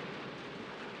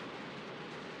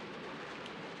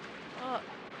 Oh.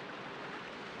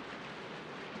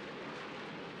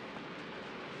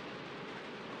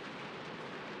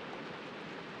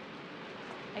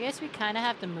 I guess we kind of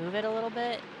have to move it a little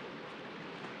bit.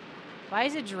 Why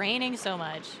is it draining so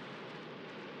much?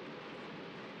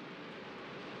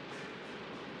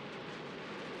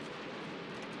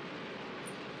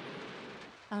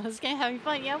 Oh, this game having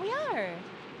fun. Yeah, we are.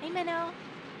 Hey, Minnow.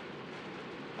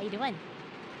 How you doing?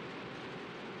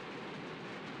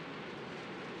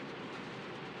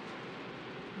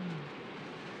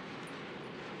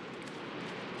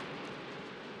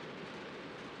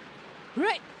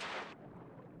 Right.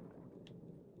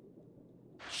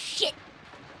 Shit.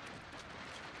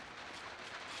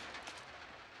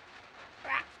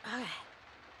 Okay.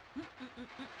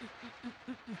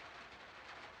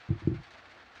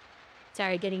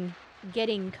 Sorry,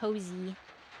 getting cozy.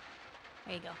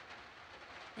 There you go.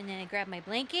 And then I grab my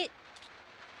blanket.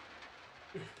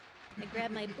 I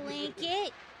grab my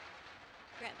blanket.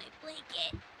 Grab my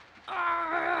blanket.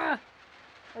 Ah!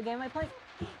 Again, my blanket.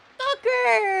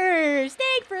 Fuckers!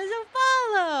 Thanks for the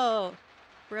follow!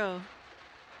 Bro.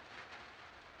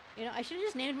 You know, I should have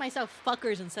just named myself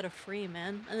Fuckers instead of Free,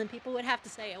 man. And then people would have to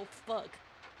say, oh, fuck.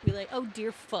 Be like, oh,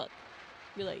 dear fuck.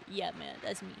 Be like, yeah, man,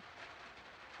 that's me.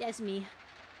 That's me.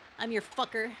 I'm your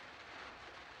fucker.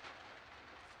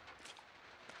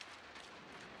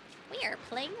 We are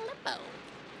playing Limbo.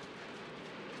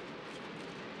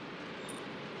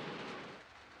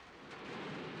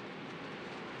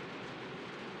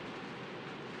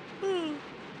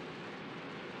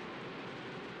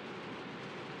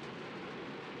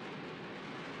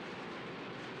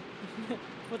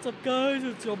 What's up, guys?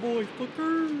 It's your boy,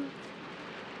 Fucker.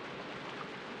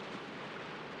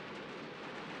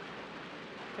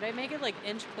 Could I make it, like,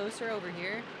 inch closer over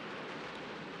here?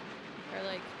 Or,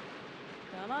 like,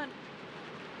 come on.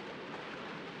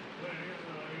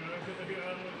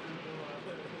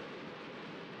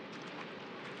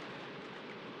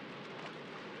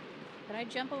 Can I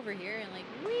jump over here and, like,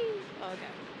 whee? Oh,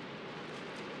 okay.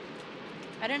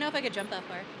 I don't know if I could jump that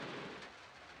far.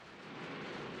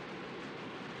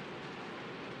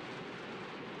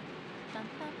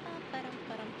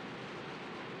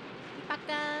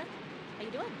 Paka. How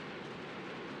you doing?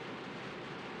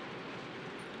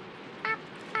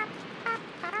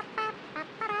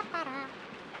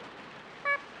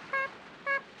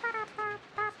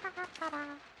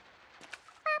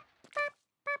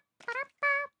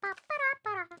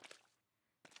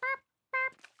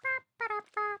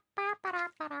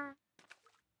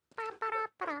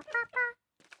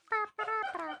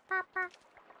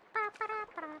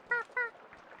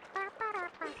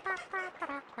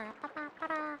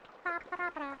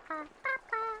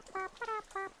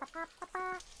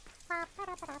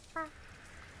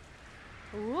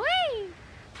 Whee!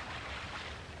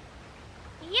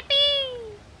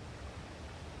 Yippee!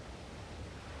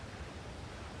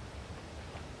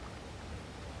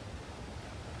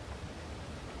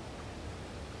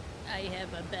 I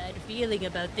have a bad feeling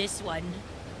about this one.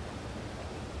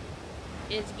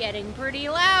 It's getting pretty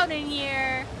loud in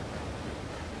here.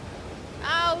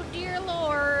 Oh, dear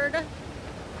Lord.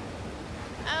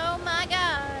 Oh, my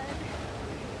God.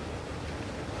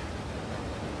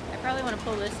 I probably want to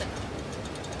pull this up.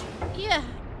 Yeah.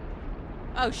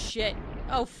 Oh, shit.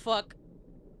 Oh, fuck.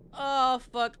 Oh,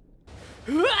 fuck.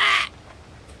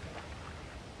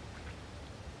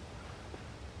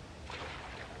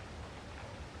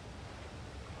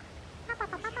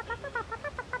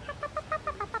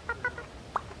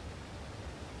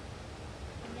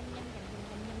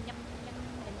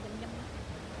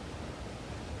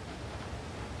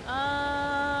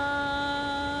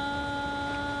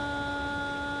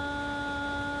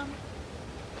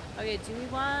 Okay, do we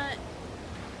want...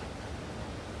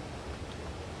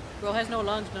 Girl has no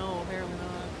lungs? No, apparently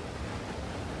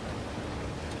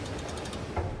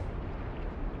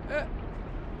not.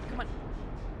 Come on.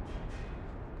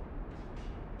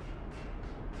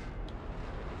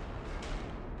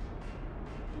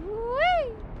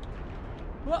 Whee!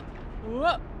 Whoa!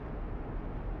 Whoa!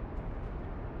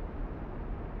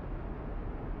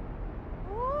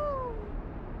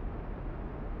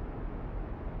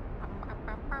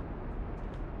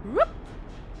 Whoop!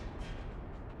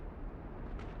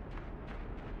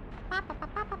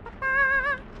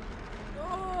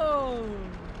 Oh!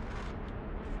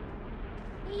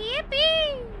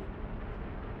 Yippee!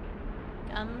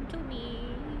 Come to me.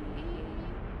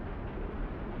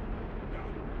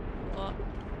 Oh!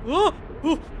 Oh!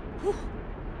 Oh! Oh!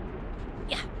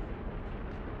 Yeah!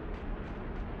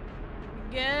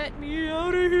 Get me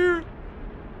out of here!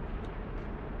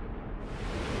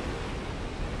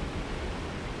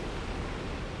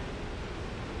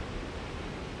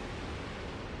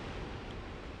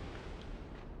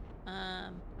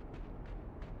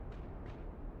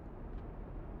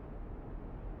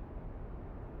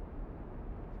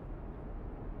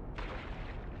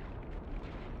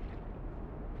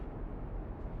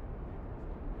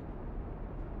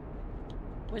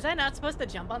 Was I not supposed to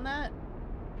jump on that?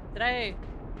 Did I?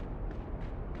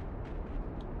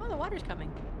 Oh, the water's coming.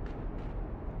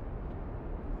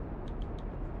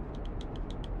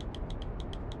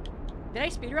 Did I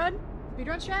speedrun?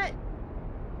 Speedrun strat?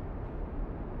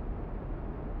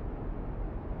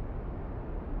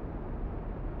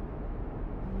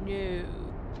 No.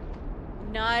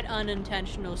 Not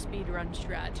unintentional speedrun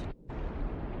strat.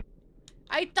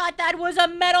 I thought that was a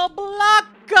metal block!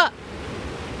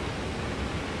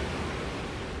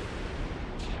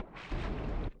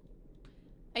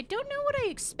 I don't know what I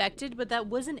expected, but that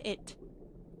wasn't it.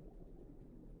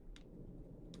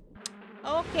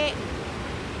 Okay.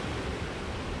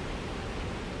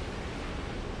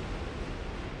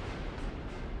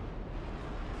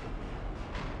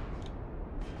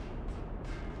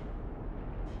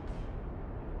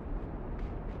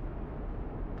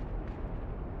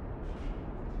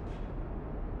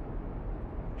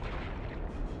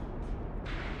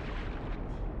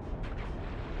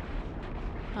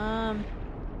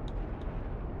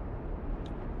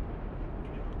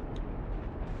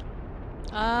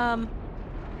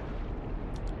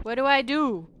 What do I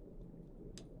do?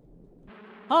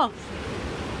 Huh.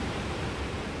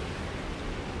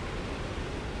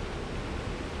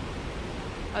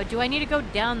 Oh, do I need to go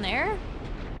down there?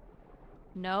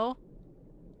 No.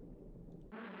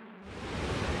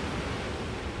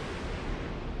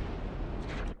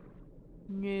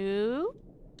 No.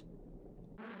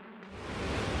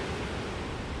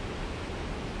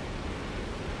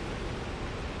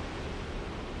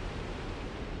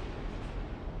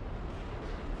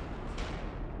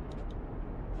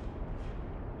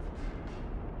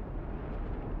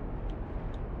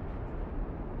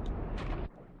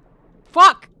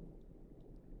 Fuck!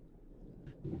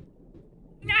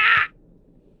 Ah!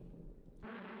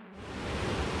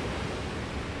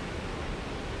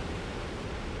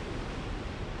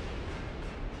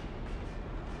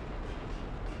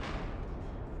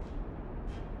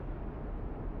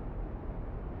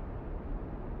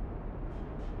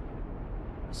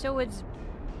 So it's...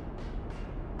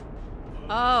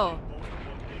 Oh.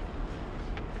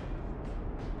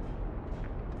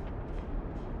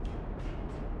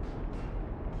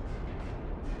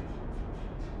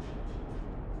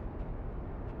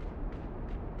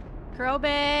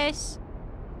 Krobus!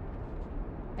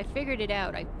 I figured it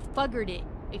out. I fuggered it.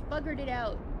 I fuggered it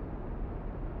out.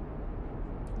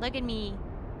 Look at me.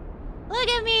 Look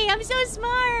at me! I'm so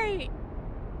smart!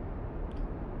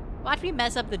 Watch me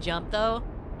mess up the jump, though.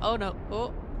 Oh, no.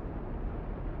 Oh.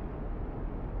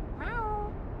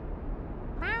 Meow.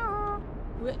 Meow.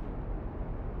 What?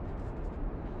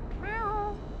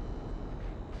 Meow.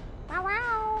 Meow,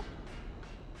 meow.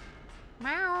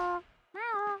 Meow.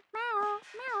 Meow. Meow.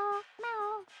 Meow.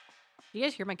 Meow. Do you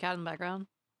guys hear my cat in the background?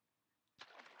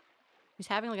 He's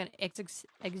having like an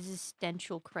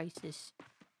existential crisis.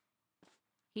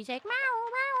 He's like meow,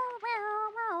 meow, meow,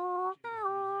 meow,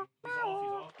 meow,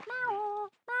 meow, meow,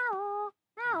 meow,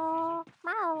 meow,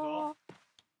 meow.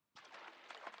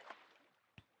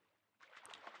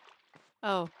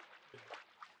 Oh.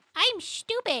 I'm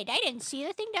stupid. I didn't see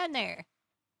the thing down there.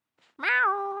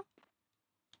 Meow.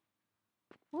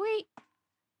 Wait.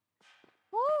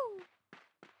 Woo.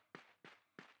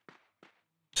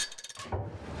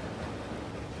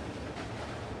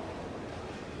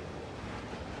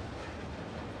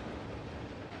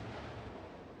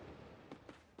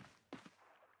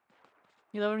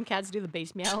 You love when cats do the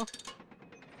bass meow?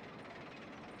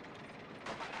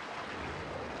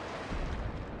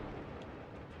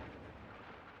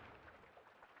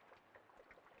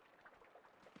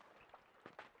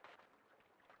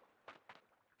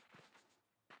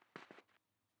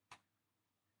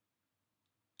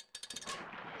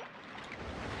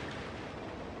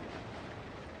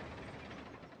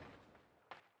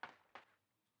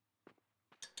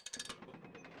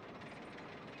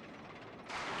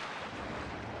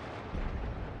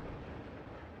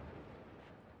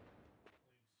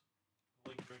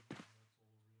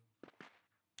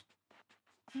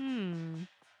 Hmm.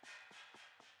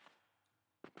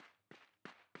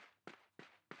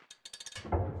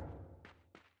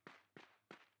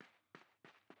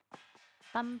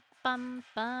 Bum bum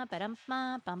ba ba dum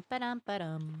ba bum ba dum ba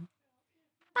dum.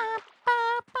 Ba ba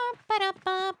ba ba dum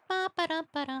ba ba ba dum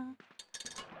ba dum.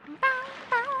 Bow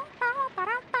bow bow ba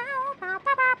dum bow bow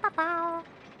ba ba ba bow.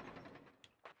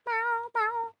 Bow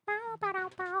bow bow ba dum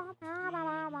bow bow ba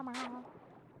ba ba bow.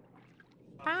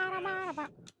 Ba da ba da ba.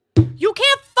 You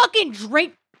can't fucking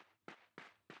drink.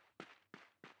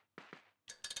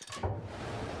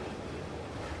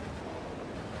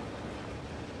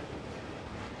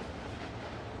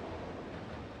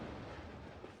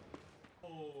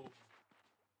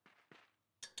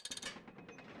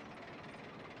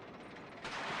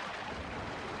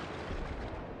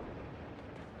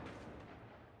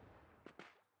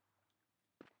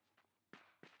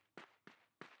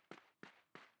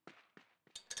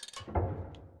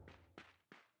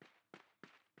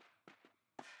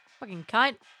 Fucking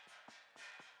cunt.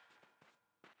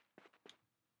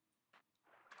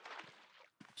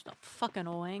 Just a fucking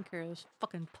wanker. This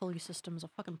fucking pulley system's a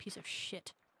fucking piece of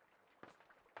shit.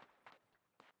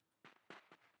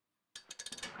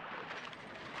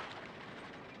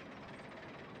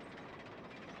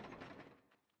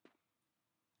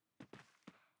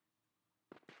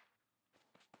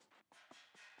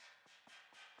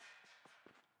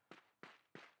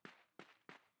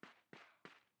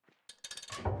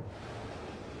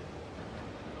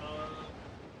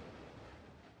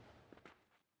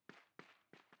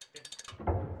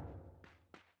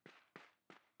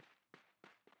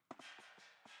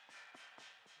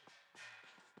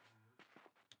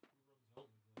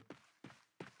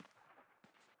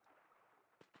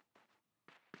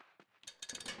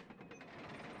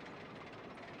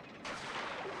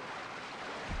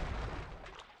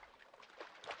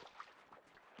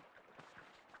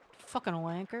 Fucking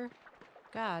wanker.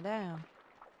 God damn.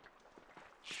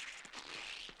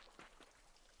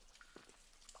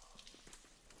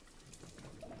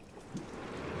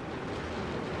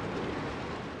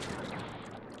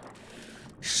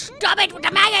 Stop it with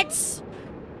the maggots!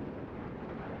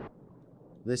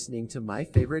 Listening to my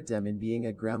favorite demon being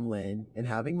a gremlin and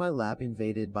having my lap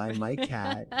invaded by my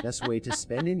cat. Best way to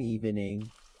spend an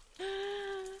evening.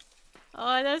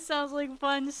 Oh, that sounds like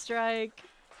fun, Strike.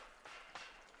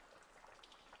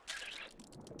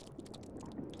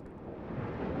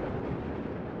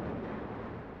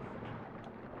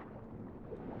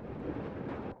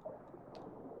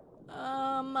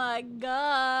 Oh my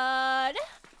god.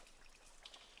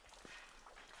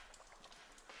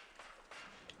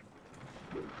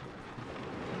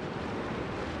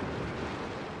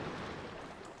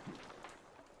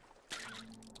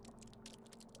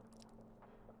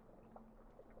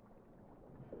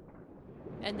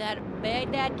 And that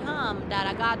bad that time that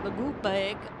I got the group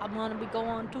back, I'm gonna be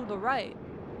going to the right.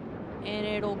 And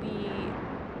it'll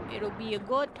be a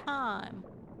good time.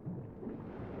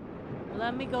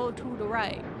 Let me go to the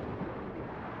right.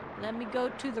 Let me go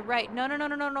to the right. No, no, no,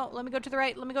 no, no, no. Let me go to the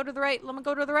right. Let me go to the right. Let me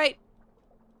go to the right.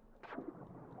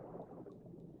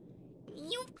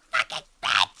 You fucking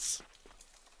bitch!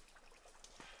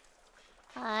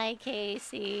 Hi,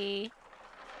 Casey.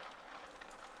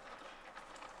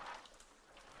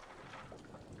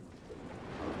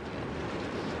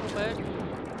 Stupid.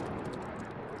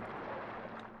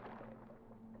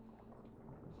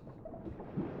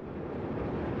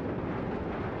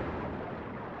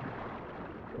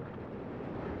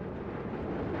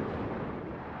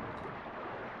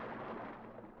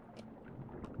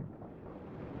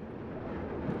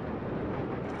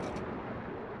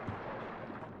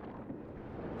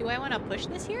 Do I want to push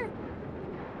this here?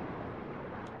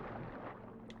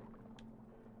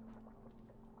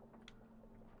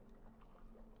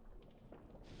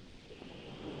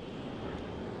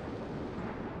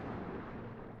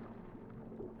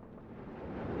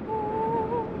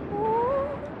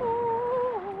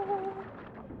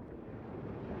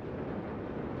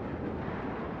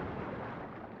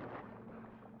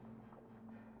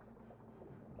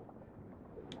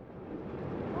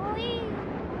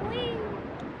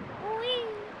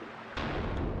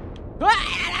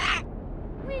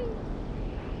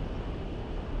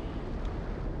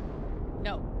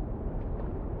 No.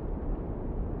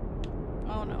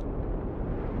 Oh no.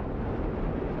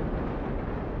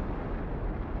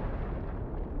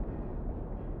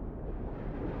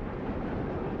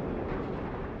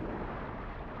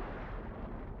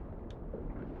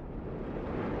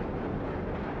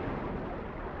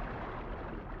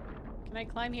 Can I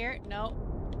climb here? No.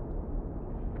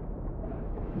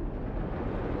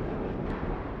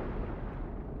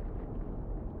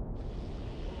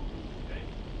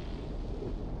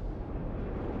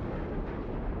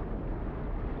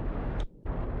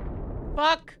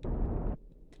 Fuck!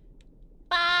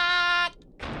 Fuck!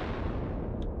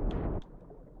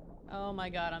 Oh my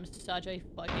god, I'm such a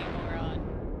fucking moron.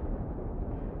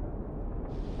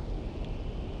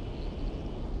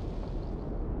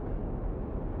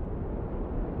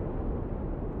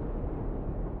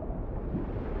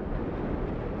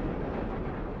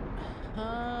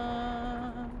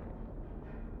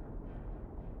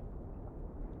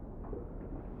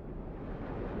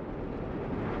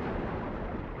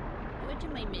 What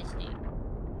am I missing?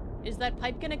 Is that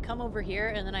pipe gonna come over here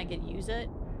and then I can use it?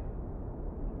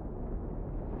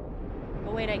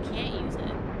 Oh wait, I can't use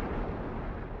it.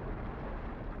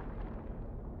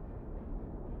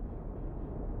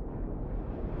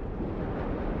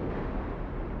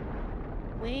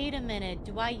 Wait a minute,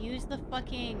 do I use the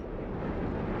fucking...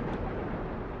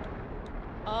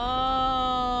 Oh,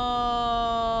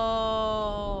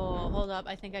 Hold up,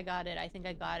 I think I got it. I think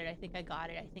I got it. I think I got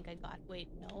it. I think I got it. Wait,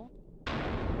 no.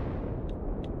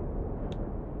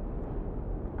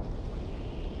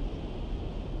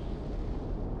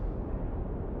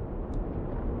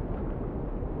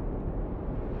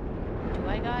 Do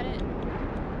I got it?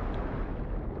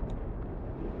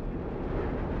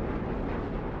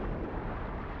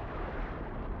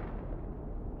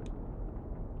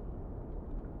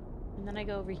 And then I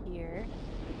go over here.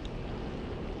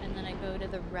 And then I go to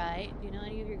the right. Do you know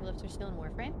any of your glyphs are still in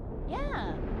Warframe?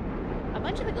 Yeah! A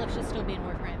bunch of the glyphs should still be in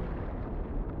Warframe.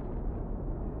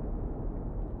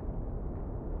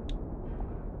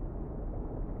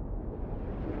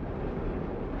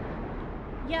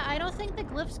 Yeah, I don't think the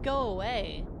glyphs go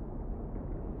away.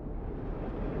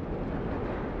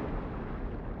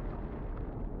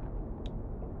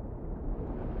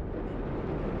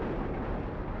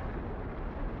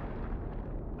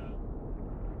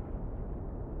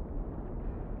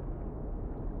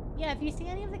 Yeah, if you see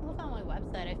any of the glyphs on my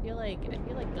website, I feel like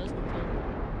those ones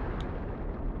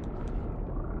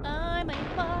will. I'm a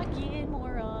fucking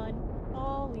moron.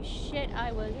 Holy shit,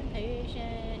 I was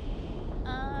impatient.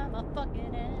 I'm a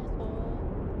fucking asshole.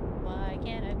 Why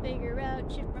can't I figure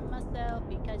out shit from myself?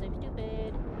 Because I'm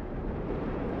stupid.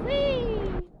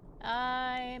 Whee!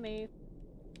 I'm a...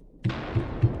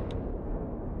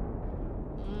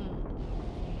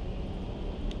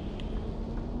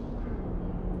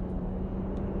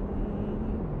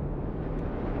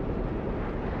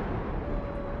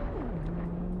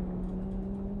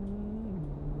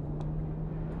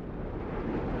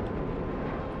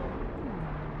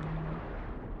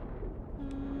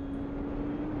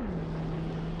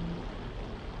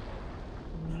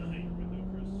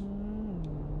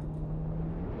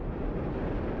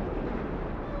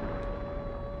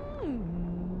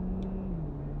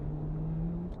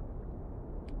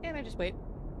 Can I just wait?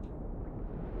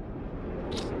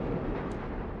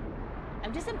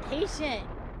 I'm just impatient.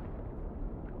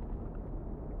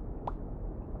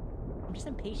 I'm just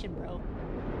impatient, bro.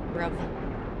 Bruv.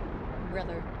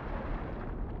 Brother.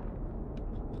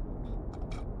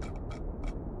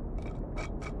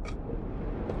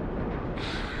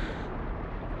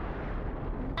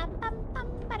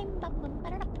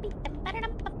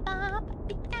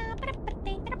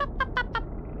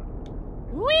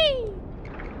 Whee!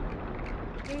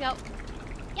 Here we go.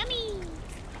 Yummy!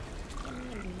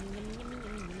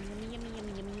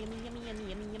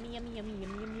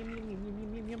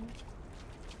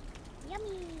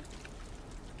 Yummy!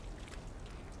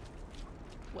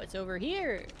 What's over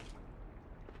here?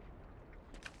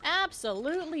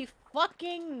 Absolutely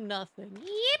fucking nothing.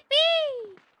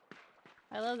 Yippee!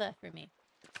 I love that for me.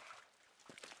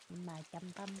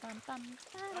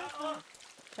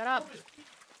 Shut up.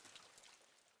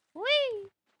 Whee!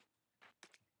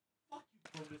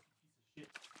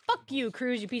 Fuck you,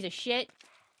 Cruz, you piece of shit.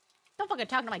 Don't fucking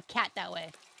talk to my cat that way.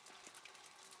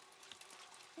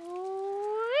 Whee!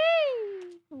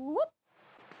 Whoop.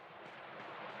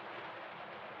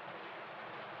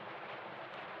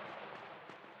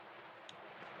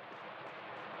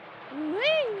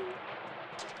 Whee!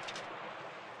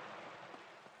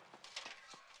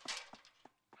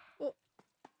 Oh.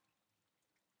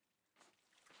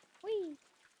 Whee!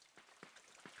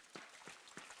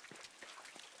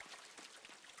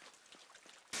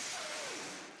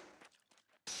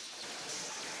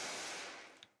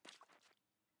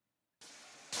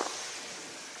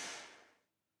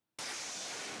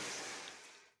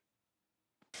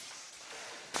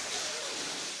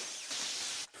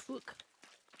 Fuck.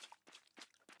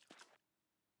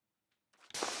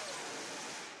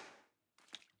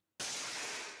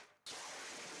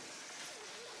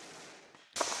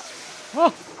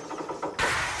 Oh!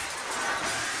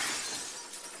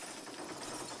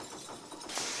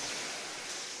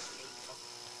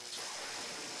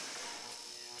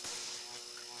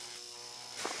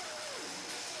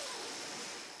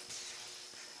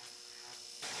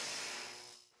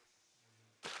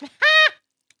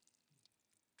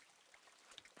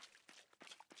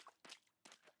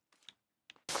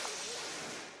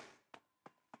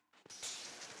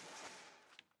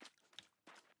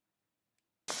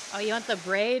 Oh, you want the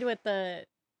braid with the...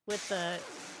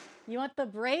 You want the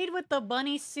braid with the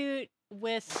bunny suit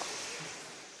with...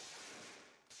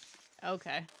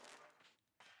 Okay.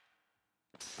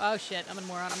 Oh shit, I'm a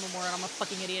moron, I'm a moron, I'm a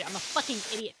fucking idiot, I'm a fucking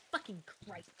idiot. Fucking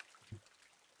Christ.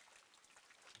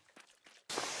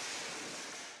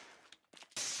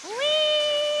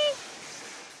 Whee!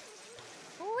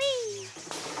 Whee!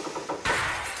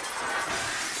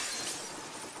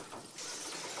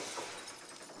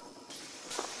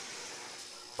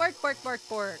 Bork, bork, bork,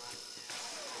 bork.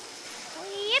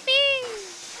 Yippee!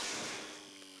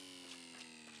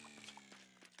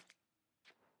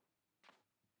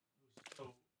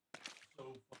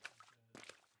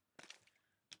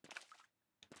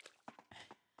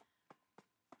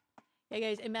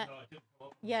 guys, No, I couldn't come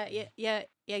up with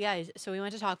yeah, guys. So we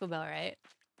went to Taco Bell, right?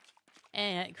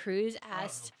 And Cruz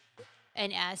asked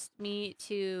me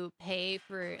to pay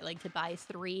for like to buy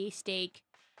 3 steak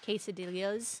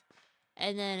quesadillas,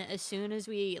 and then as soon as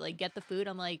we like get the food,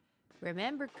 I'm like,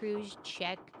 remember, Cruz,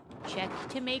 check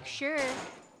to make sure.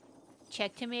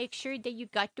 Check to make sure that you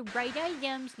got the right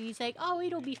items. And he's like, oh,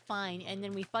 it'll be fine. And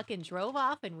then we fucking drove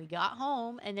off and we got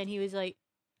home. And then he was like,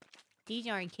 these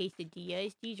aren't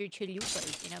quesadillas, these are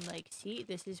chalupas. And I'm like, see,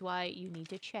 this is why you need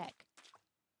to check.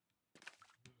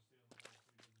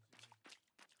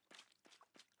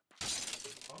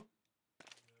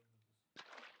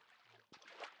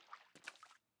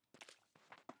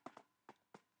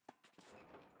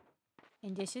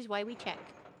 And this is why we check.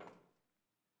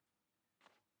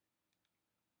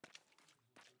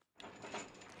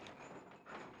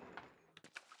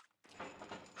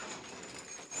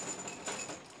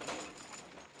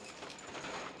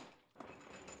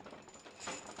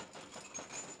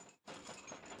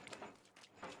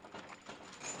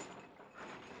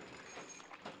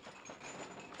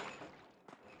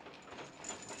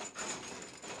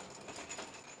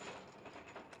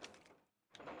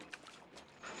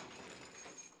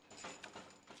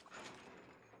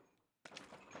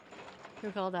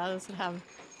 Recall that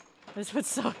this would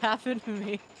so happen to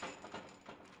me.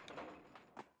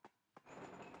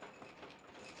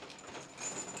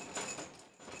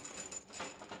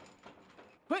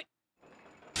 What?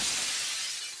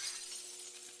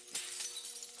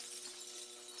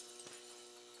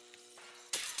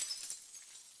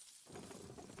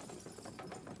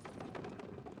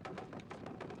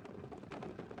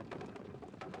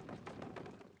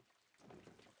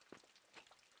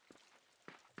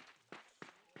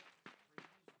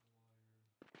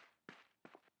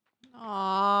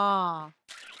 Aww.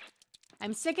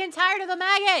 I'm sick and tired of the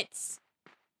maggots!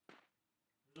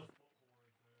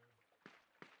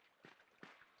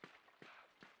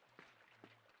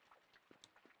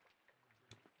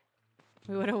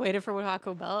 We would have waited for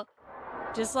Taco Bell.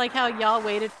 Just like how y'all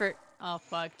waited for... Oh,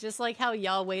 fuck. Just like how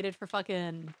y'all waited for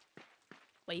fucking...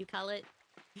 What you call it?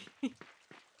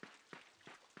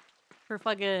 For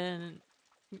fucking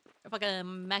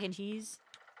mac and cheese.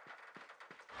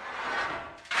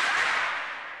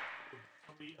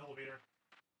 the elevator.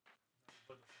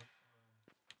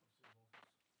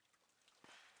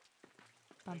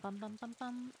 Bum bum bum bum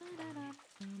bum.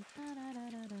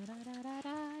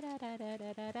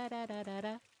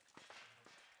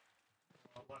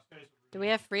 Do we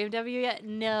have Fream W yet?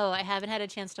 No, I haven't had a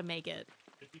chance to make it.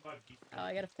 Oh,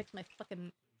 I gotta fix my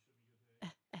fucking...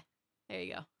 There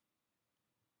you go.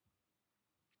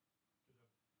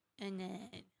 And then...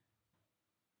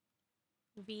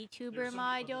 Vtuber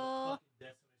module.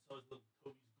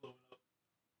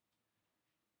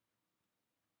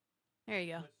 There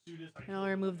you go. And I'll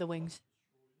remove the wings.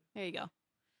 There you go.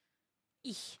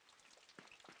 Eesh.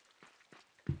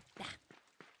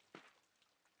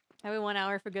 Every 1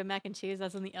 hour for good mac and cheese.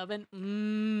 That's in the oven.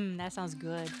 Mmm, that sounds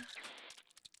good.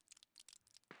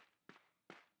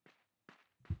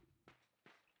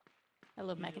 I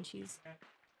love mac and cheese.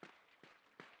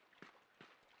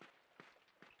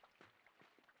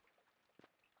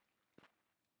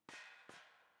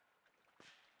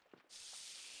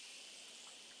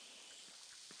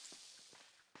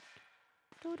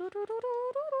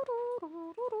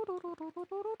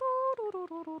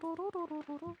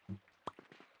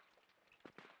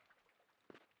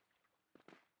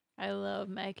 I love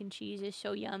mac and cheese. It's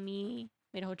so yummy.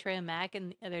 Made a whole tray of mac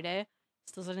the other day.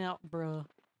 Still sitting out, bro.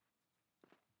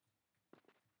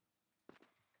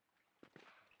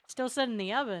 Still sitting in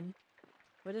the oven.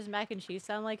 What does mac and cheese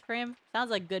sound like, Fream?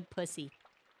 Sounds like good pussy.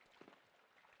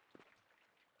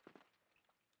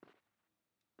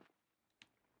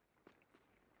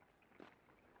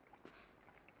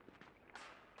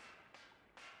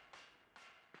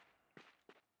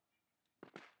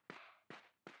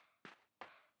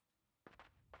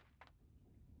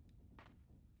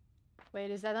 Wait,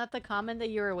 is that not the comment that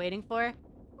you were waiting for?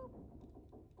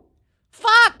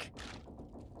 Fuck!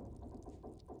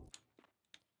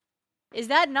 Is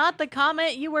that not the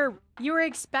comment you were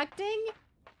expecting?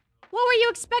 What were you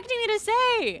expecting me to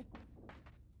say?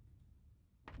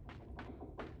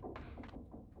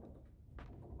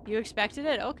 You expected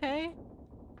it? Okay.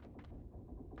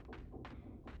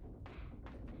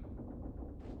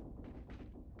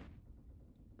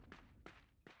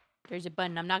 There's a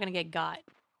button. I'm not gonna get got.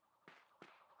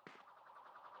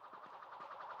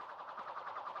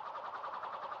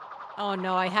 Oh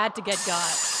no, I had to get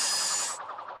got.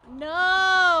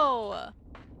 No!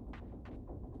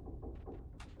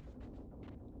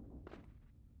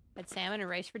 I Had salmon and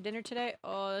rice for dinner today.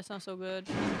 Oh, that sounds so good.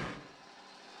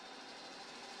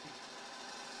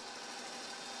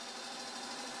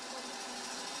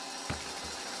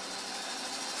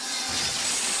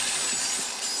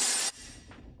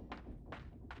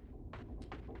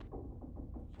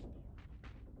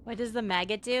 What does the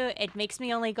maggot do? It makes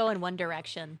me only go in one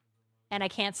direction. And I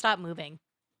can't stop moving.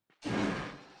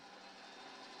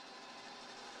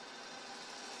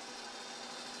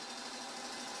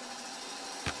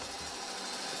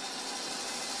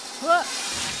 Whoa!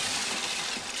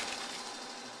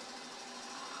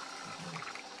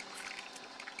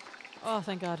 Oh,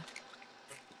 thank God.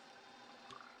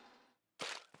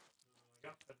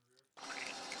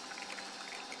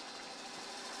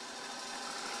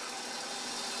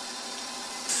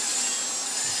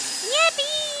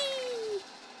 Yippee!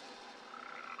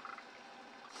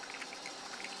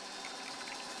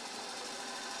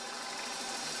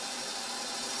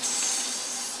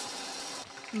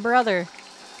 Brother.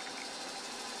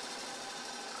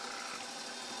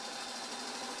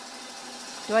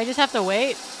 Do I just have to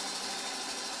wait?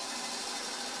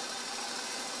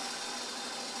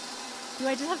 Do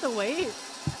I just have to wait?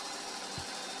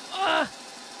 Ugh!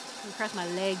 Let me cross my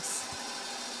legs.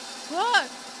 What?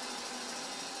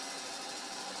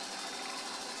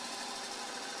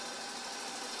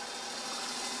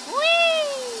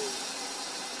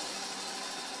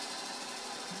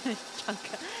 Whee!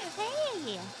 Chunka.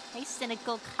 Hey! Hey,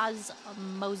 cynical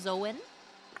Cosmozoan.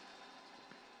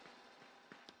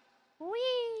 Whee!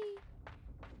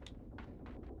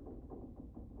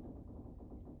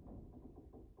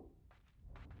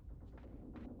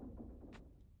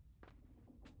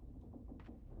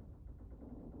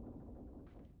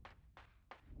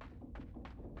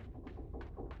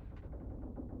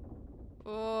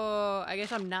 Oh, I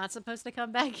guess I'm not supposed to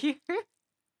come back here.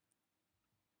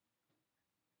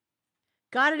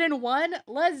 Got it in one?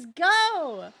 Let's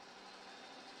go!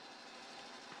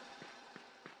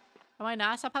 Am I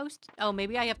not supposed to? Oh,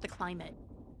 maybe I have to climb it.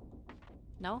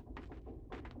 No?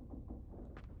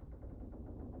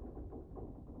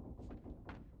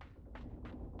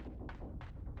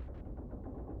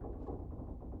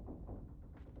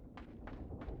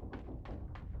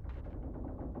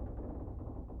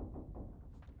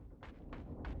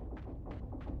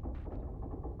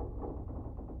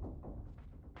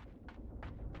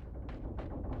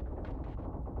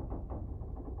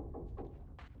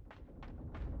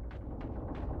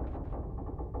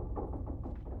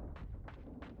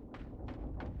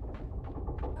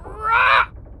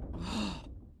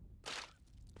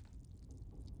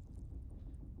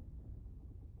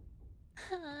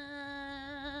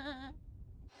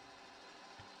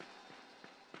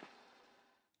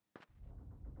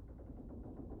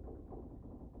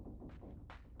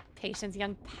 Patience,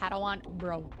 young Padawan.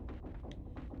 Bro.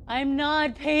 I'm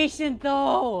not patient,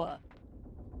 though!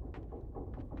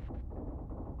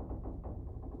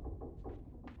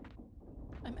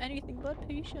 I'm anything but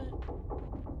patient.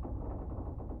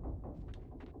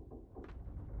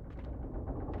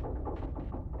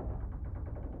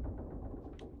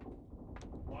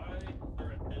 Why is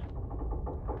there a head?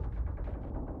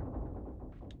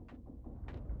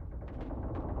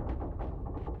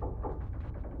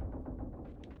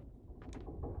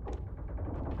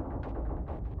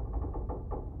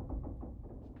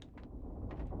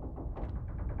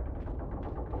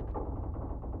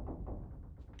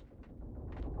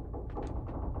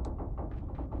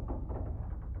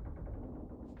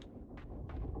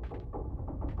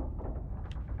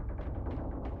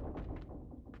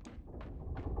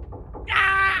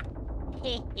 Ah!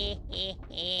 Heh heh heh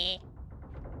heh.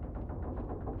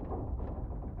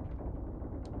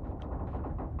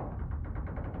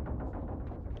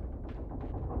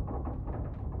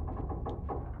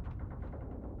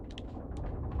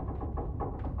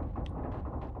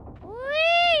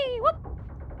 Whee! Whoop!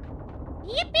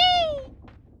 Yippee!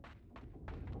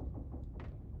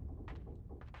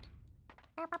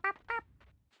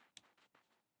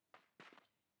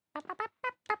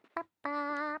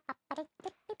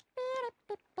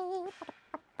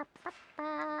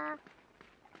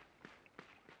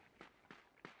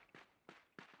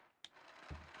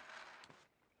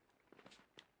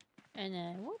 And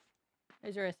then, whoop.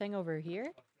 Is there a thing over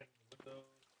here?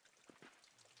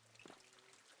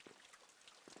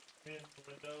 In the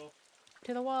window.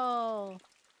 To the wall.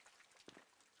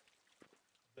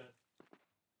 Then,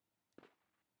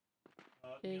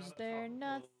 Is there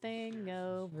nothing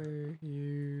over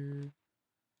here?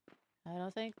 I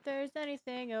don't think there's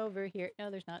anything over here. No,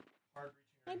 there's not.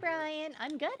 Hey, Brian.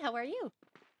 I'm good. How are you?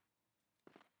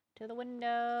 To the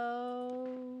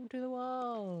window. To the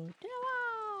wall. To the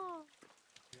wall.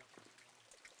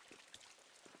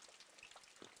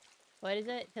 What is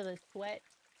it? Till the sweat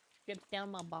drips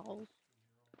down my balls.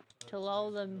 Till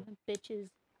all them bitches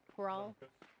crawl.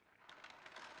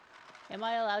 Am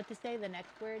I allowed to say the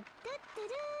next word?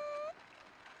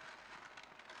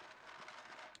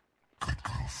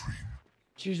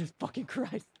 Jesus fucking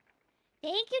Christ.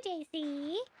 Thank you,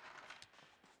 JC.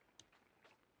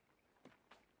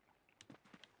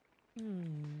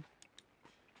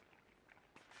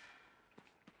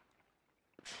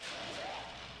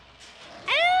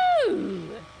 Oh!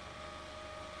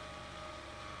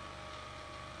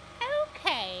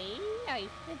 Okay, I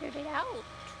figured it out.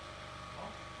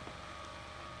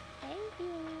 Thank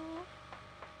you.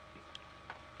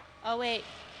 Oh, wait.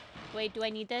 Wait, do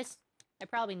I need this? I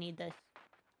probably need this.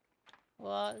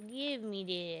 Well, give me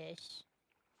this.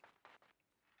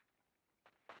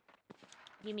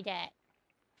 Give me that.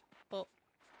 Oh.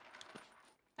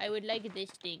 I would like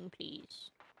this thing, please.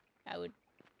 I would...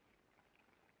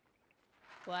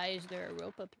 Why is there a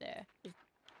rope up there?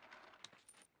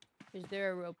 Is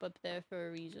there a rope up there for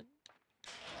a reason?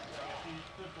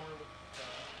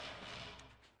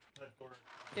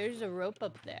 There's a rope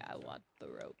up there. I want the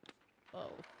rope. Oh,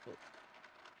 fuck.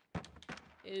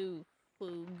 Ooh,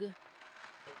 foog.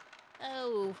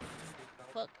 Oh,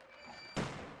 fuck.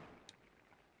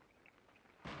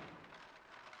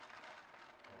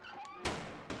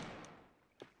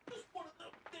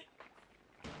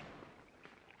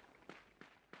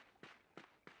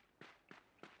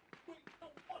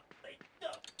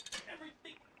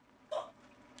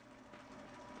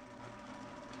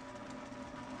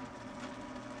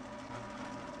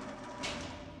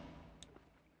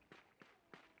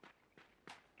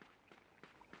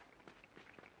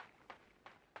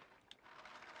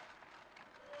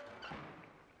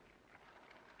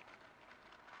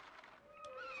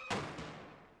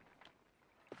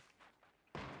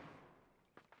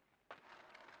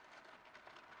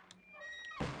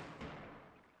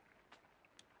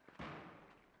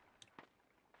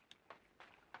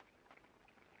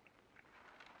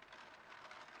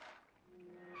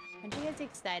 Aren't you guys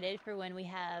excited for when we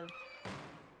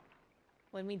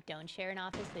don't share an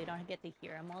office so you don't get to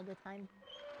hear them all the time?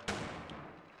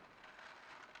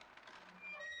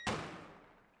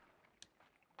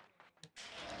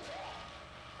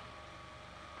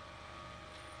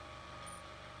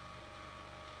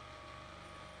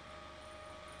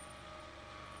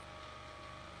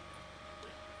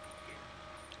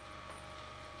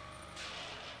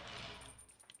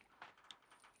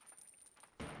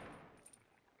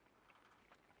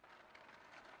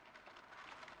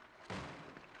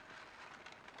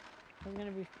 I'm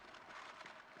gonna be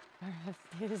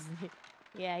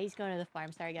yeah, he's going to the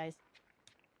farm. Sorry, guys.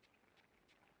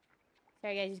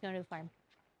 Sorry, guys. He's going to the farm.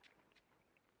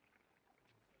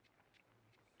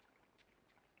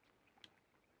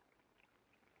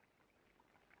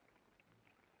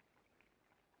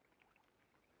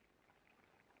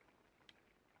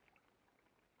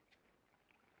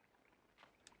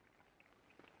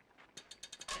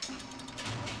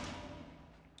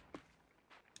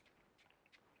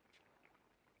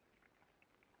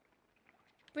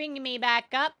 Bring me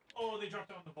back up. Oh, they dropped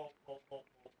down the vault.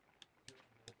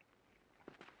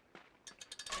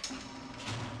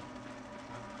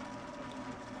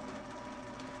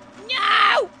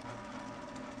 No!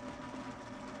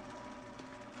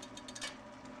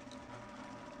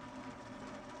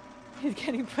 He's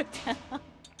getting put down.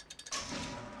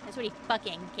 That's what he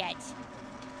fucking gets.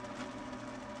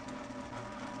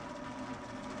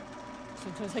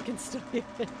 Sometimes I can still hear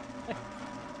it.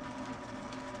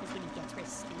 That's what he gets for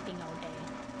sleeping all day.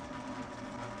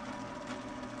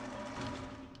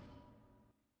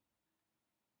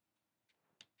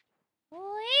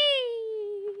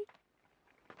 Whee!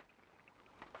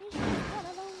 This has been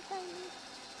a long time.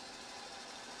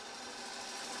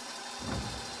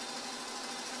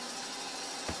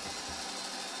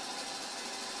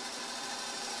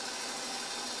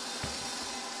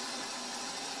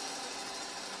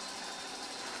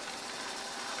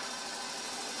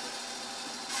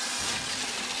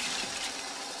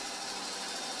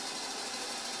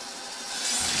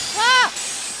 Ah!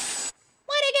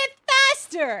 Wanna get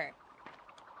faster?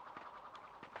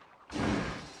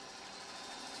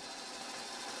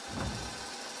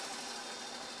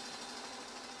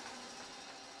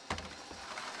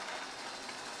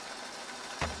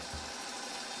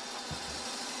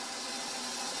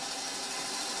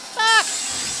 Fuck!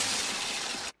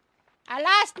 I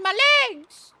lost my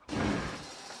legs!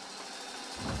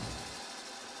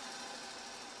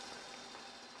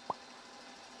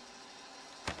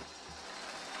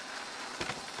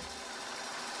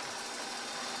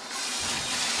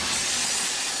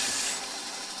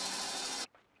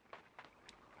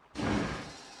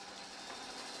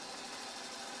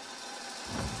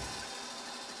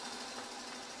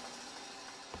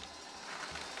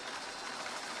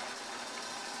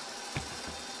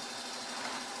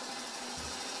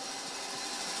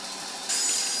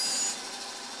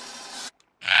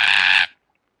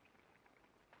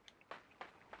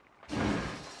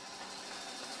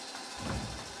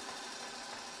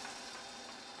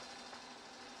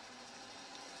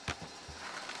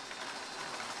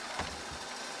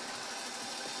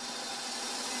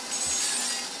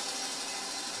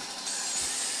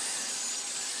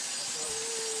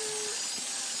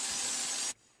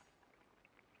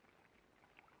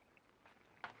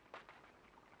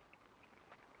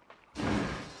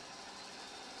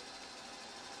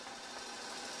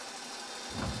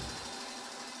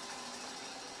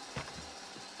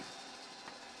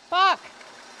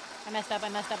 I messed up, I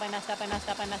messed up, I messed up, I messed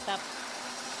up, I messed up.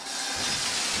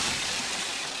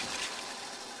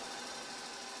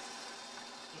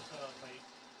 Just like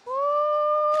Woo!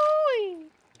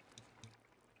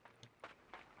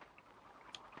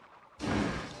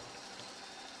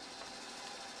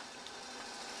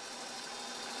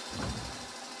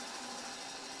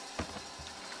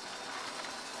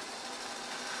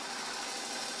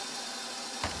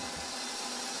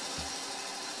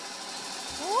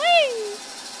 Whee!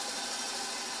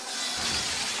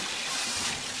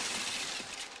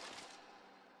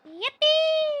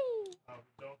 Yippee!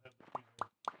 we don't have the freezer.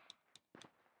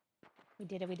 We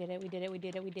did it, we did it, we did it, we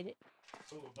did it, we did it.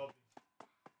 Oh, above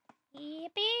me.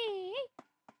 Yippee!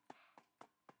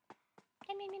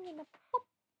 Boop.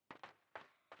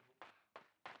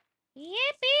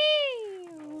 Yippee!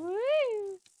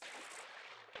 Woo!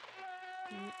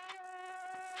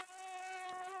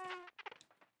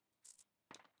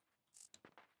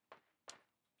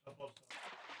 Above some.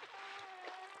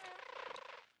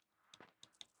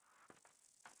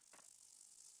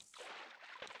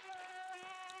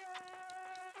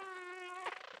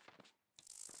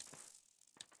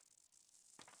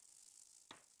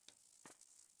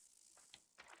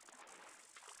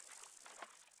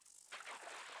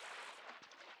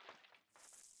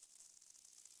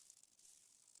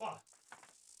 Fuck.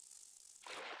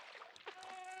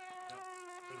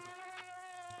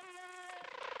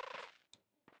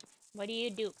 What do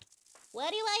you do?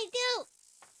 What do I do?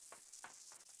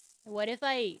 What if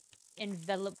I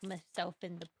envelop myself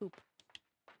in the poop?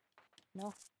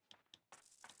 No?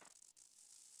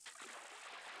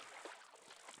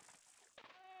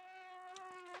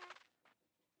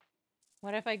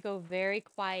 What if I go very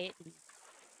quietly?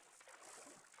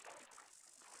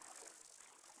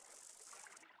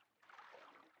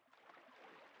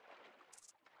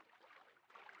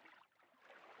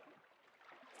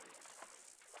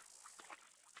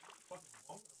 Fucking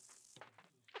wrong.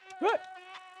 What?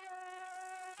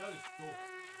 That is cool.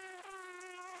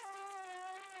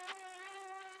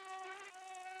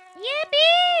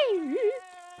 Yippee!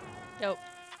 Dope.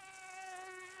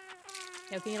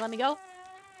 Yo, can you let me go?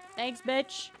 Thanks,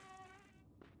 bitch.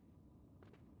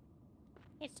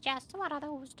 It's just one of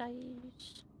those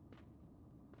days.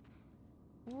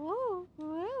 Woo,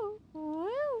 woo, woo,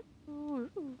 woo, woo,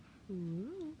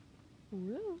 woo,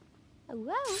 woo, woo.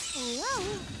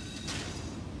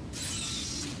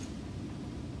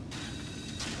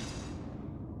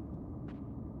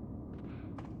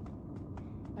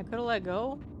 I could've let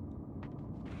go.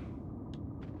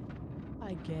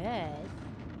 I guess.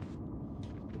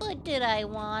 But did I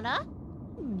wanna?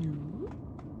 No.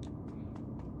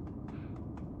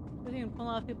 I think I'm pulling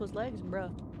off people's legs,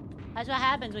 bro. That's what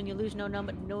happens when you lose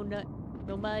nobody, November,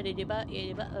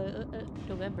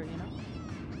 you know?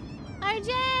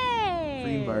 RJ!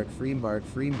 Fream bark, fream bark,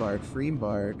 fream bark, fream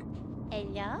bark.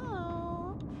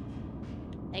 Hello.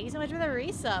 Thank you so much for the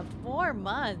resub. 4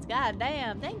 months. God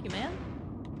damn. Thank you, man.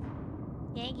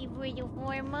 Thank you for the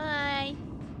 4 months.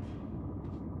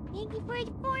 Thank you for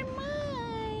the 4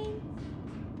 months.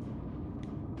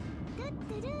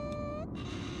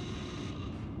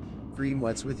 Fream,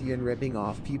 what's with you and ripping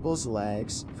off people's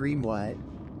legs? Fream, what?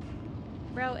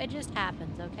 Bro, it just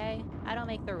happens, okay? I don't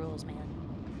make the rules, man.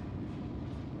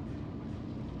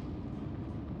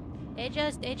 It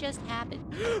just happened.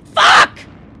 Fuck!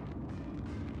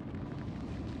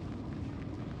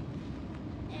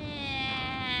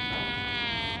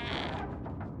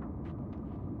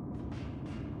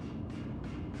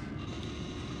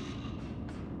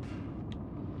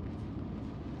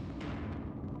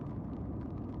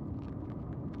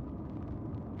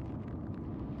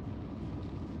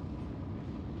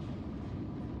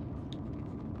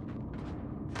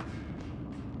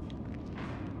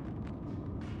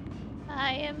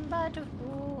 I am but a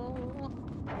fool.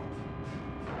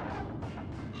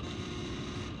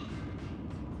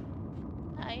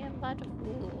 I am but a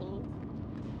fool.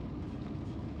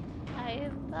 I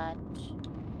am but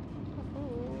a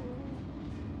fool.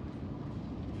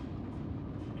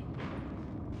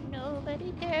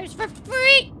 Nobody cares for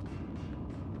free!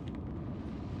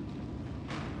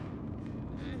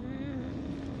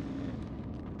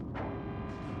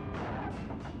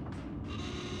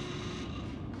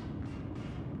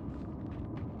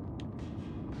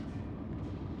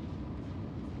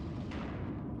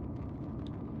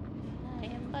 I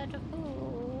am but a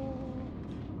fool.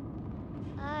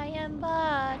 I am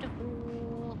but a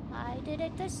fool. I did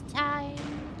it this time.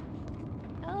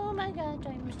 Oh my god,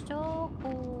 I'm so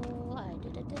cool. I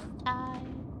did it this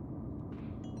time.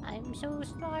 I'm so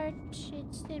smart.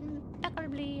 It's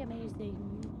impeccably amazing.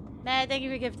 Man, thank you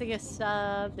for gifting a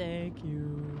sub. Thank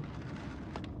you.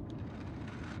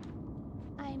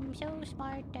 I'm so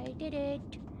smart. I did it.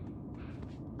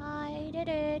 I did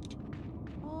it.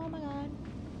 Oh my god.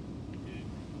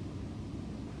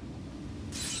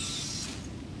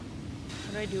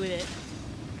 What do I do with it?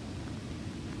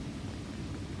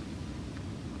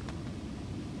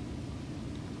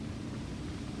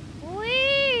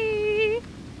 Whee!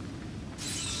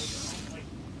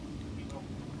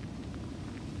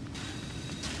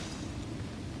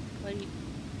 What do you...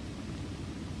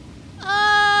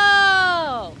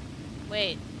 Oh!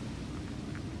 Wait.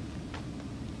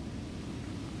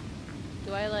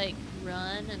 Do I like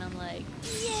run and I'm like,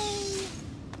 yay?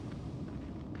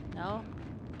 No?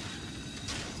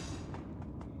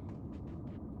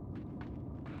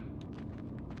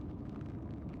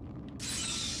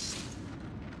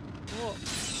 Whoa.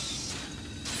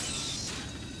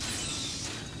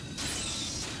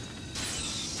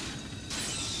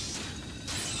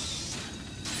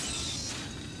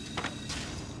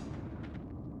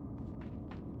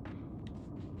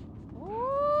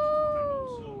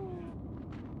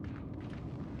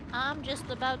 I'm just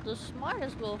about the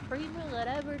smartest little Freamer that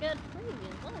ever did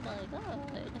Freamium. Oh my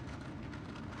god.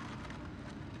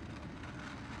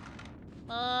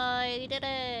 I did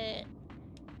it.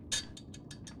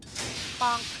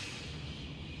 Bonk.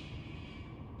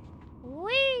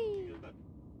 Whee!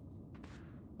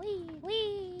 Whee,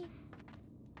 whee.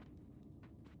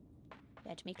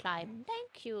 Let me climb.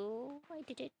 Thank you. I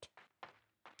did it.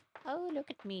 Oh, look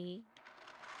at me.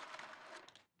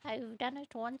 I've done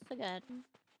it once again.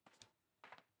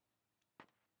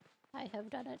 I have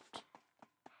done it.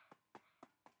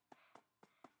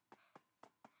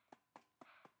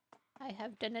 I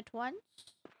have done it once.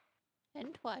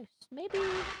 And twice. Maybe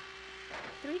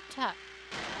 3 times.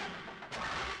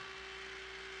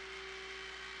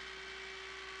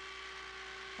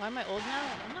 Why am I old now?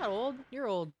 I'm not old. You're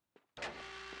old.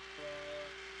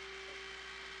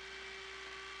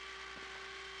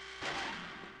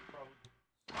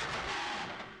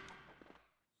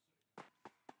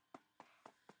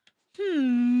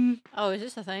 Oh, is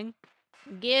this a thing?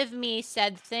 Give me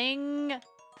said thing.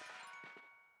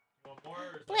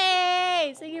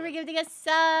 Please! Thank you for giving a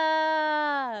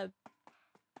sub!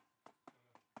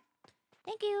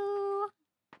 Thank you!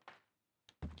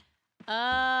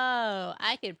 Oh,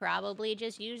 I could probably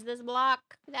just use this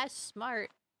block. That's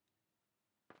smart.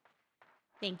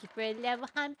 Thank you for the level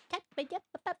 1. Thank you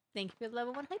for the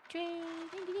level 1 hype train.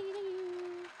 Thank you, thank you, thank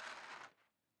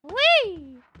you.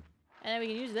 Whee! And then we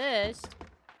can use this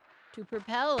to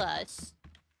propel us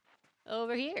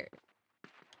over here.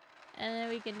 And then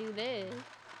we can do this.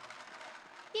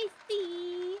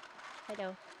 Yay!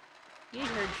 Hello. You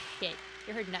just heard shit.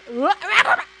 You heard nothing.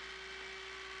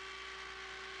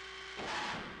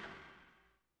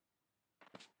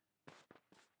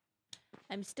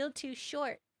 I'm still too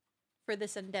short for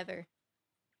this endeavor.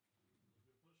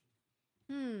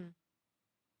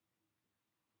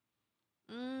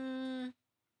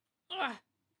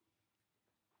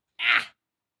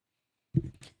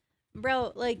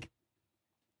 Bro, like,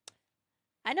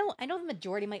 I know the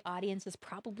majority of my audience is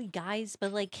probably guys,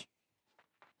 but like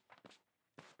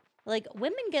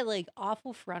women get like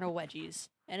awful frontal wedgies,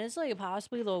 and it's like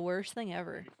possibly the worst thing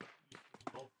ever.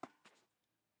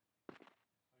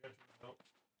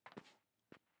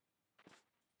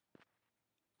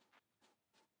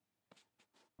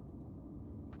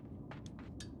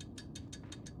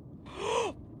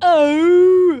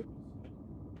 Oh!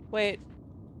 Wait.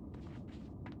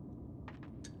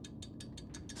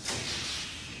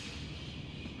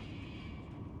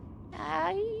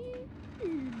 I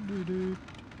did it.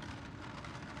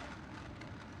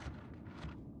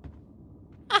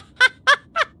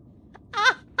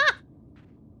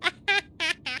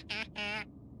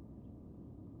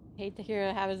 Hate to hear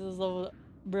it happens this level,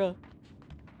 bro.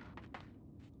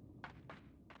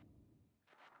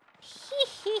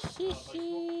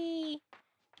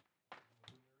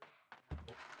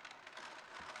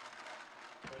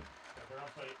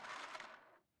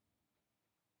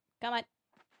 Come on.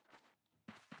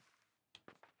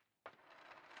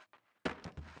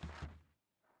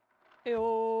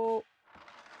 Ew.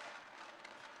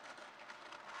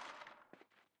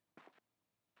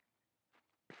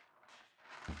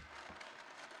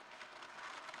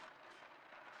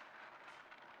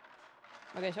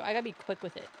 Okay, so I gotta be quick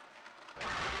with it.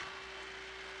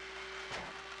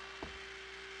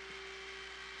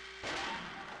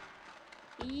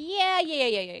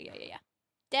 Yeah.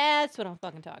 That's what I'm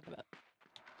fucking talking about.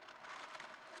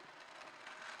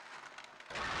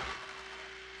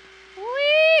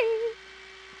 Whee!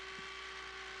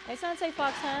 Hey, Sensei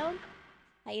Foxhound.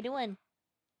 How you doing?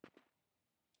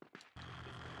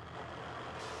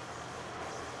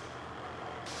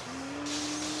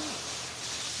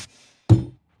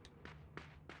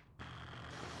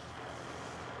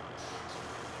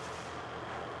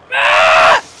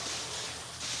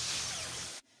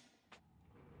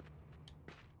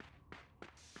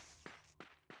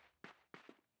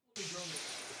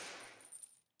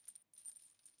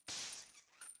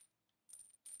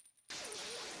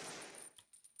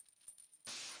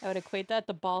 I would equate that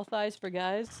to ball thighs for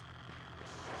guys.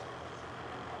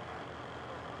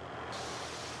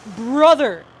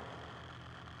 Brother!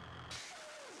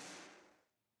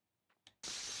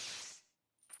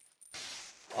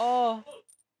 Oh.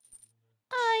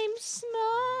 I'm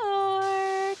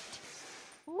smart!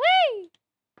 Whee!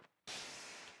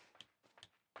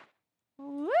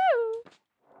 Woo!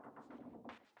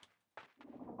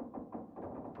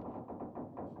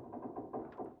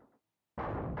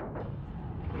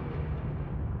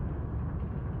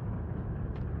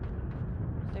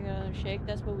 Take another shake,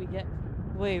 that's what we get.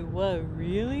 Wait, what?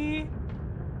 Really?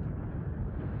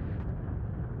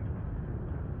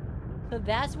 So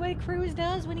that's what Cruz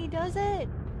does when he does it?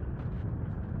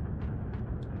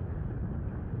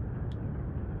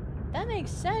 That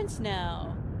makes sense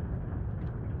now.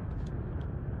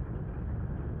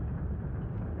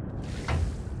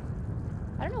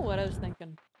 I don't know what I was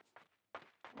thinking.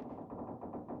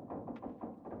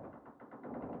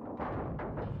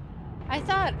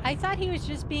 I thought he was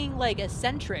just being like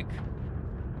eccentric.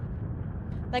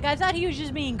 Like I thought he was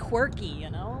just being quirky, you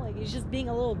know? Like he's just being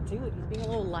a little dude, he's being a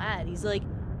little lad. He's like,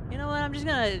 you know what, I'm just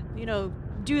gonna, you know,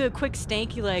 do a quick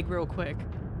stanky leg real quick.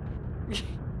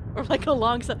 Or like a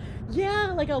long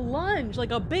yeah, like a lunge,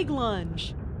 like a big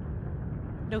lunge.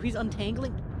 No, he's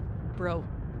untangling. Bro.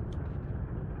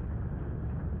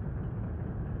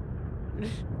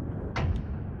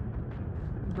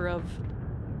 Bruv.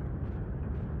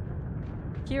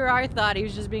 Here I thought he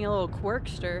was just being a little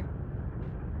quirkster.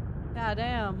 God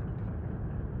damn.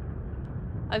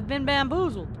 I've been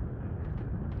bamboozled.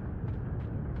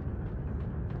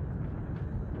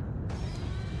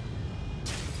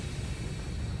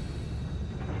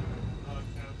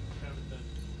 Haven't done.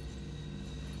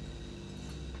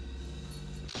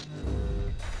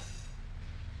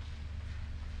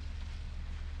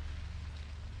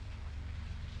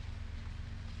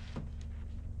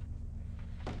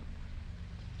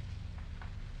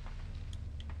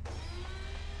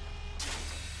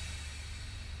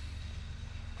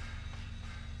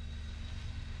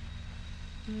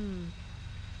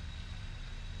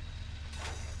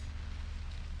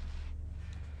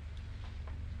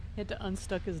 Had to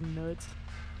unstuck his nuts.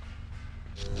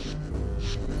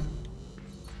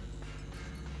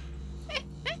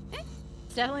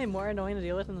 It's definitely more annoying to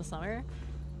deal with in the summer.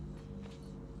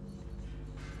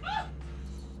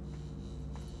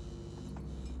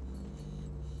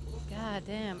 God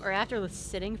damn. Or after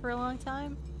sitting for a long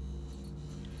time?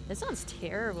 This sounds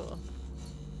terrible.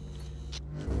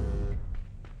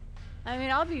 I mean,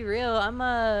 I'll be real.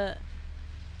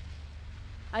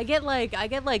 I get like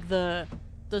the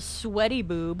sweaty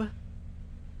boob,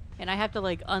 and I have to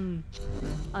like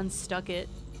unstuck it.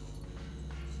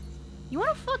 You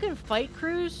want to fucking fight,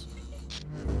 Cruz?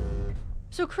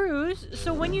 So Cruz,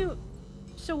 so when you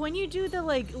do the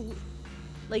like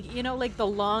you know, like the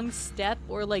long step,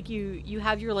 or like you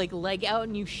have your like leg out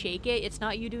and you shake it, it's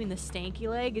not you doing the stanky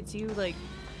leg, it's you like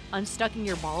unstucking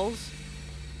your balls.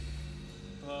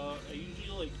 I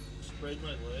usually like spread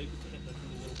my legs and then do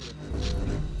a little bit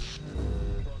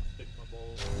of stick my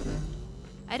balls.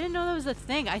 I didn't know that was a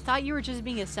thing. I thought you were just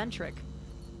being eccentric.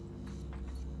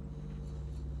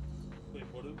 Wait,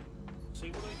 what? Say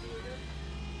what I do again?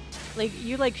 Like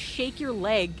you like shake your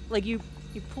leg, like you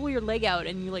pull your leg out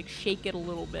and you like shake it a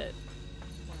little bit.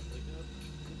 My leg up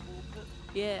a little bit?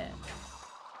 Yeah.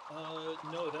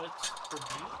 No, that's for me.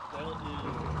 That is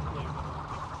like.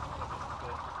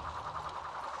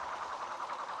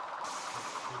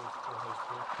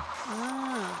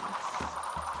 Ah.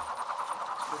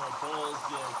 For my balls,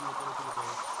 yeah, do a little bit of a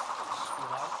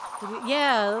squat.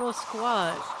 Yeah, a little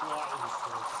squat. Squat is a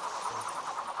squat.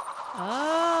 Oh.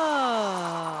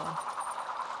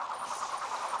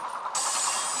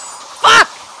 Fuck!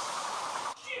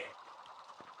 Shit!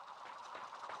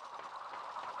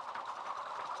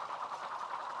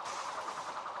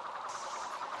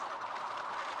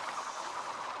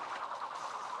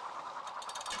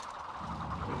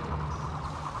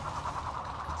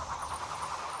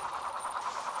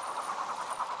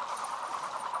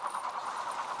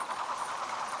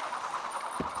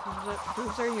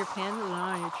 Boobs are in your pants and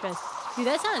not on your chest. Dude,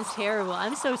 that sounds terrible.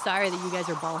 I'm so sorry that you guys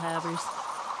are ball havers.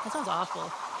 That sounds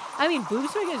awful. I mean, boob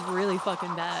swing is really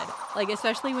fucking bad. Like,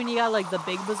 especially when you got, like, the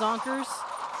big bazonkers.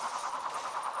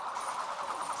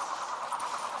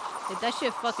 Like, that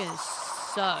shit fucking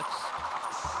sucks.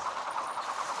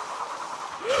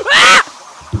 Ah!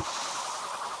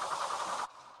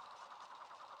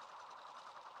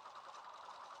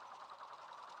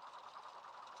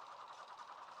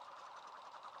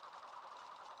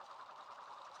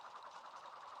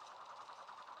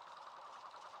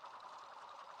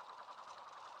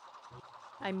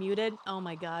 I muted. Oh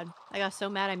my god. I got so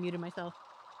mad I muted myself.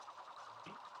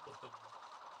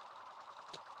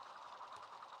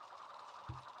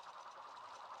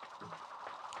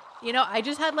 You know, I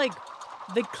just had like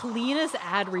the cleanest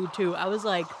ad read too. I was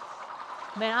like,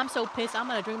 man, I'm so pissed. I'm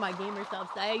gonna drink my gamer subs.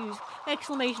 I use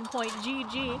exclamation point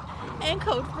GG and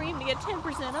code Fream to get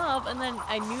 10% off, and then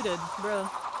I muted, bro.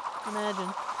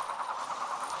 Imagine.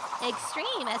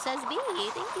 Extreme SSB,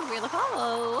 thank you for the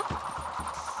follow.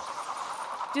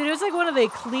 Dude, it was like one of the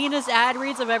cleanest ad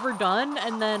reads I've ever done,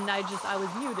 and then I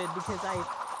was muted because I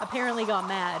apparently got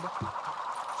mad.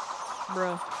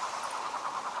 Bro.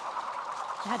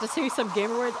 I had to say some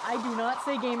gamer words. I do not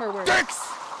say gamer words. Dicks!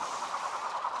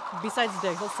 Besides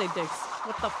dicks, let's say dicks.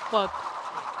 What the fuck?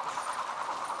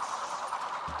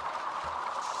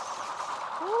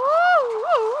 Woo!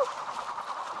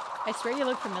 I swear you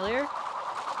look familiar.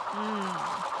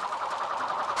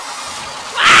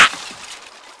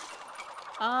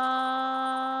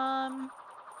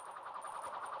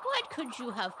 What could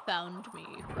you have found me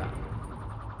from?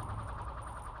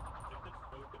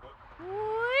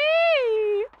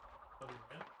 Whee!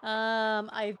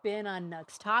 I've been on Nux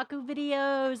Taku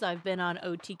videos. I've been on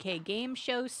OTK game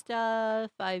show stuff.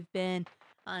 I've been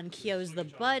on Kyo's the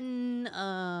Button.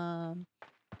 I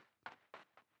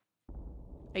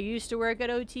used to work at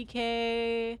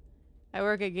OTK. I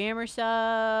work at Gamer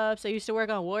Subs. I used to work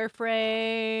on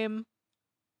Warframe.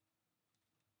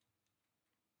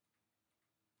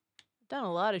 I've done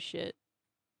a lot of shit.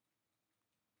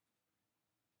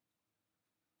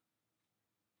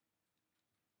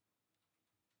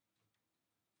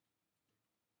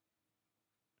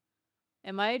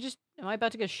 Am I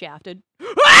about to get shafted?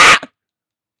 I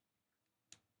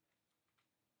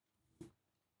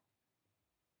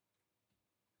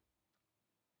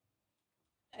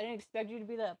didn't expect you to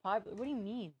be that popular. What do you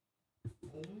mean?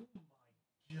 Oh my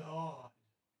god.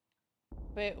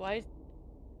 Wait, why is...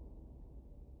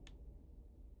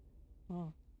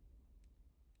 Oh.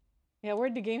 Yeah,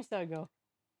 where'd the GameStop go?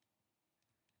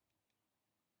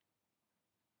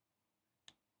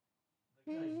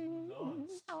 That guy's nuts.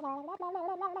 This guy's the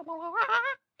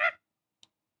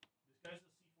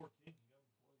C4 king. You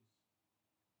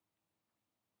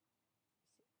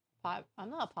got him twice. I'm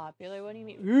not popular. What do you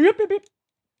mean?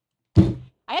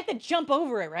 I have to jump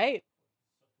over it, right?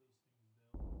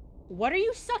 What are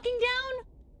you sucking down?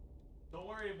 Don't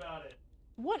worry about it.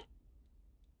 What?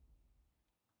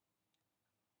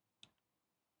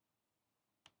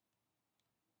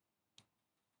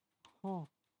 Oh.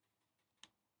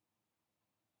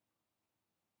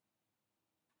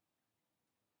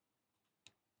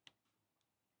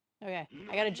 Okay,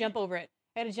 I gotta jump over it.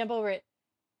 I gotta jump over it.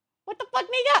 What the fuck,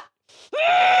 Mika?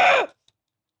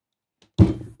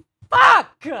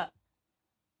 Fuck!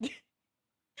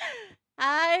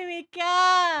 Hi,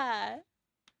 Mika!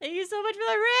 Thank you so much for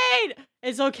the raid!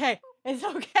 It's okay. It's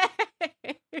okay.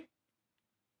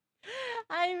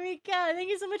 Hi, Mika. Thank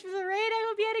you so much for the raid. I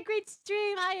hope you had a great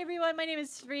stream. Hi, everyone. My name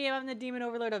is Fream. I'm the demon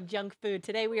overlord of junk food.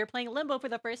 Today, we are playing Limbo for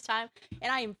the first time,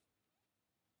 and I am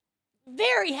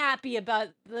very happy about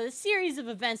the series of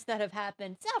events that have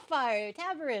happened. Sapphire,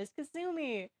 Tabaris,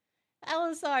 Kasumi,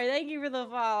 Elisar, thank you for the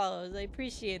follows. I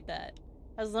appreciate that.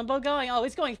 How's Limbo going? Oh,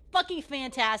 it's going fucking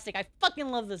fantastic. I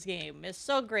fucking love this game. It's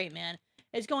so great, man.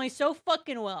 It's going so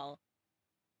fucking well.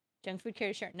 Junk food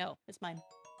carry shirt. No, it's mine.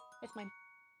 It's mine.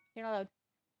 You're not allowed.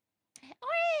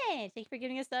 Orange! Thank you for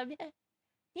giving us sub.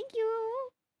 Thank you.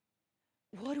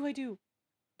 What do I do?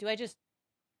 Do I just...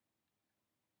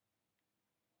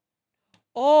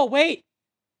 Oh, wait!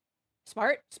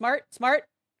 Smart, smart, smart.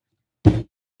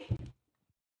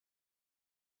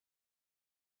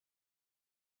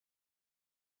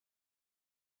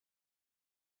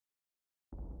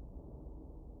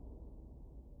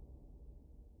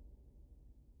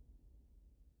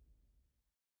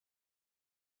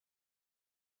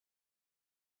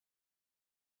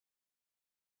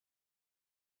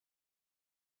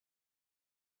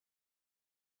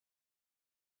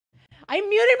 I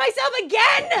muted myself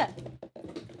again!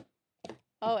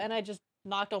 Oh, and I just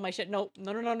knocked all my shit. No,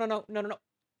 no, no, no, no, no, no, no, no.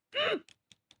 How am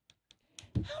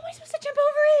I supposed to jump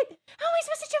over it? How am I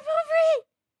supposed to jump over it?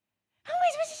 How am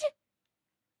I supposed to jump?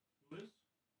 Who is?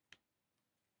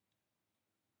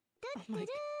 Oh my God.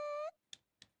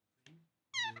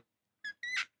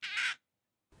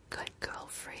 Good girl,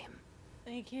 Fream.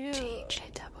 Thank you.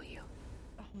 TJW.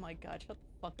 Oh my god, shut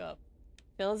the fuck up.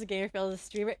 Phil is a gamer, Phil is a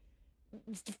streamer.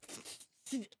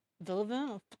 Villivan,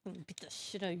 I'll fucking beat the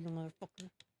shit out of you, motherfucker.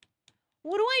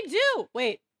 What do I do?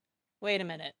 Wait a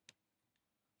minute.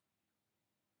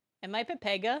 Am I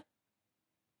Pepega?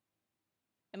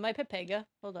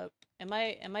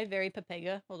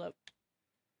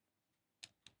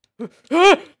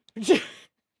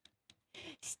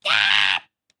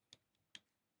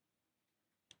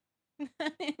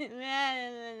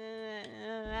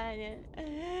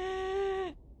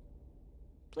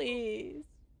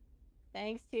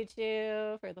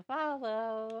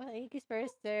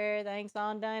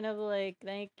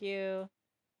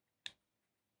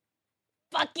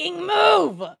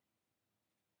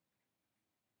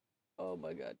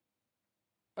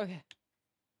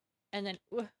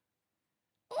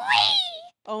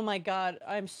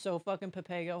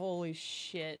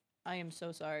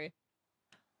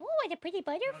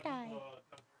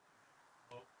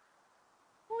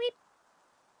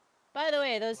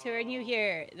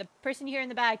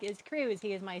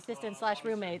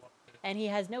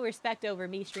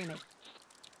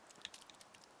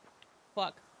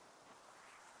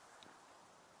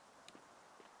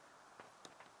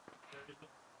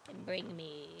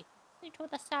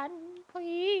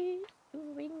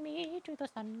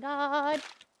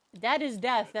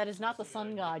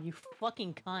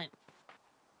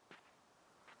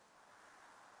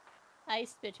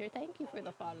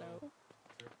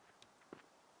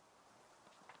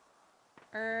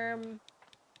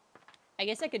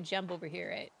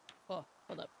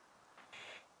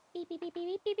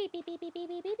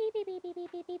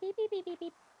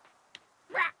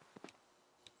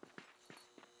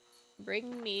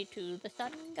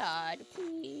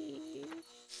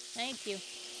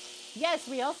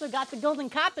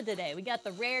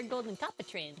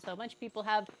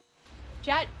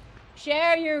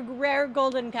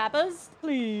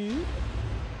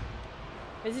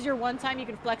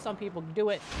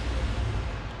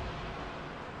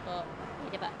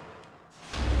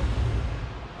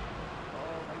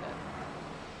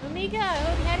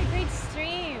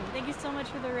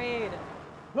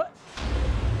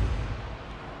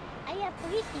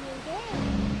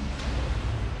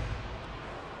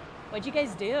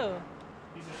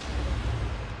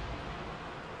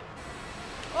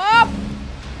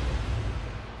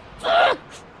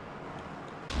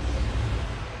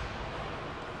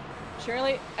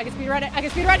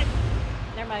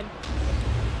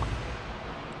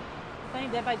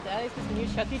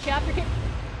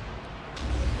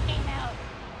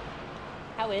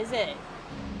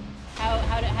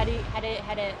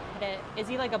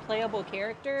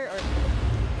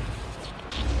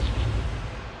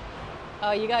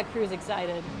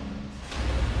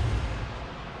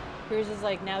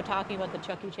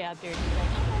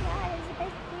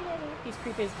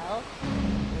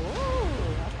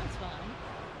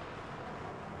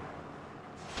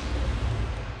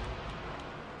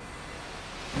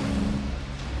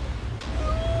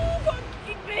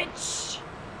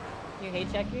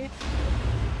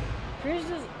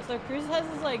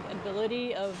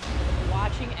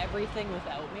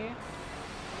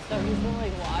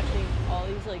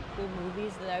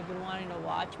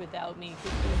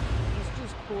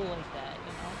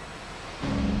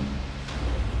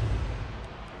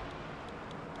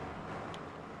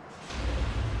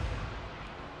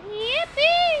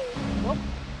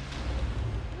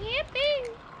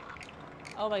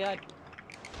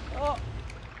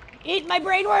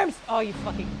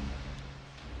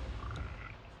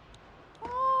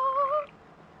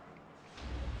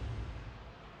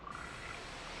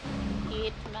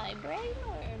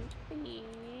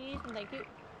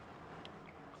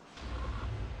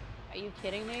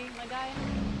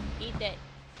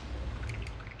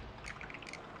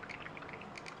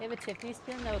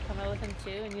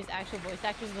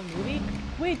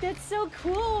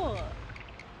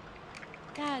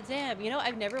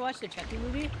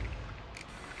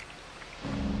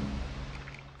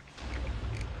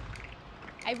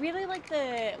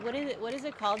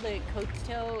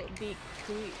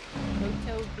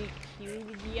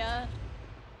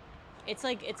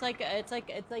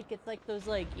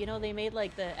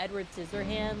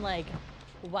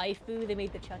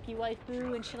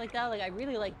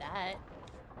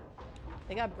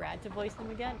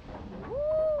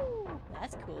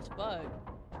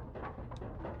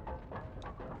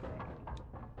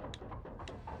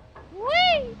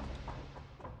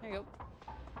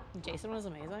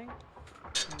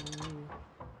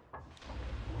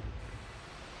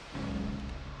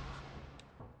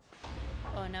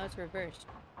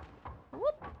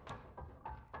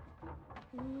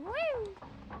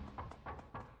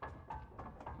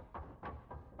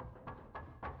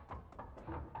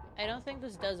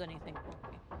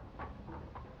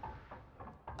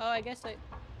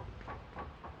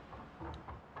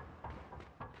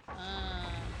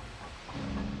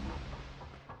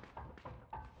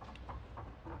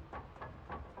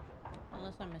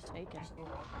 taken.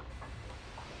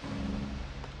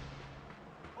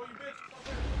 Oh, you bitch! Stop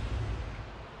there!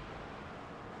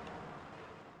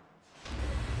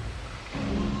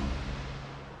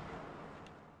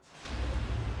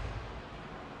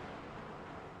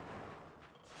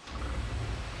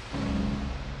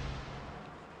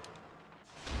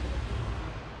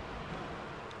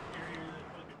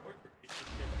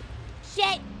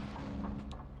 Shit!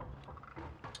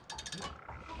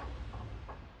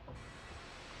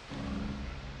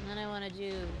 And then I want to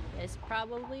do this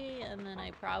probably, and then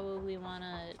I probably want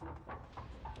to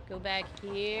go back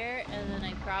here, and then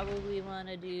I probably want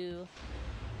to do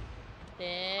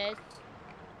this.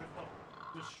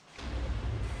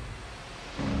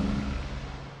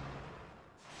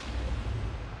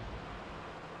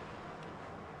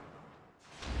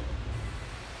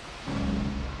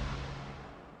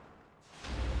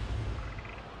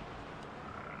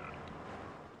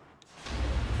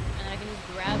 And then I can just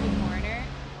grab the corner.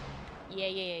 Yeah.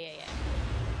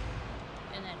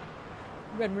 And then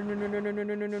run.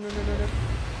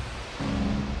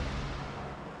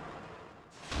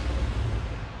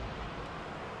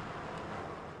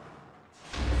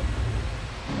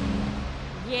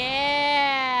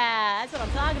 Yeah, that's what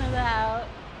I'm talking about.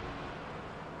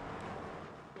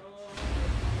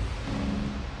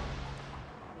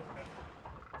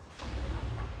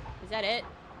 Is that it?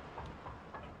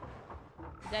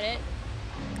 Is that it?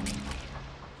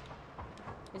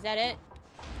 Is that it?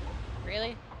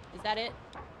 Really? Is that it?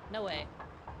 No way.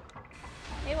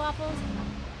 Hey, Waffles.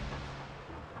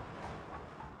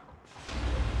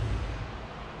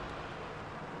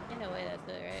 Ain't no way that's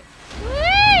it, right?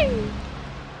 Woo!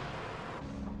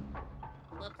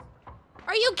 Whoops.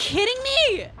 Are you kidding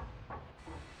me?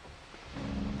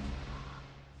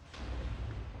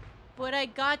 But I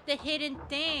got the hidden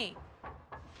thing.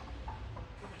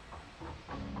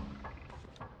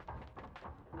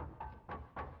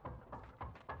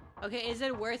 Okay, is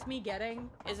it worth me getting?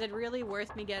 Is it really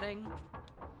worth me getting?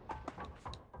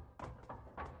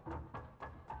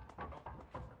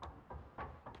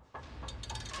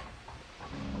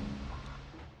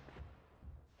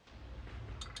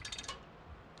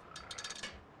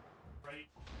 Right.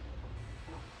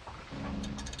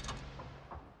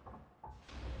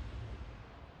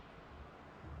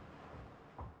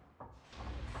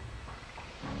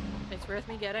 It's worth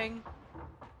me getting.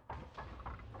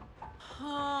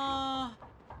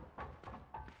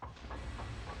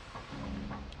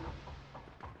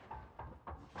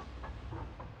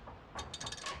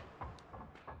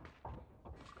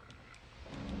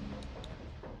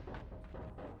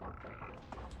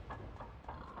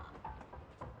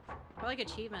 I like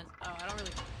achievements. Oh, I don't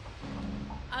really...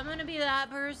 I'm gonna be that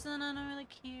person. I don't really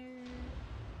care.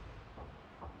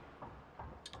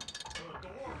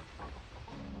 Door.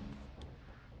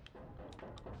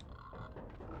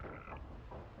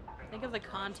 Think of the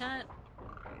content.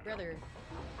 Brother.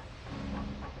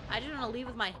 I just want to leave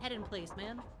with my head in place,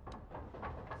 man.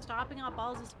 Stomping on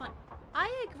balls is fun. I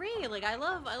agree. Like, I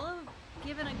love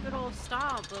giving a good old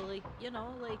stomp, but like, you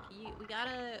know, like, we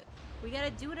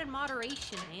gotta do it in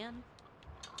moderation, man.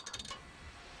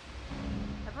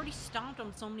 I've already stomped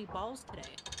on so many balls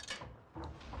today.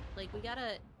 Like, we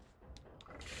gotta...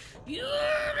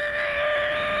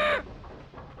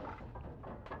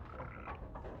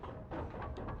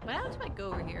 What else might go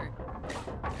over here?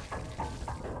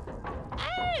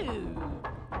 Oh!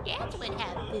 That's what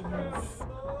happens.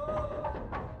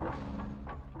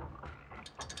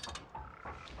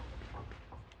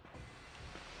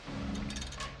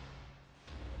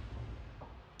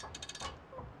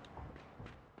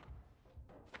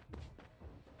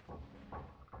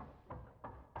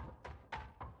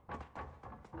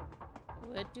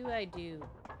 What do I do?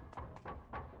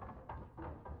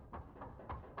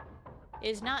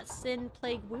 Is not Sin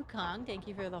Plague Wukong. Thank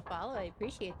you for the follow. I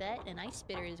appreciate that. And Ice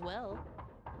Spitter as well.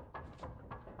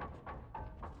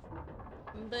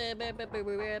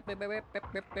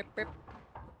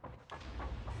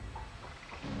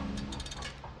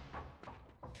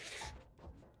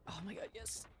 Oh my god,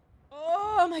 yes.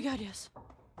 Oh my god, yes.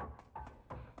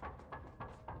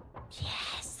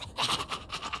 Yes!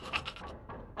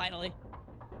 Finally.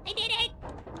 I did it!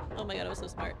 Oh my god, I was so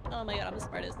smart. Oh my god, I'm the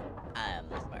smartest. I am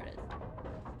the smartest.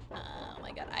 Oh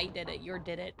my god, I did it. You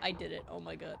did it. I did it. Oh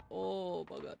my god. Oh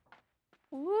my god.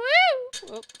 Woo!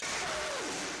 Oh.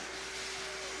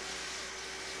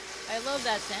 I love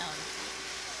that sound.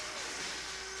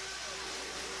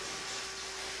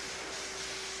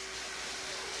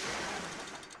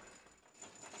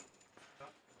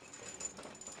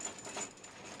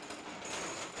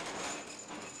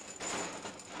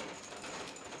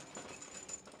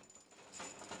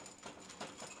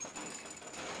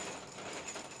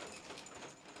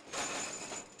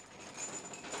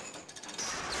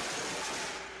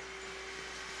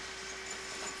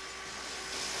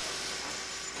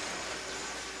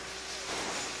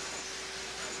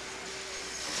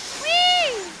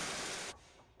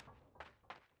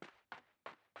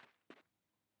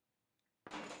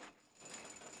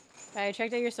 I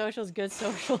checked out your socials. Good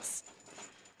socials.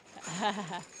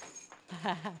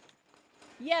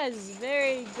 Yes,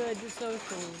 very good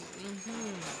socials.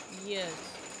 Yes.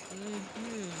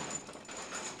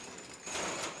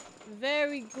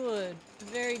 Very good.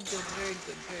 Very good. Very good. Very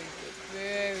good.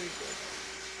 Very good.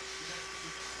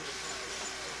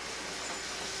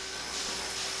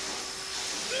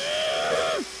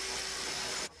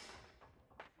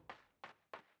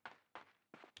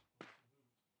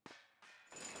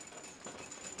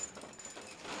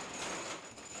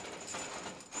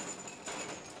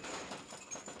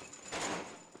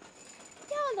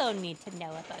 Y'all don't need to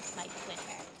know about my Twitter.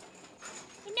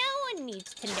 No one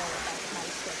needs to know about my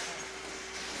Twitter.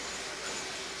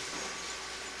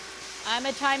 I'm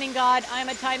a timing god. I'm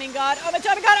a timing god. I'm a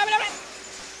timing god. I'm a timing god.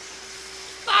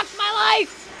 Fuck my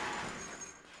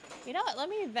life! You know what? Let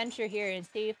me adventure here and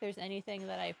see if there's anything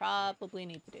that I probably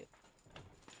need to do.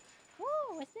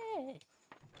 Whoa, what's this?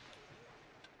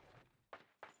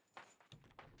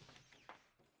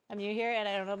 I'm new here and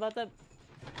I don't know about the...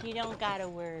 You don't gotta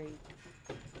worry.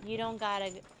 You don't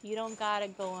gotta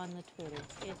go on the Twitter.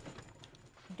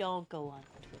 Don't go on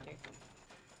the Twitter.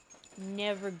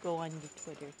 Never go on the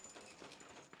Twitter.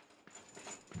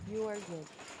 You are good.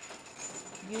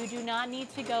 You do not need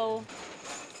to go.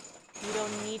 You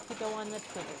don't need to go on the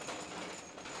Twitter.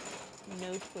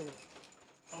 No Twitter.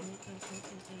 No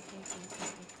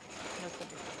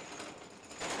Twitter.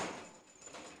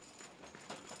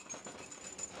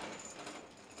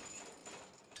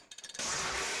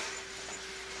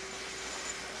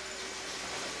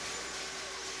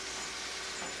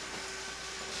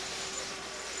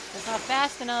 That's not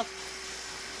fast enough.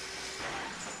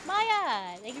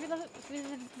 Maya! Thank you for the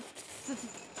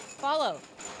follow.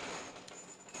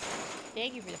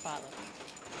 Thank you for the follow.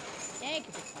 Thank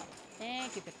you for the follow.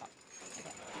 Thank you for the follow.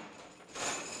 Okay.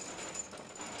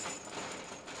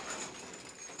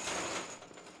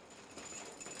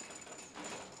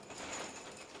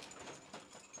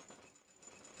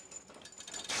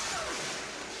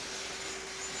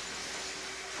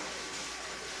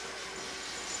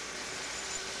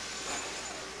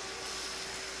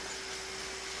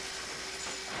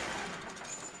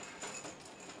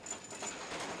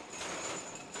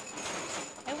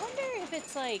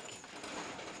 It's like...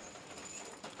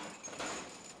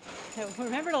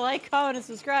 Remember to like, comment, and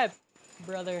subscribe,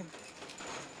 brother.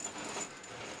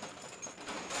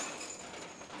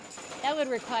 That would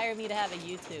require me to have a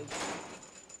YouTube.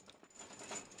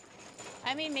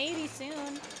 I mean, maybe soon.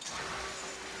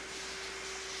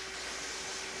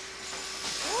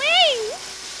 Whee!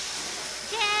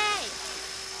 Yay!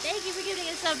 Thank you for giving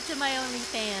a sub to my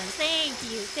OnlyFans. Thank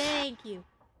you, thank you,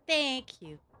 thank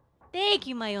you. Thank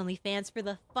you, my OnlyFans, for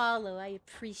the follow. I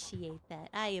appreciate that.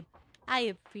 I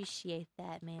appreciate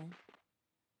that, man.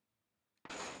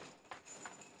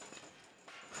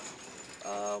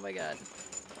 Oh my god.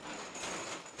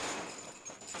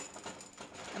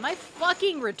 Am I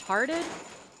fucking retarded?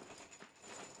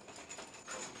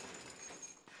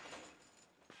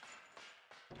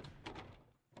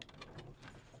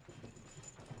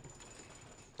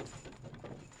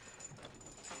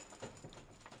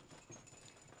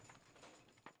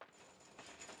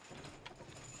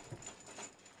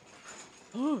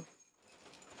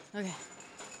 Okay.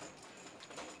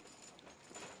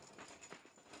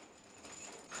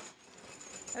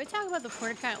 Are we talking about the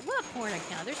porn account? What porn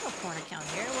account? There's no porn account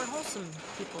here. We're wholesome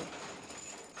people.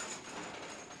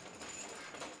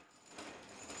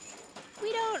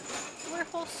 We're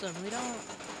wholesome. We don't...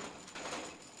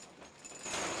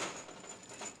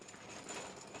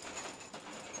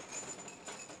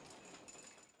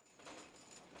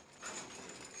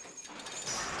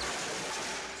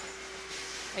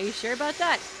 Are you sure about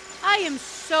that? I am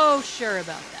so sure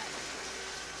about that.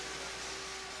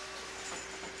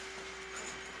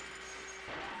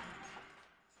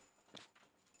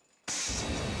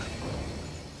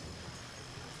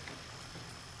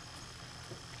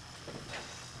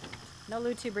 No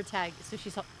Vtuber tag, so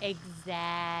she's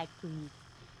exactly.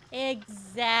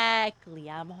 Exactly.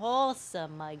 I'm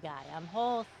wholesome, my guy. I'm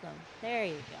wholesome. There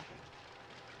you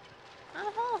go.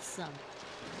 I'm wholesome.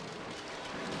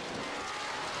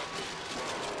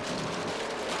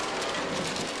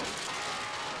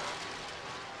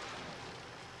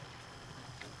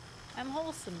 I'm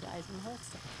wholesome, guys. I'm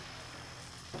wholesome.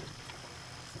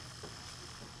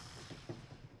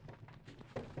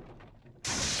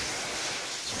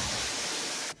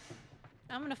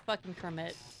 I'm gonna fucking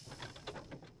commit.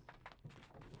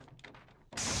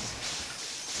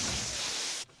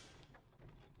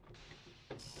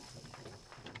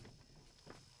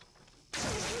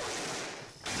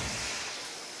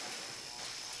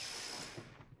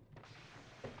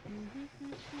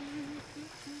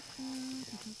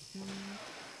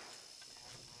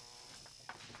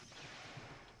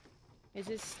 Is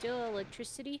it still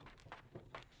electricity?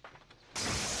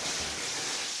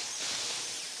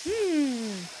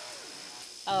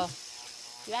 Oh.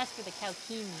 You asked for the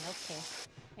Kaukimi. Okay.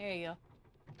 There you go.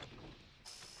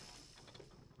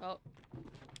 Oh.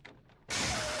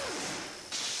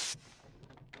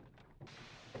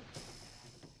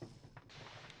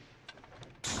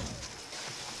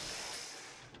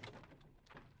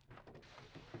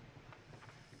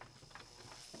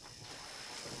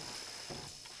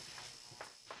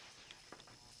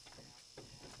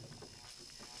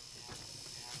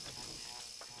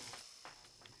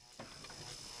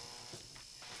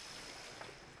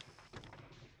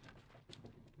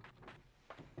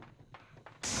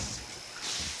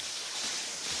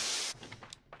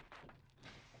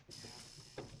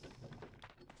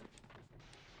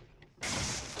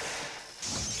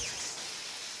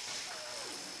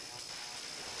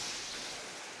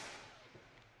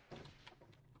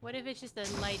 What if it's just a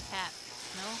light tap?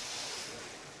 No?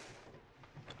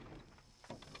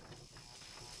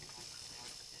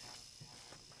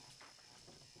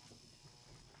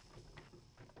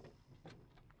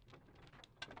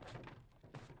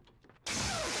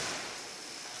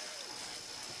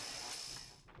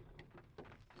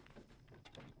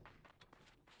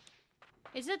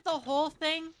 Is it the whole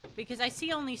thing? Because I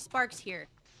see only sparks here.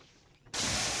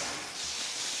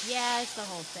 Yeah, it's the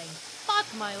whole thing. Fuck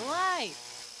my life!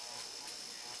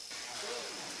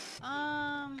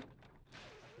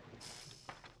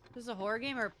 This is a horror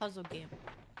game or a puzzle game?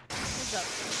 What's up?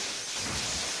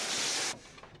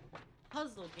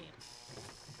 Puzzle game.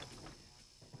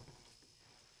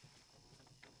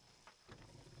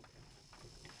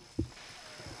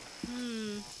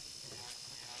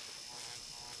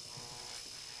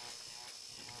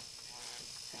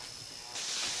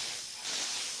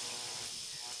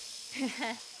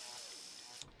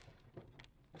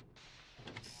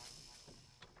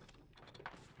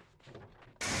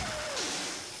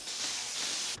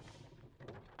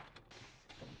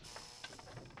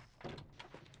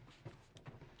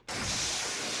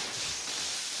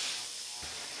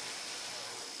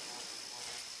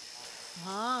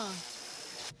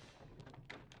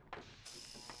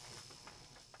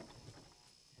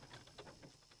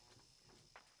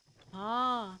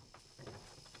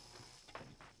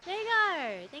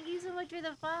 Hagar! Thank you so much for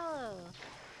the follow.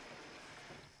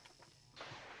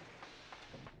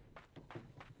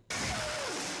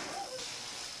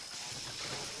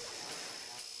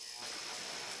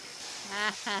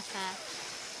 Ha ha ha.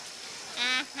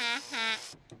 Ah ha ha.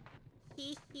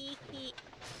 Hee hee hee.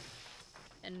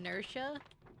 Inertia?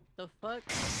 The fuck?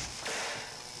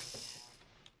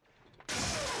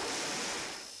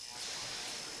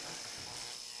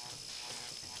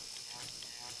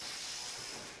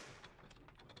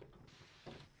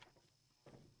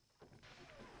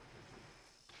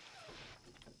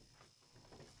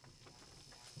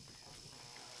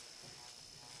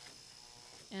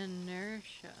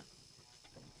 Inertia.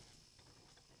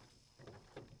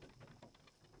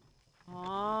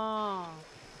 Oh.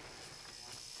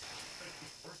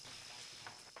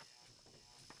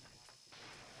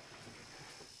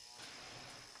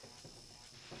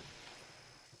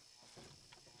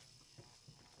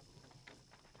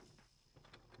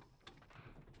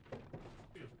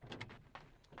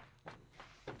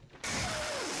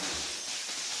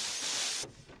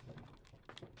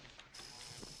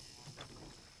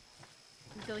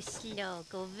 Go slow.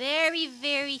 Go very,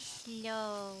 very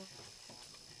slow.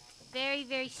 Very,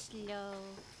 very slow.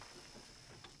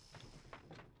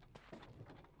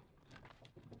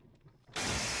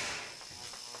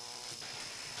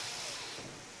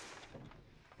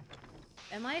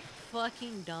 Am I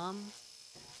fucking dumb?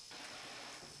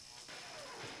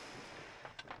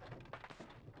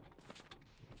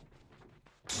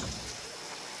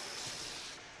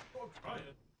 Oh, try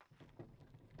it.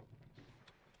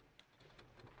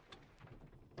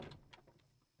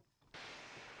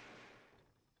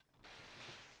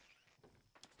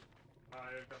 I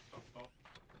got fucked off.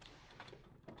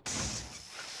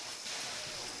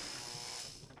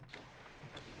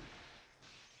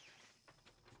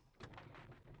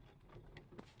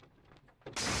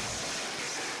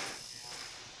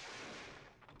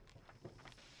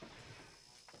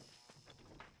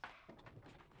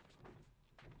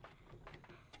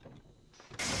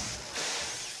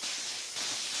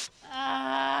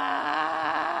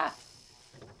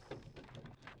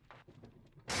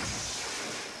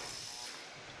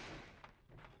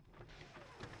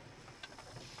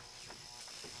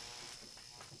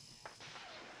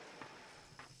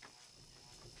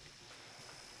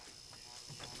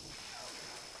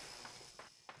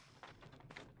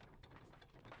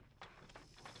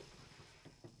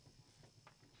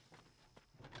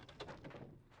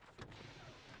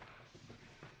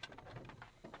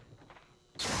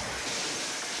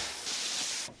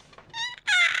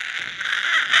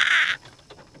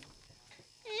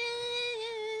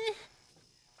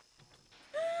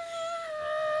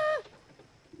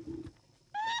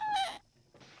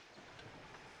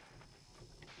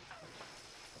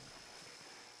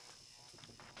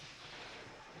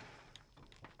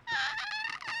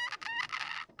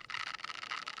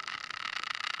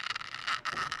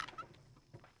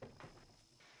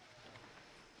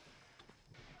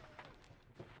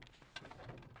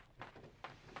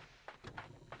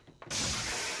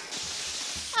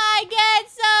 get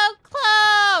so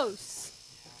close?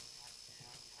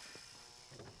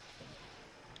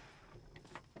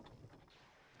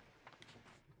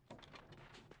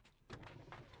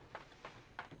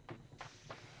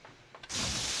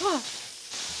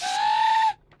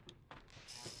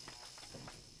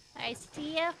 I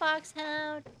see a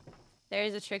foxhound.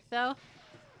 There's a trick though.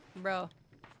 Bro.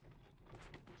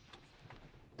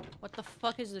 What the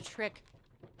fuck is the trick?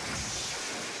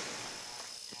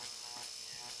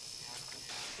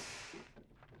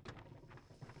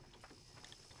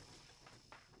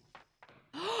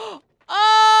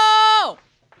 Oh!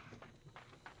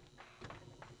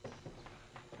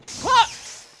 What?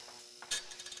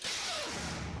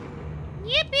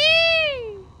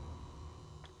 Yippee!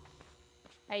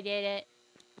 I did it.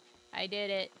 I did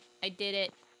it. I did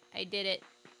it. I did it.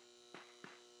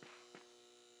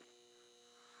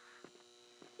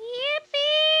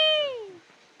 Yippee!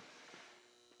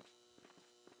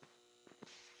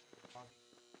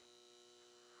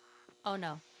 Oh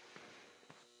no.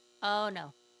 Oh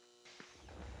no.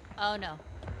 Oh no.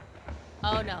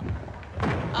 Oh no.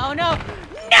 Oh no.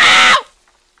 No!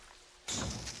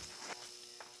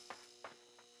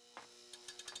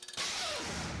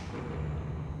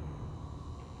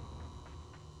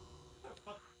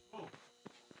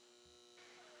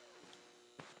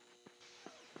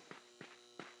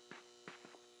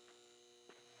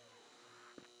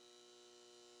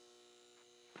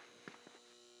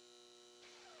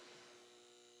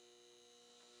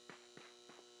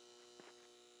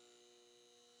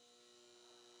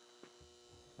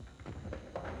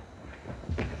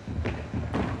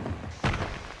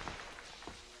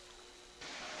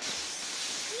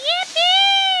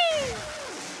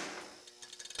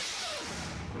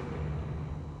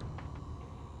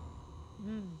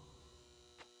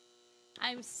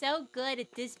 I'm so good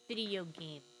at this video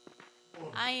game.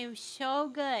 I am so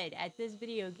good at this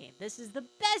video game. This is the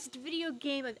best video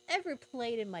game I've ever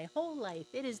played in my whole life.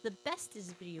 It is the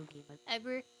bestest video game I've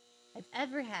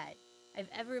ever had. I've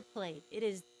ever played. It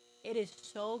is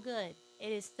so good.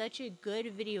 It is such a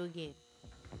good video game.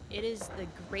 It is the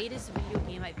greatest video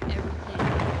game I've ever played in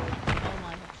my life. Oh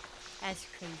my god. That's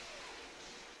crazy.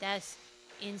 That's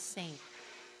insane.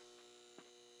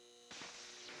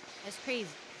 That's crazy.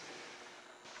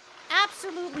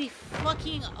 Absolutely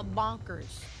fucking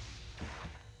bonkers.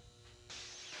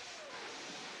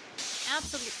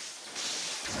 Absolutely.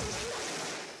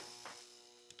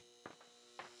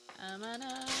 I'm on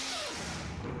a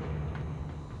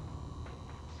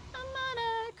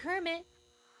Kermit.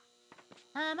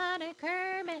 I'm on a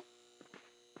Kermit.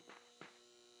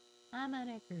 I'm on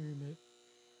a Kermit.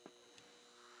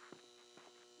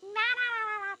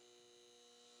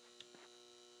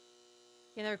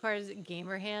 Yeah, that requires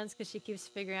gamer hands because she keeps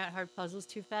figuring out hard puzzles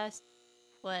too fast.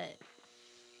 What?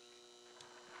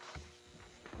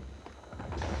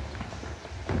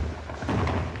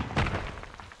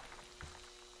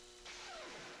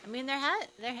 I mean,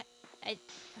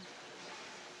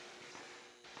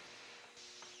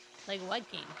 like what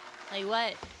game? Like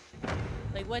what?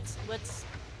 Like what's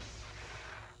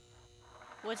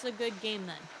a good game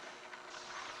then?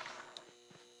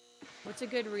 What's a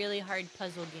good really hard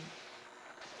puzzle game?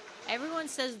 Everyone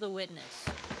says The Witness.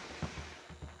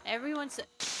 Everyone says...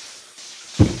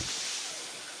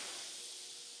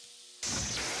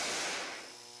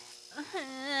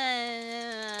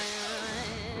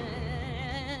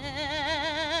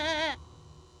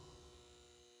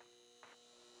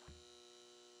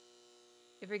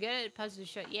 If you're good at puzzle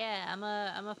show, yeah, I'm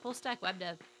a full stack web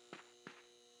dev.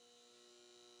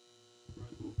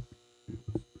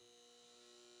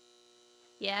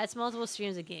 Yeah, it's multiple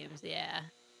streams of games, yeah.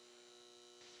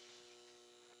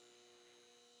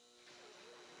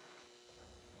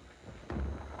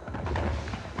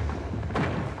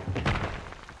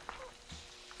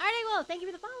 Well, thank you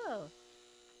for the follow.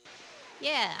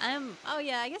 Yeah, oh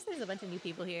yeah, I guess there's a bunch of new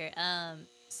people here.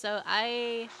 So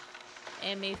I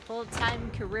am a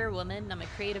full-time career woman. I'm a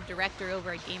creative director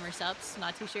over at GamerSups.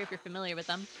 Not too sure if you're familiar with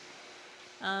them.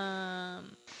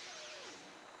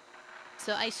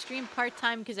 So I stream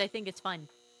part-time because I think it's fun.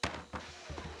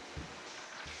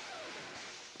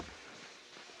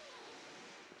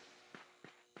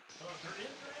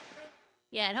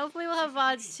 Yeah, and hopefully we'll have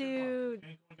VODs to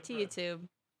YouTube.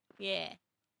 Yeah.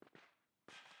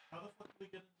 How the fuck did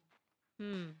we get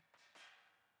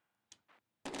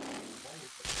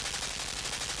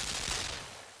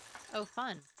Oh,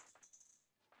 fun.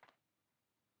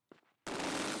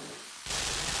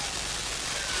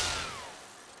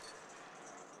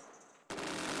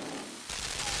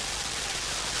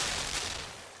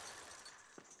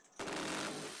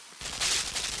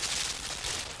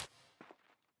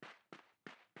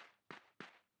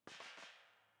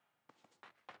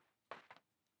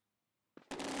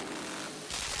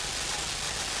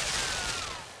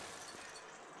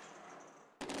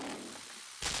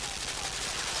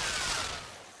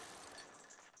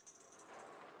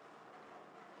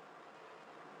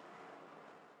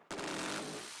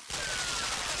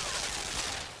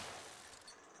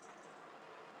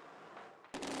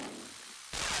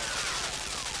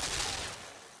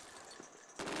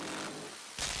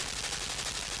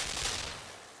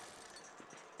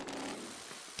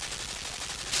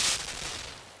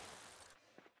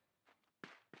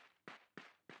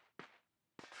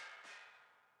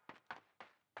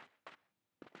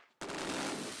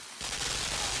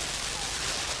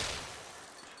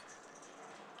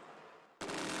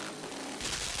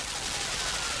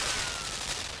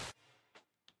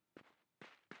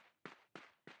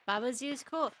 Baba's Zoo is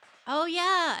cool. Oh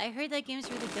yeah, I heard that game's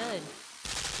really good.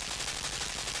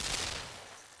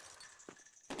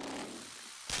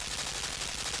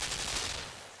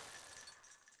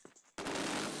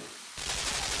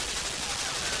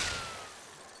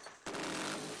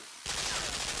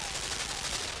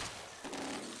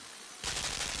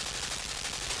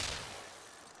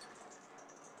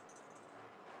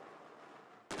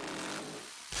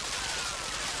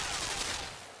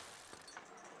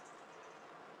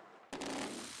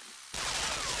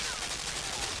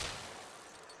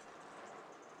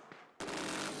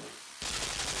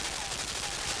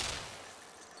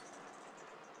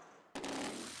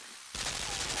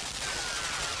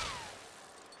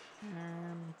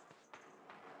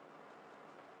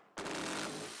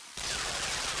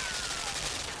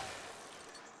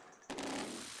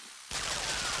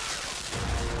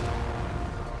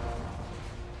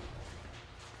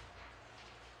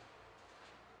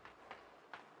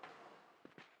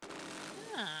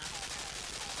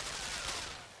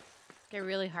 Get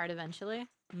really hard eventually.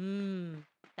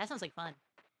 That sounds like fun.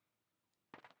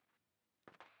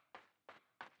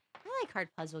 I like hard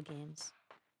puzzle games.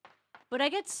 But I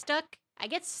get stuck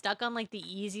on like the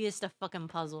easiest of fucking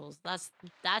puzzles. That's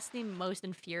the most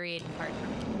infuriating part for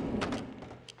me.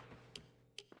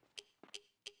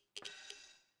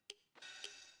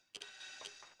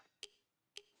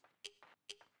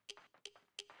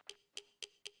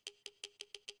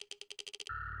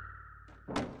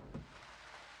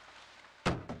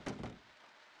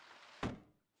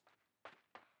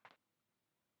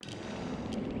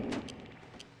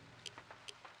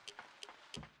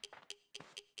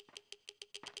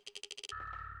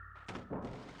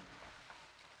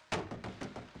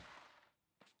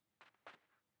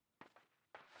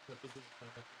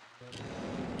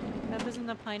 Peppa's in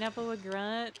the pineapple with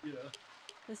Grunt? Yeah.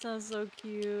 This sounds so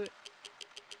cute.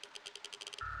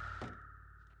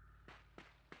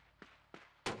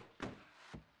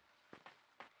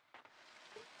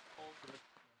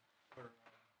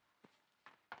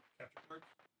 Capture cards?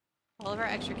 All of our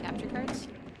extra capture cards?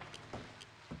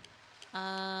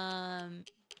 No.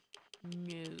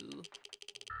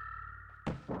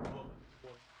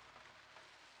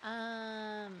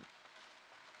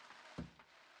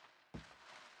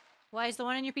 Why is the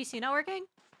one on your PC not working?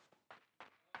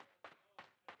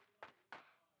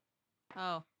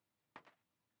 Oh.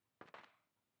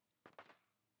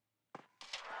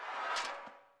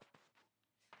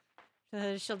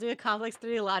 She'll do a complex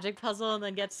 3D logic puzzle and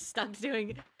then get stuck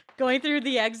going through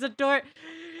the exit door.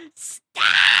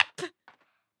 Stop!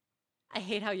 I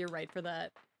hate how you're right for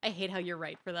that. I hate how you're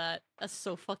right for that. That's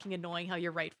so fucking annoying how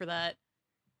you're right for that.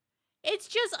 It's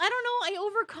just, I don't know, I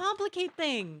overcomplicate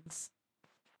things.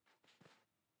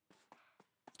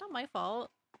 It's not my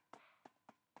fault.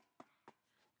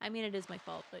 I mean, it is my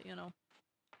fault, but you know.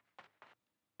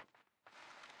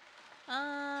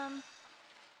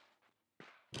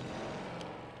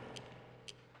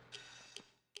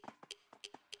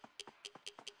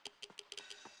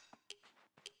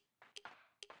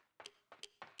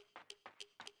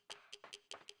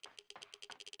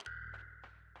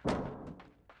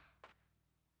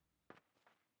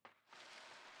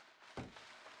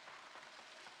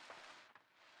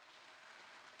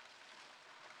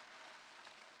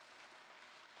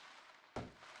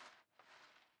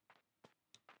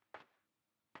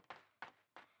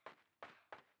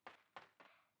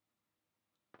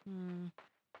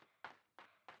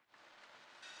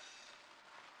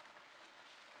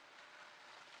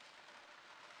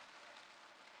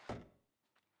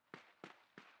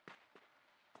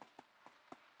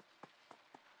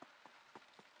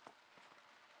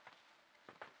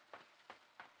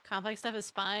 Complex stuff is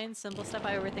fine. Simple stuff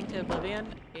I overthink to oblivion.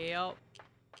 Yep.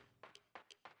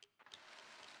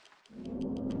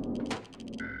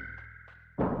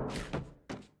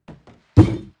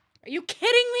 Are you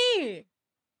kidding me?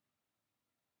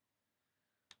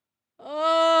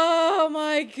 Oh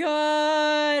my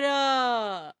god.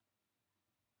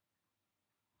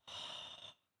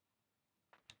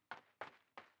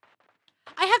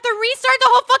 I have to restart the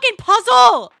whole fucking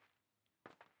puzzle.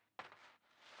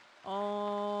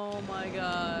 Oh my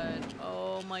god.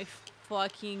 Oh my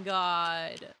fucking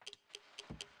god.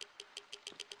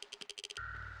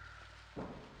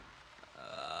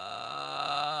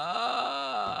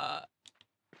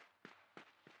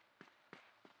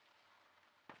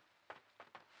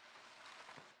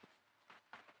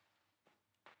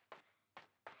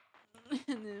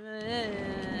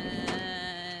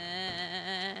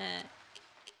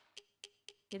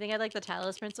 You think I like the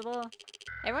Talos Principle?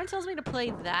 Everyone tells me to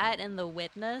play that and The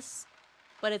Witness.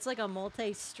 but it's like a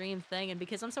multi-stream thing, and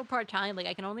because I'm so part-time, like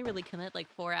I can only really commit like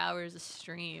 4 hours a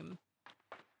stream.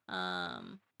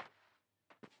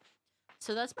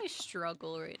 So that's my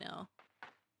struggle right now.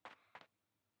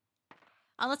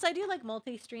 Unless I do like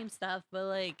multi-stream stuff, but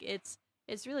like it's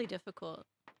really difficult.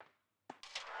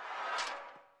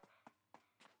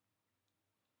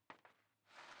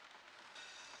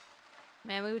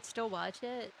 Man, we would still watch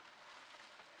it.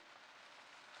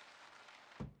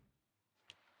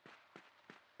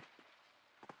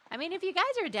 I mean, if you guys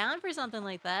are down for something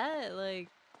like that, like...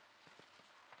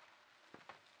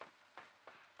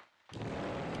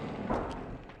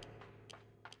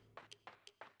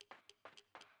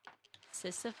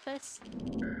 Sisyphus?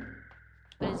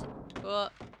 What is it? Oh.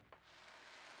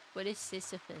 What is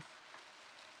Sisyphus?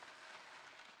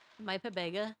 Am I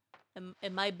Babega? Am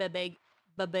I Babega?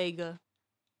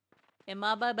 Am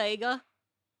I Babega?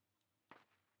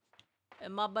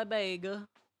 Am I Babega?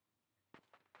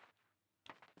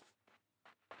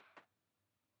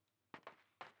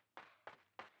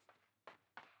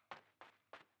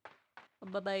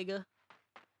 Babega.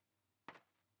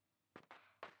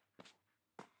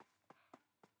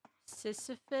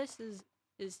 Sisyphus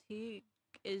is he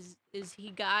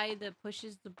guy that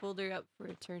pushes the boulder up for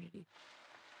eternity.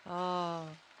 Oh,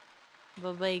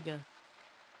 Babega.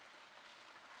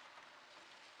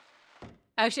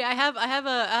 Actually, I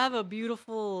have a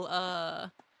beautiful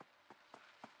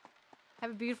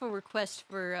request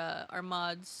for our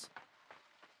mods.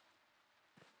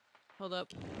 Hold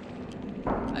up.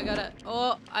 I gotta.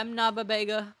 Oh, I'm not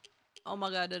Babega. Oh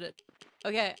my god, did it.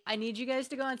 Okay, I need you guys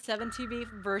to go on 7TV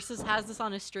versus has this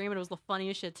on his stream, and it was the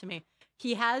funniest shit to me.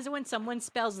 He has when someone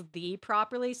spells the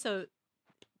properly, so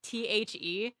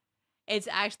THE, it's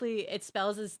actually, it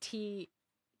spells as TEH,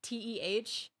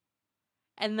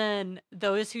 and then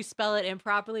those who spell it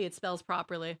improperly, it spells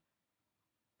properly.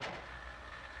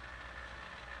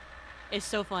 It's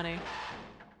so funny.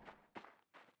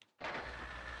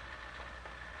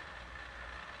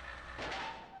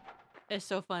 It's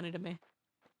so funny to me.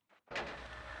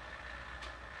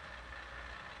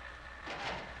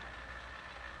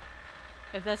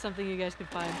 If that's something you guys could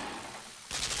find.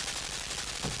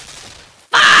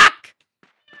 Fuck!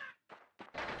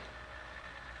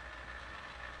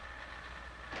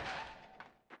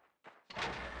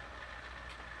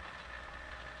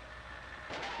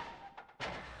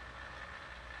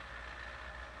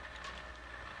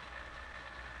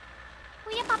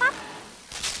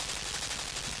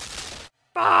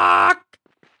 Fuck!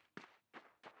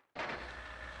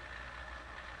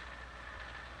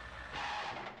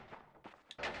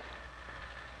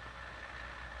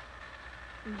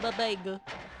 Babega.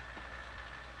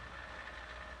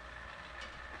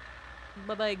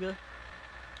 Babega.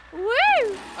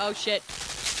 Woo! Oh shit.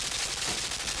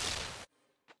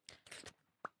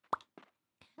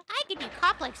 I can do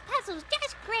complex puzzles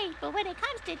just great, but when it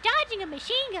comes to dodging a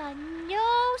machine gun,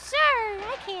 no sir,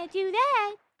 I can't do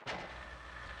that.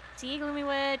 See you, Gloomy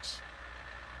Witch.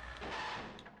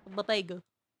 Babega.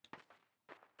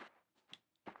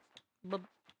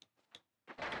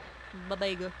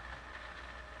 Babega.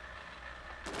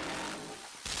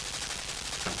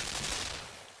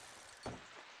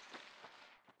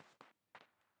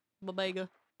 Babega.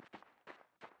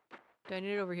 Do I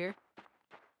need it over here?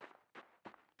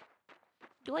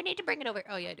 Do I need to bring it over?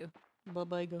 Oh yeah, I do.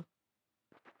 Babega.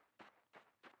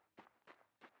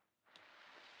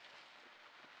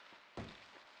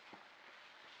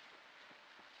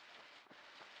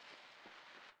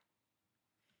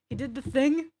 He did the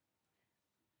thing.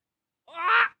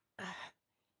 Ah!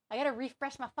 I gotta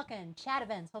refresh my fucking chat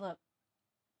events. Hold up.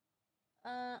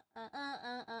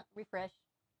 Refresh.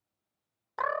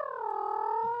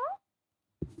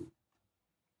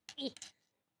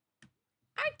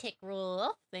 Arctic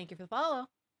Rule. Thank you for the follow.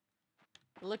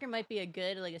 The Looker might be a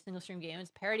good, like, a single stream game. It's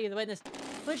a parody of The Witness.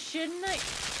 But shouldn't I?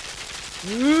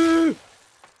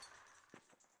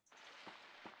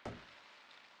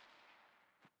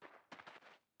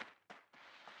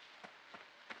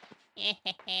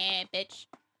 Bitch.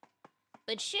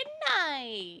 But shouldn't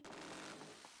I?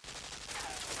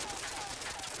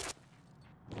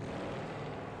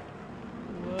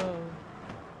 Whoa.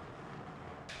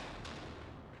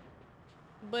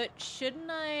 But shouldn't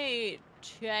I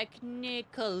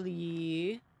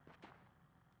technically...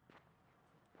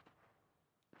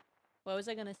 What was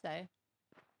I gonna say?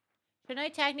 Shouldn't I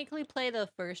technically play the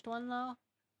first one, though?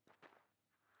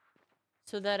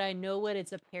 So that I know what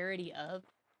it's a parody of?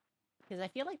 Because I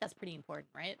feel like that's pretty important,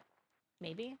 right?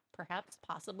 Maybe? Perhaps?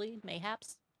 Possibly?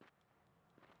 Mayhaps?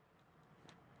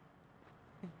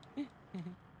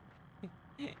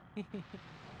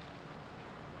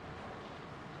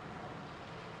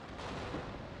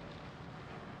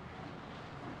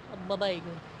 bike.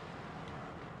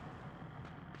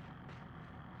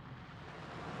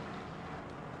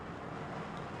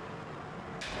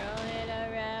 Rolling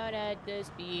around at the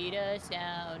speed of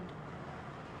sound.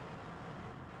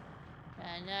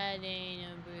 And nothing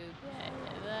to prove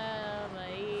that my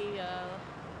ego.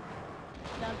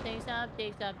 Something,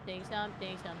 something, something,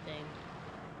 something, something.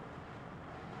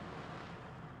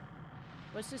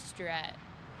 What's the strat?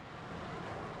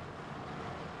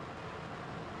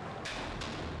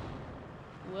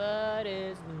 What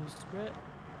is the strat?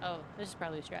 Oh, this is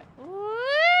probably a strat.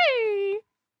 Whee!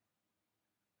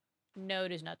 No,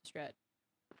 it is not the strat.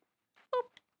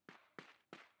 Boop.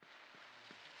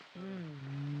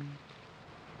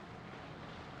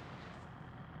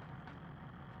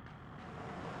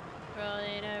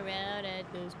 Rolling around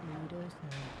at the speed of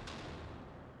sound.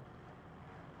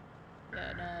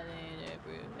 Got nothing to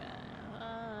prove.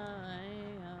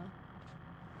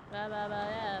 Ba ba ba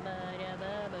da ba da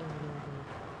ba ba.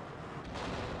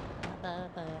 Ba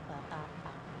ba ba ba ba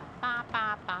ba ba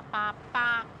ba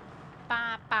ba. Ba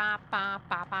ba ba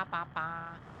ba ba ba ba.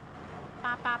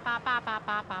 Ba ba ba ba ba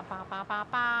ba ba ba ba ba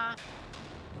ba.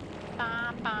 Ba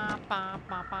ba ba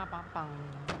ba ba ba ba.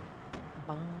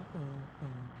 Ba ba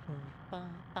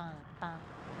ba ba ba.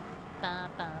 Ba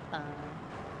ba ba.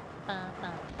 Ba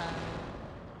ba ba.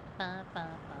 Ba ba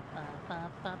ba ba ba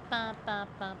ba ba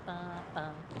ba ba ba.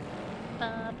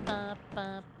 Ba ba ba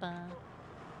ba.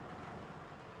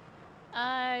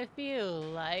 I feel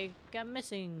like I'm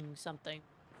missing something.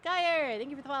 Skyer, thank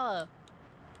you for the follow.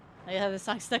 I have this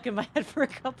song stuck in my head for a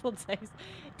couple days.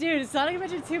 Dude, Sonic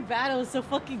Adventure 2 Battle is so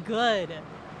fucking good.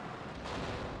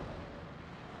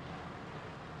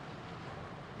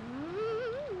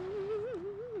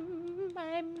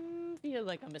 I feel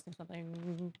like I'm missing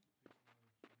something.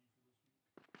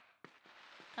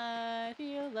 I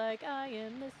feel like I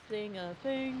am missing a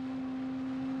thing.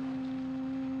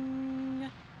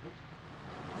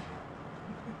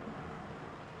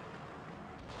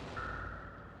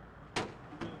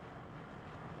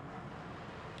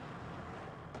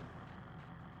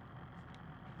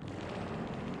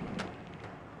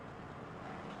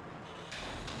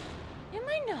 Am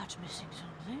I not missing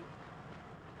something?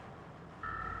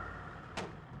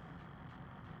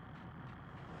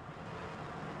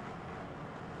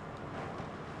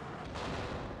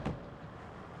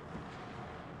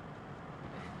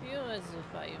 I feel as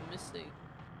if I am missing.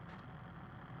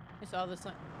 I saw this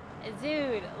song.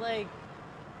 Dude, like,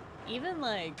 even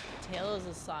like Tales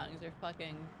of songs are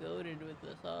fucking goated with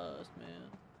the sauce, man.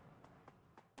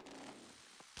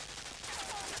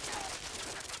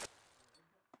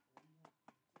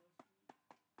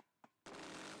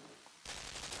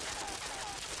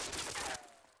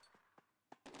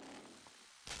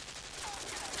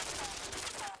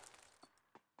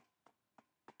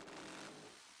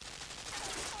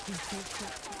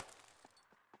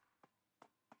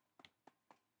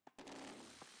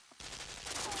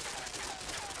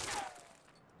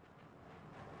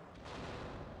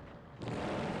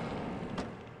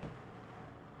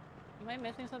 Am I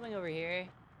missing something over here?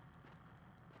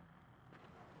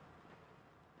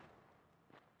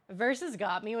 Versus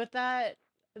got me with that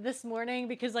this morning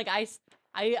because like I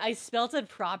spelt it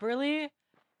properly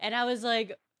and I was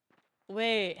like,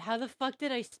 wait, how the fuck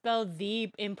did I spell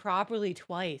the improperly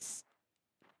twice?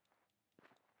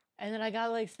 And then I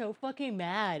got like so fucking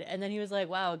mad. And then he was like,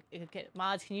 wow, okay,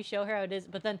 mods, can you show her how it is?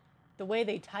 But then the way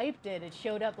they typed it, it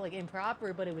showed up like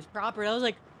improper, but it was proper. And I was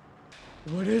like,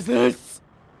 what is this?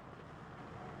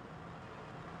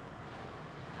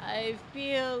 I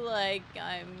feel like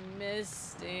I'm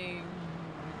missing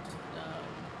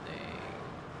something.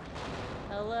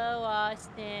 Hello,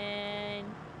 Austin.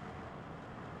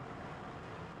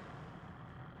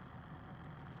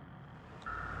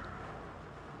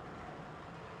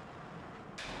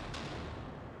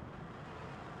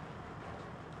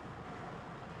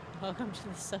 Welcome to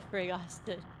the suffering,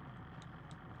 Austin.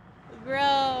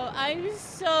 Bro, I'm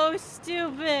so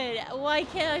stupid. Why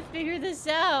can't I figure this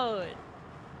out?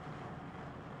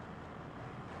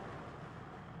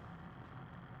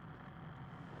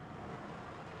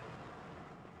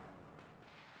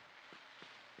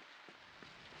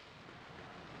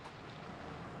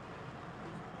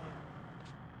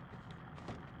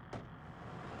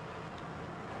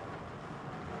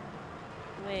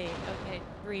 Wait, okay,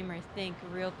 Freamer, think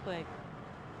real quick.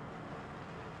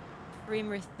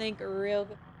 Freamer, think real...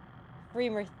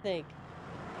 Freamer, think.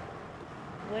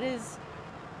 What is...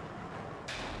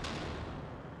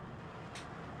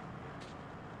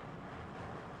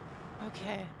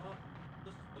 Okay.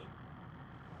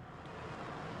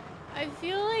 I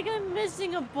feel like I'm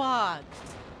missing a box.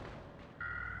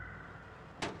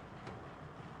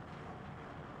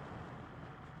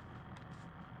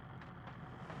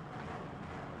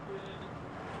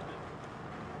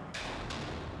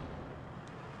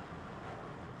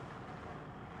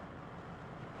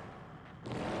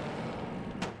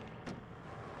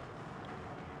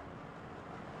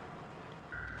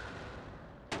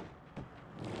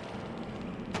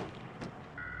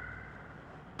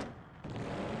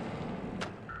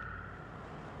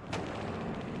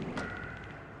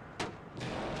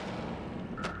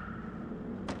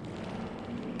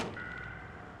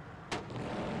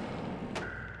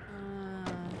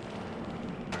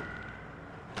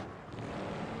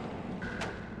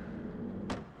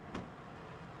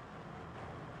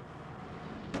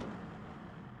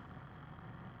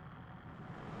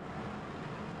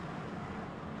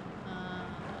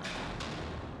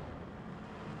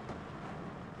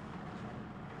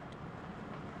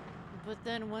 But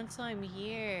then once I'm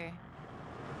here...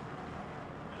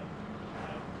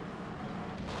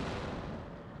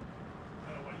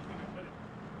 Why do you think I put it?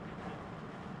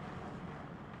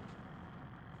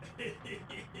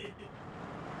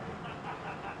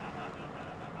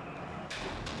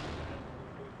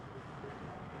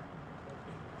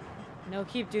 No,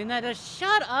 keep doing that. Just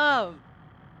shut up!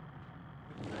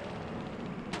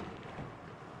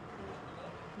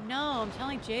 No, I'm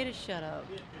telling Jay to shut up.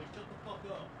 Yeah, Jay, shut the fuck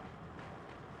up.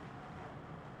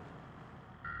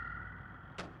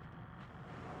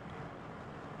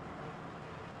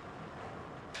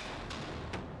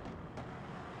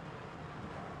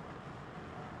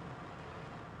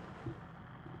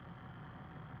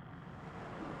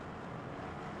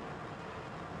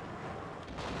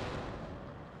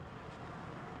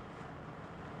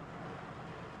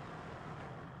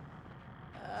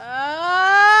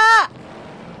 Ah!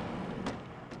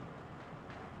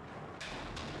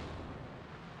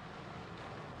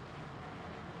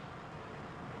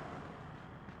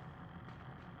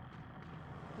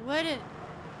 What a...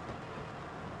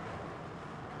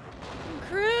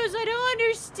 Cruz, I don't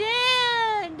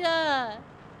understand!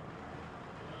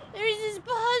 There's this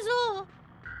puzzle!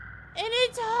 And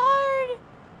it's hard!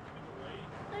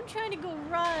 I'm trying to go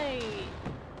right.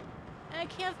 And I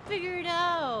can't figure it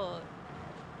out.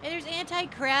 And there's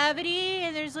anti-gravity,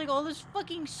 and there's like all this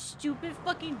fucking stupid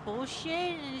fucking bullshit,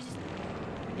 and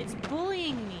it's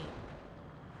bullying me.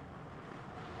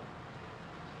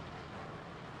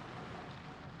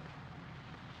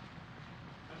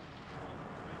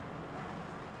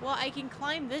 Well, I can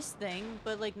climb this thing,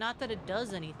 but like not that it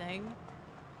does anything.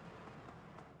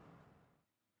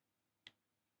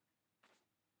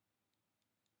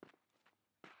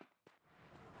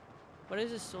 What is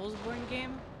this Soulsborne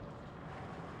game?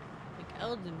 Like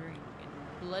Elden Ring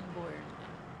and Bloodborne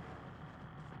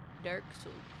and Dark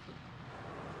Souls.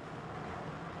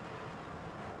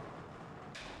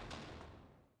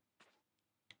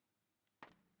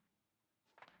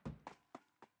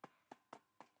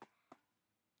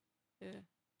 Yeah.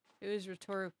 It was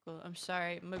rhetorical. I'm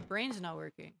sorry. My brain's not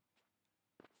working.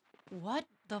 What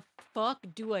the fuck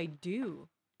do I do?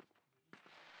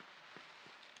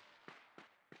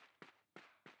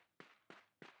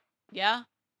 Yeah?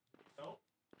 No.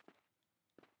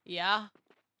 Yeah?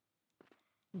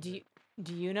 Do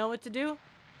you know what to do?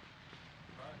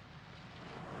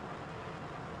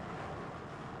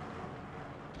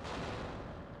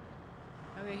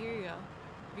 Okay, here you go.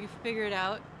 You figure it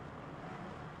out.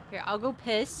 Here, I'll go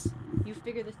piss. You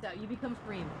figure this out. You become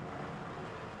Fream.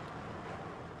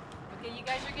 Okay, you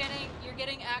guys are you're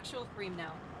getting actual Fream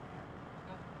now.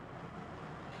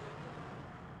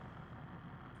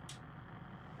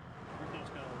 Everything's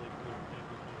kind of like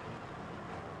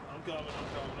I'm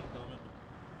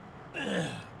coming.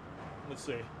 Let's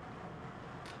see.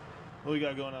 What we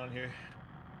got going on here?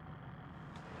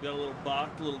 We got a little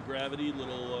Bach, a little gravity,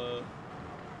 little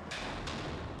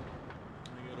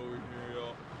let me get over here,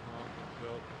 yo. Yo.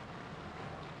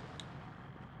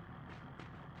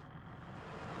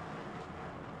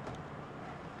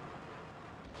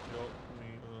 Yo, let me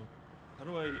how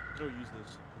do I use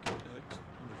this? Okay, X,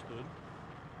 understood.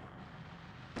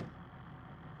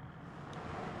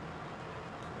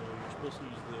 So you're supposed to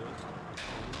use this.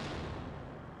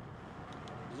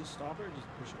 Does this stop it or just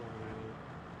push it all the way there?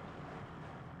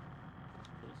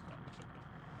 It'll stop it, okay.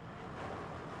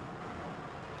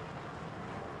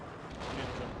 You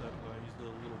can't jump that high, he's the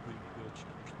little baby bitch,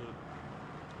 understood.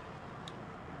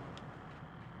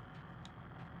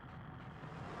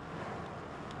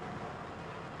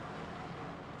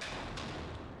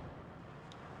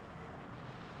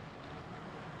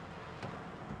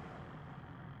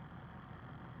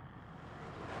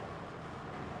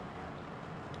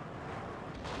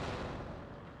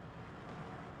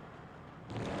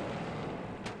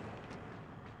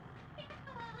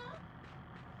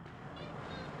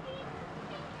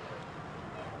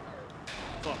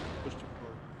 Fuck, pushed too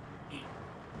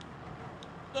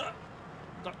far.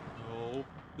 No,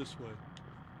 this way.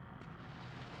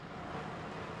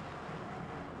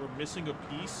 We're missing a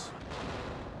piece.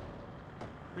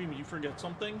 Fream, you forget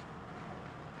something?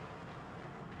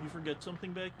 You forget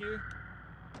something back here?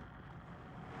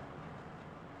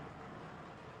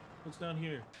 What's down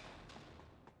here?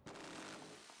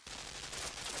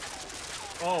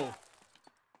 Oh.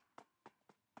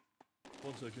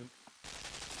 1 second.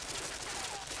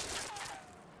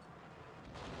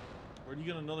 Where'd you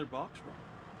get another box from?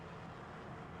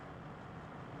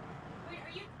 Wait,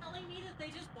 are you telling me that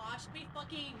they just watched me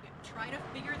fucking try to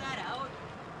figure that out?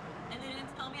 And they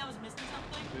didn't tell me I was missing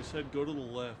something? They said go to the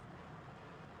left.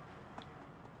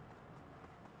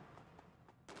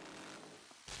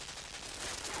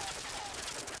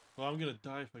 Well, I'm gonna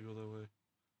die if I go that way.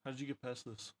 How did you get past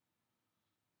this?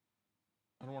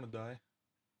 I don't want to die.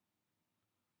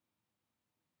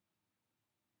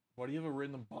 Why do you have a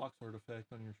random box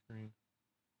artifact on your screen?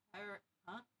 Huh?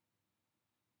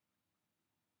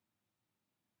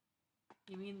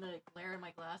 You mean the glare in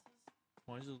my glasses?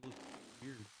 Why does it look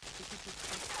weird? Because it's the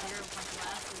glare of my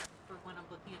glasses for when I'm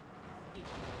looking at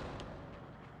people.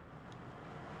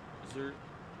 Is there...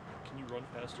 Can you run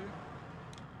faster?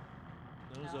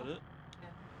 No, is that it? Yeah.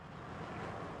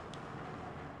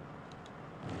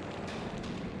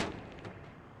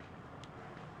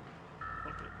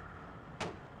 Fuck it.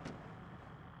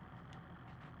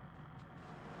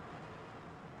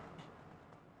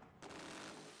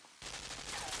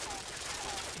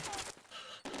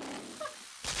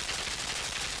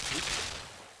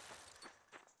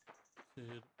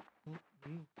 Sid.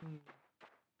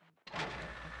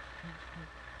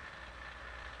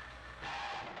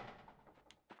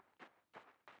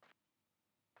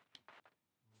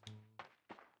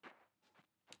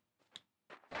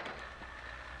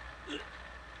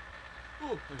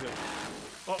 Oh, okay.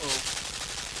 Uh-oh.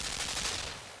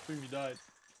 Fream, you died.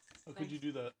 How could you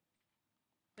do that?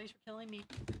 Thanks for killing me.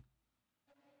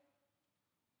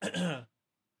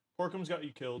 Porkham's got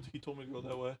you killed. He told me to go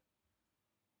that way.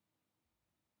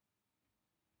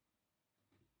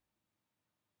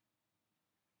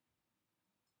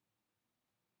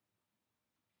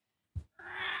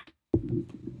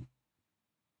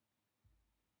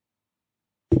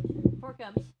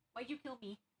 Porkums, why'd you kill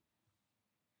me?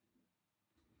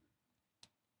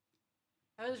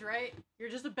 I was right. You're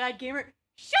just a bad gamer.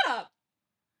 Shut up!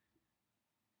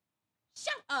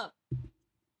 Shut up!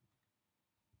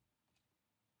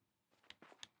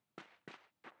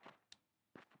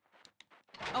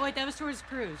 Oh wait, that was towards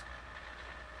Cruz.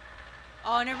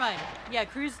 Oh, never mind. Yeah,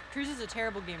 Cruz is a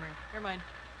terrible gamer. Never mind.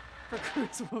 For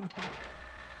Cruz woman.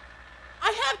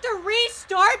 I have to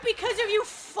restart because of you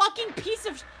fucking piece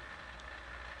of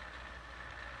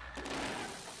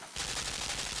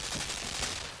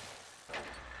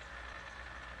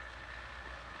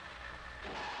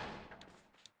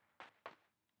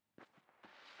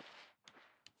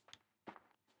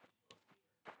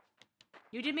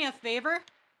You did me a favor?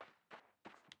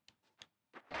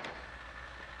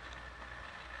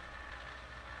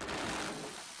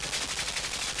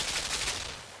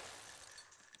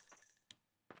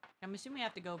 I'm assuming I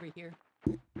have to go over here.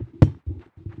 Oh,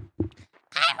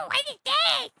 what is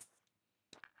this?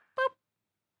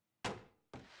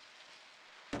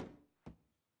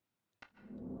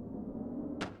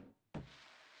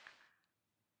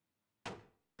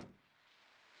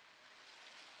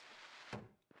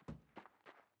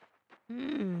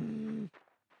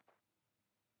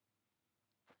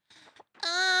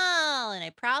 Oh, and I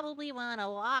probably want to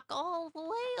walk all the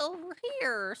way over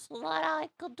here so that I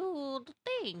could do the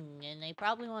thing. And I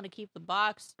probably want to keep the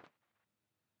box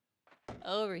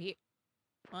over here.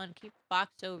 I want to keep the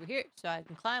box over here so I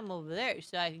can climb over there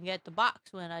so I can get the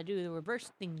box when I do the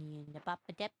reverse thingy.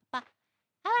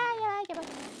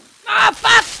 Ah,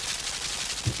 fuck!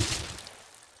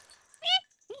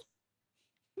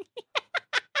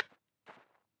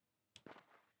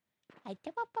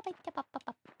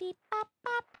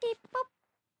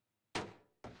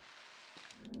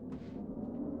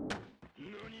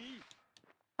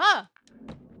 Huh?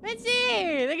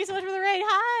 Mitzi! Thank you so much for the raid.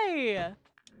 Hi!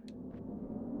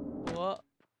 What?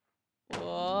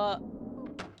 Hello!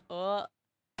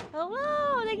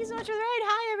 Thank you so much for the raid.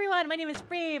 Hi, everyone. My name is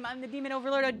Fream. I'm the demon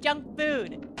overlord of junk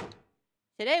food.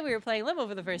 Today we were playing Limbo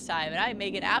for the first time, and I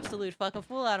make an absolute fucking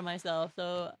fool out of myself,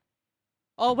 so...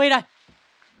 Oh, wait,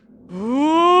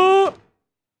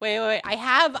 Wait. I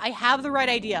have the right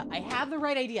idea. I have the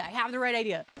right idea.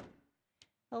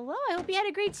 Hello, I hope you had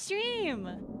a great stream.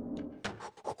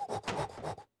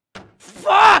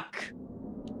 Fuck!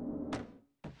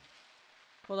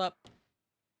 Hold up.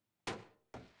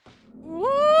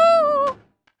 Woo!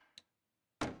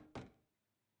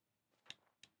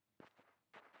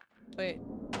 Wait.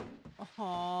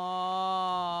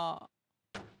 Aww.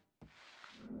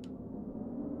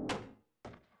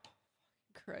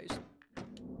 Christ.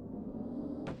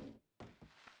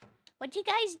 What'd you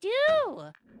guys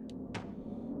do?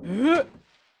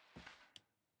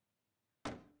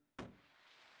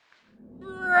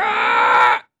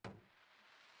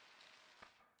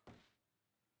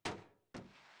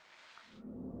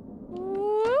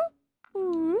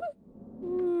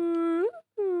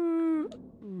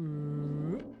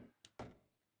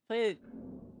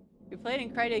 We played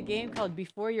and created a game called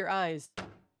Before Your Eyes.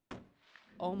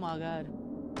 Oh my god.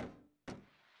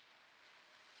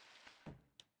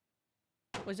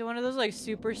 Was it one of those like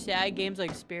super sad games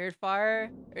like Spiritfarer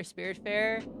or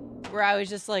Spiritfarer? Where I was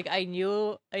just like, I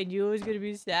knew it was gonna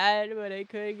be sad, but I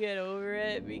couldn't get over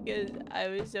it because I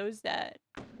was so sad.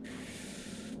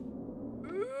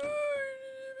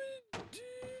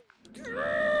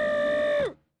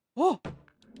 Oh!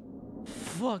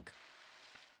 Fuck.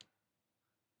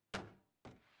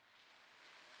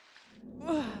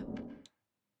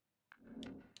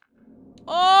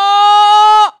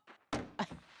 Oh!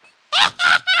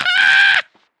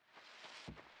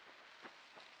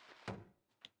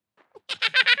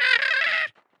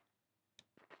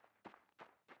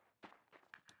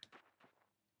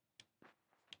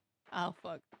 Oh,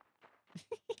 fuck.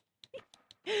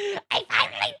 I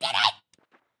finally did it!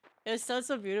 It was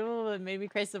so beautiful, but it made me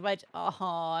cry so much. Oh,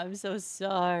 I'm so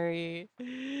sorry.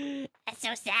 That's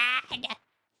so sad.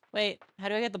 Wait, how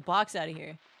do I get the box out of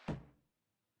here?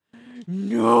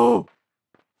 No!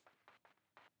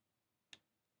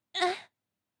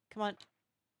 Come on.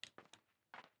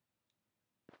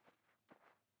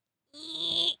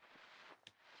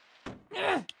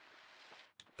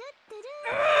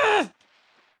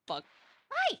 Fuck.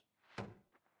 Hi.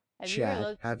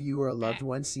 Chat, have you or a loved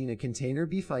one seen a container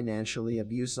be financially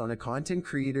abused on a content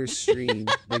creator's stream?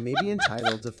 They may be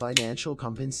entitled to financial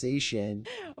compensation.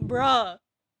 Bruh.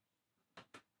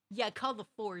 Yeah, call the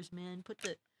fours, man. Put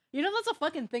the... You know that's a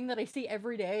fucking thing that I see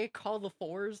every day? Call the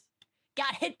fours.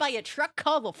 Got hit by a truck,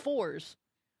 call the fours.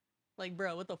 Like,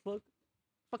 bro, what the fuck?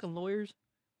 Fucking lawyers.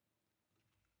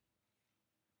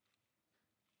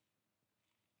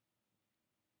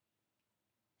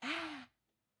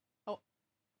 Oh.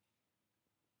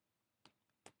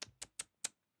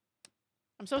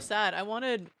 I'm so sad. I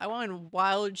wanted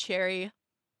wild cherry.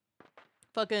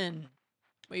 Fucking,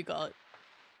 what do you call it?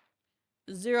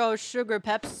 Zero sugar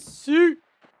Pepsi.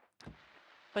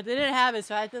 But they didn't have it,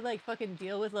 so I had to like fucking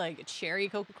deal with like cherry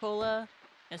Coca-Cola.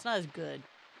 It's not as good.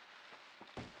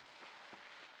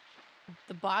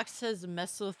 The box says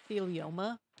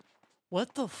mesothelioma.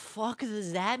 What the fuck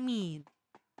does that mean?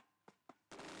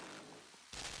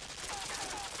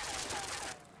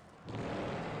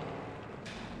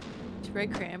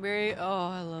 Sprite cranberry? Oh,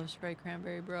 I love Sprite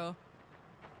cranberry, bro.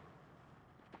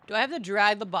 Do I have to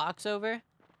drag the box over?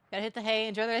 Gotta hit the hay.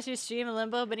 Enjoy the rest of your stream in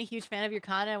Limbo. Been a huge fan of your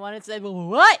content. I wanted to say,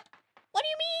 what? What do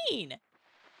you mean?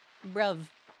 Bruv.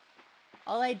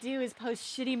 All I do is post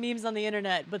shitty memes on the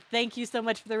internet, but thank you so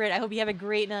much for the raid. I hope you have a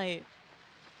great night.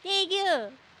 Thank you.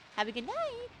 Have a good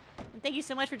night. And thank you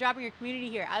so much for dropping your community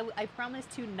here. I promise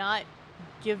to not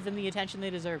give them the attention they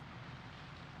deserve.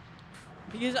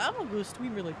 Because I'm a good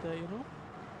streamer like that, you know?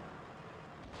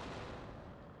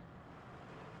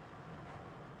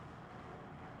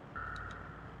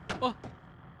 Oh.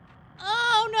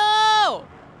 Oh no!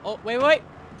 Oh, wait.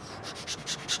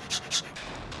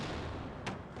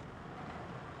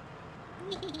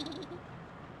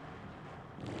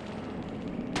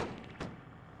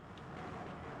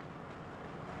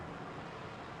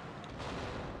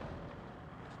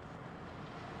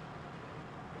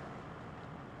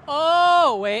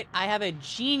 Oh, wait. I have a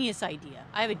genius idea.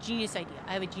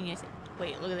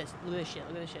 Wait, look at this. Look at this shit.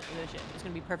 It's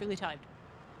gonna be perfectly timed.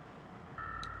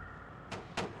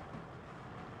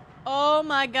 Oh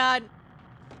my god.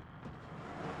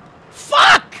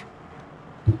 Fuck!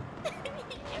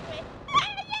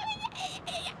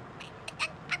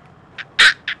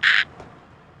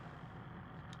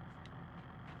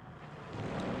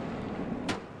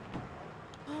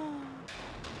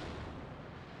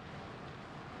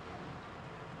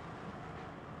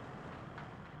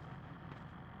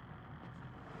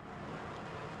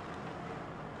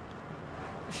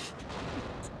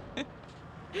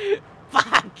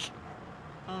 Fuck!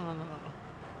 Oh, no.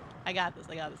 I got this.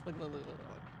 Look.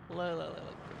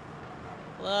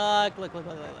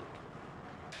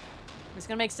 It's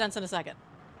gonna make sense in a second.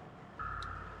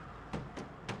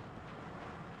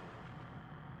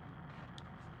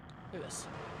 Look at this.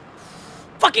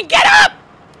 Fucking get up!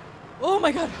 Oh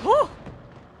my god. Oh!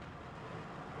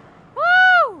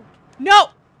 Woo! No!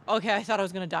 Okay, I thought I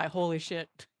was gonna die. Holy shit.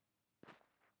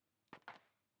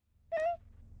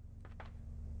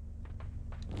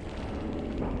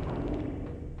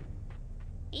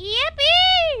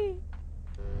 Yippee!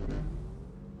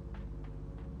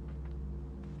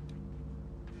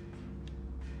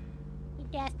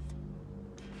 Death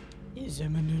is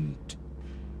imminent.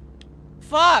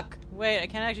 Fuck! Wait, I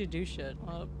can't actually do shit.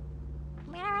 Oh.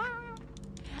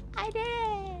 I did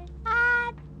it!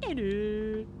 I did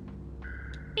it.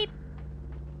 Beep.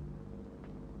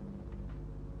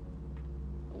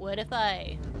 What if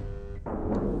I...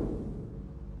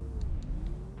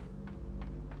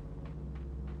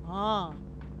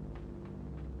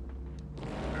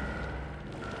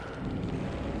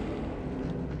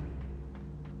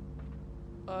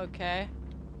 Okay.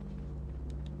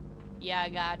 Yeah, I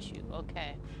got you.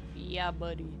 Okay. Yeah,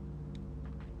 buddy.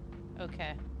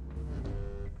 Okay.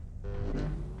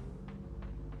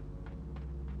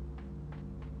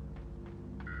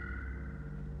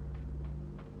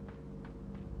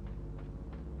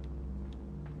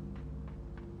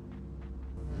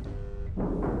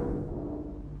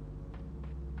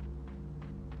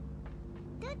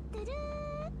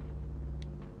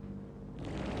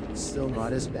 Still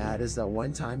not as bad as that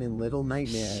one time in Little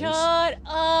Nightmares. Shut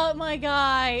up, my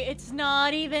guy. It's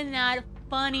not even that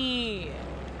funny.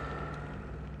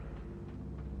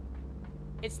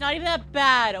 It's not even that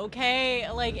bad,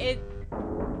 okay? Like,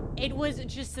 it was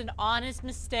just an honest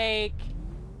mistake.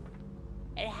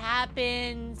 It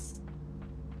happens.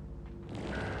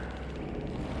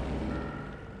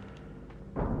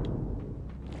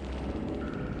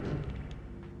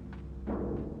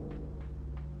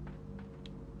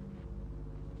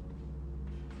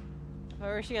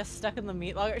 Or she got stuck in the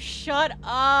meat logger. Shut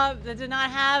up! That did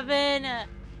not happen!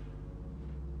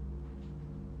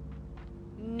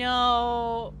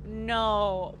 No.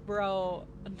 No, bro.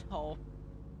 No.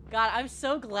 God, I'm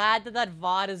so glad that that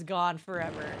VOD is gone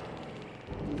forever.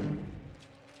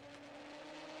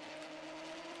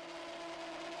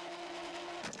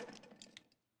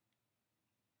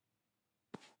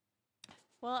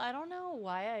 Well, I don't know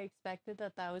why I expected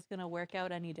that that was gonna work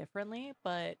out any differently,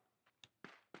 but...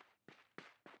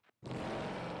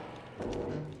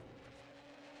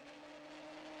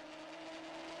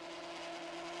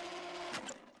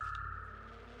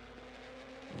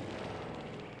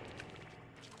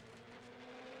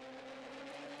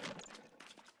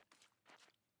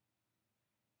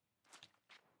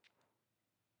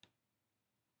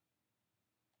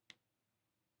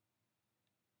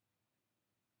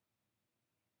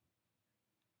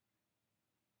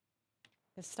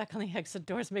 It's stuck on the exit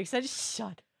doors makes sense.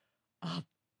 Shut up.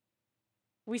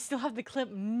 We still have the clip.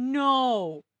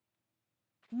 No.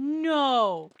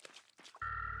 No.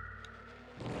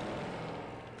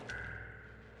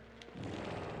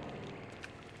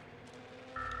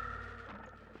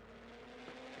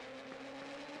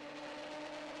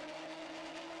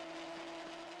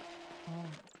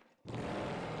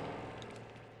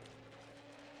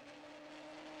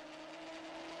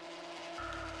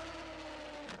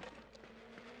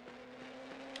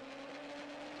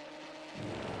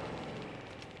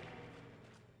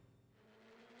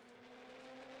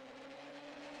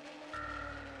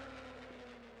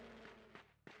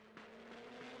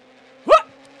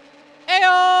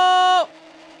 Ayo!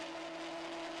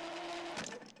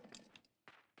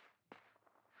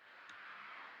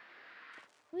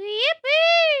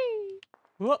 Yippee!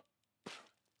 What?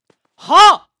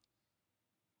 Huh?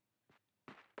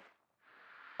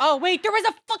 Oh, wait, there was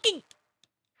a fucking...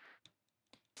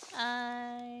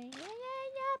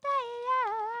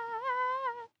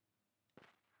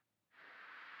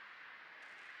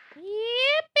 Yippee!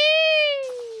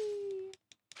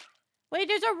 Wait,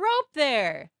 there's a rope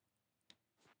there.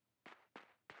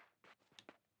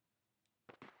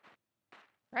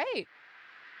 Right.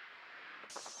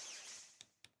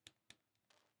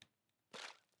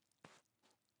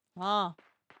 Oh.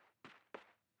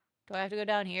 Do I have to go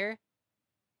down here?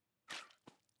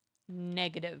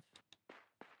 Negative.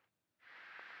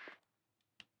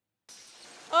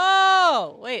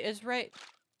 Oh! Wait, it's right.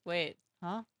 Wait,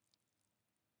 huh?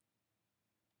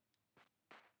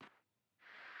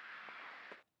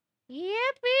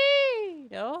 Yippee!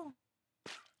 No?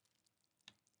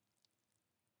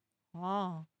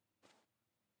 Oh.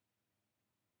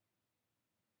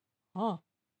 Huh.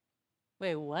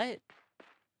 Wait, what?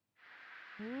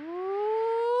 Whee!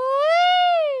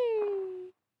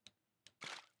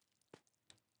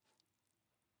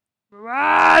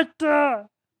 What?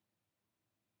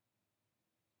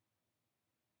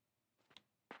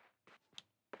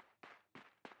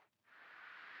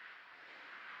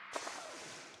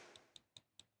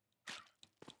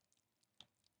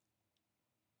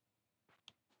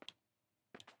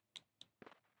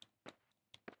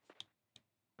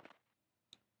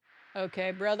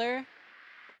 Okay, brother.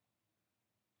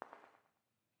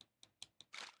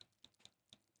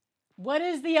 What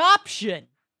is the option?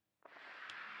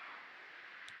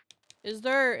 Is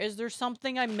there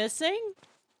something I'm missing?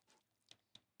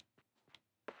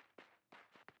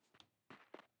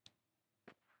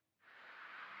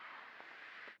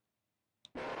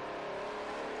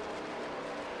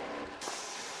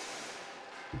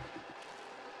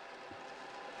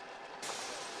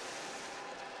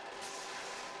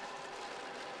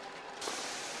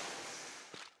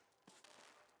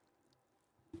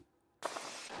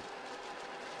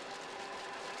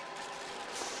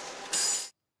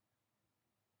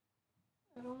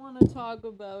 to talk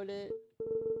about it.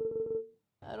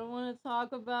 I don't want to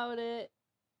talk about it.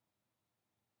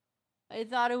 I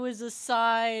thought it was a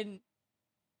sign.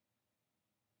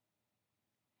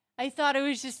 I thought it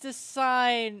was just a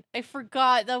sign. I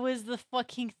forgot that was the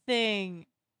fucking thing.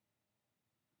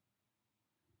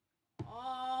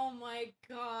 Oh my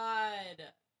god.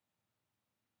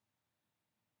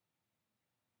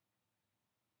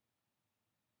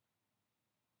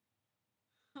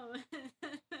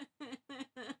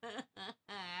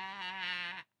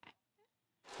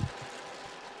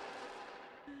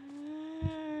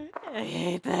 I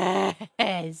hate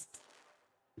this.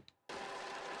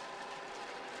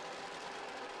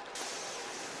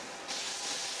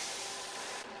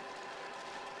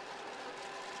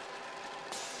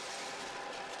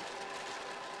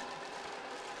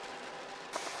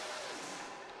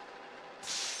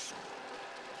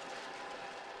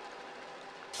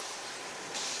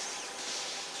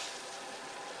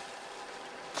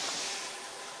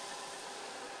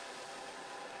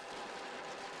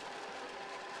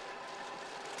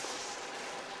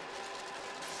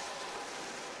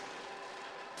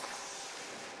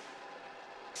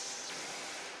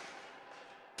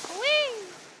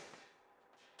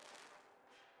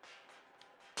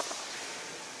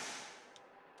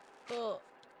 Oh.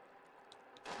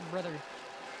 Brother.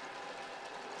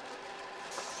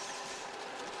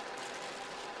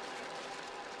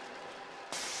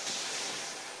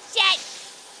 Shit!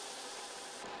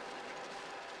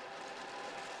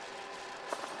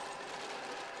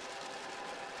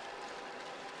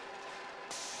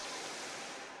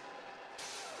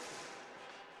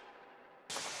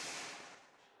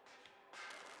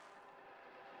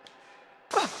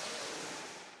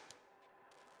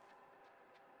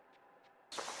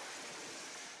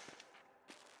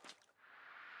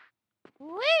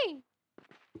 Whee!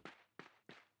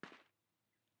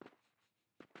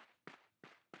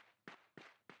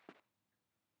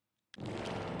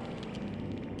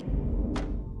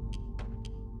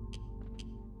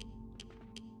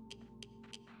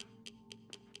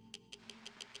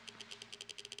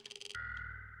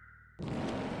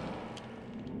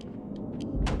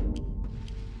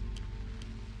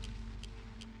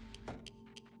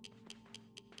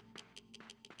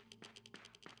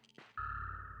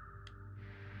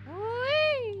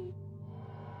 Whee!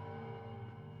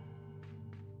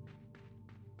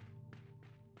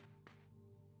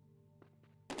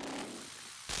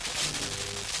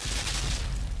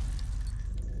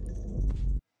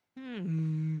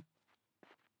 Hmm.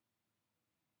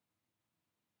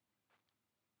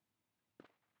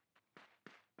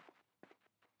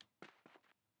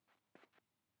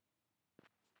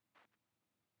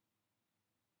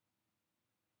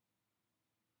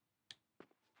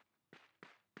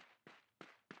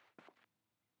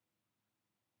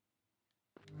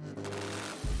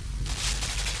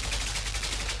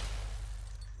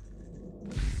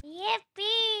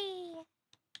 Yippee!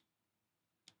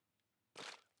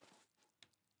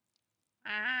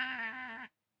 Ah.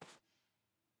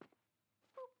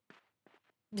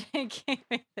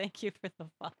 Thank you for the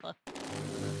follow.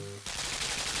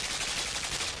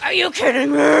 Are you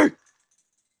kidding me?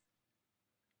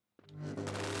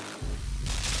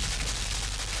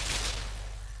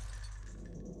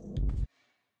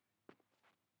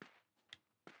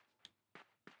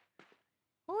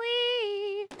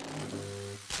 Whee!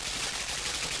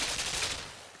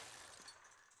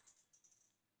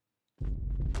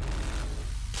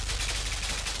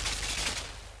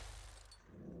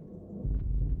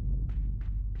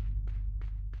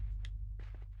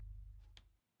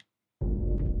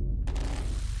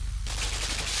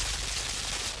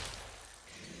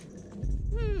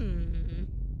 Hmm.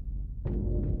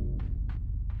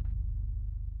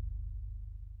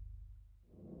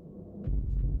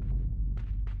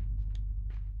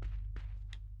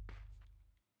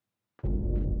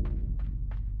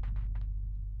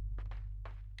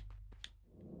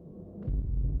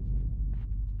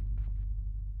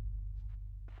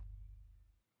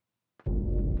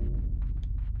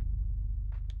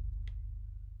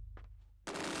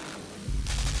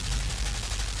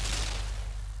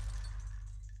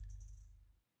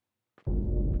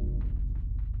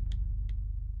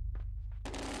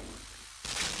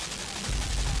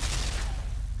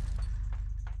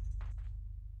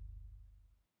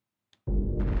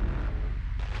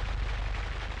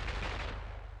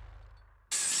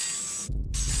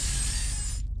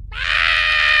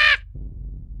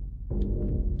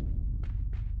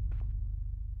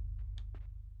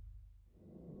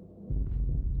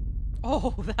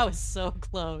 Oh, that was so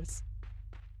close.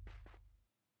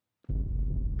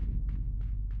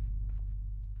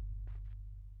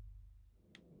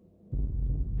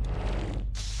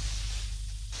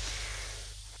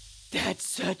 That's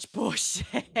such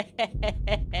bullshit.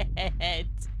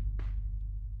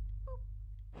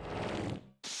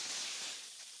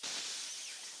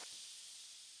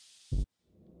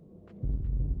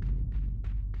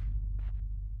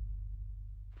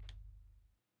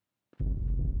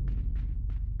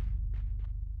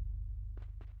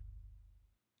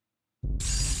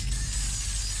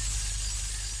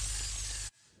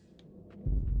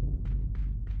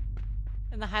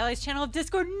 In the highlights channel of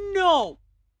Discord? No!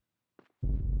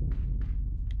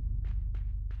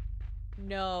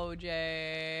 No,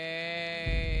 Jay.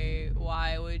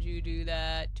 Why would you do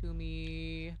that to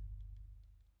me?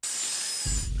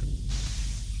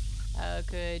 How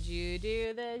could you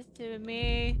do this to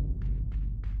me?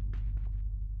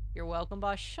 You're welcome,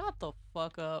 boss. Shut the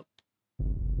fuck up.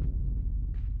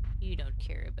 You don't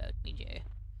care about me, Jay.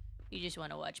 You just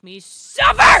want to watch me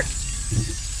suffer!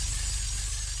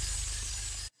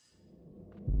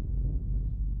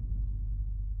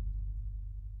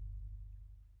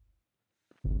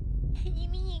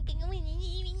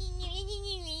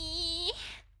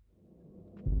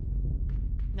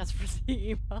 That's for the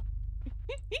emo.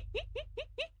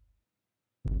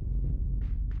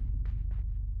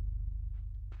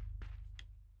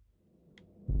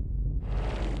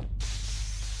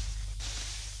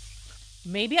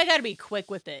 Maybe I gotta be quick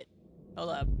with it.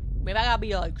 Hold up. Maybe I gotta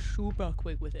be like super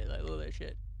quick with it. Like, look at that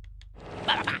shit.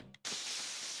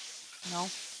 No.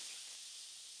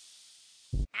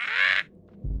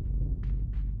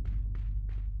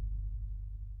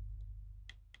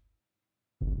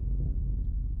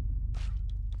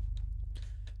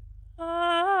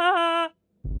 Ah.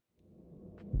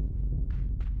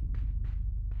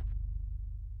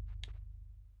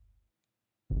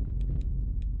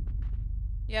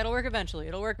 Yeah, it'll work eventually.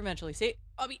 It'll work eventually. See?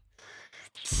 I'll be...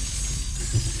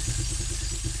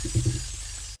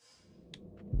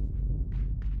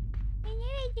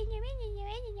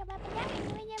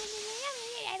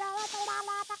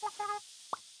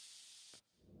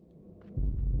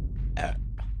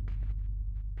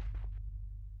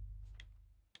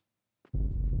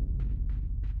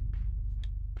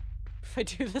 If I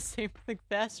do the same thing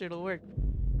faster, it'll work.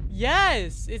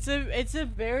 Yes! It's a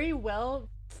very well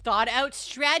thought out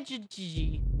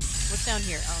strategy. What's down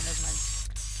here? Oh, never mind.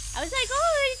 I was like,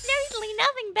 oh, there's usually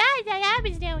nothing bad that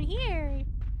happens down here.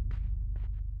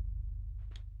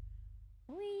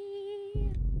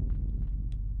 Whee.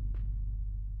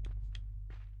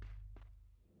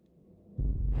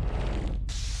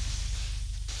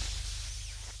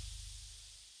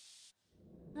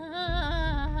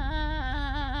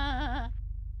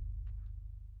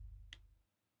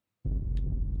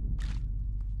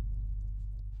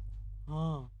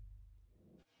 Oh.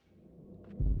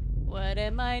 What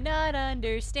am I not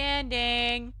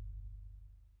understanding?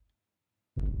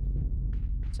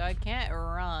 So I can't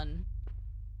run.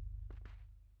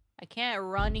 I can't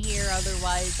run here,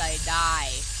 otherwise I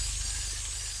die.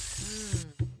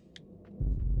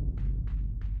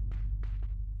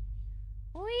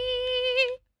 Whee.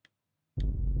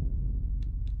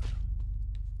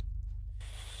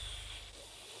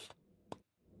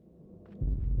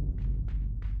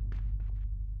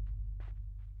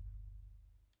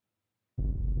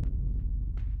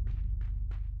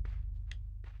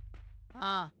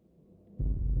 Ah.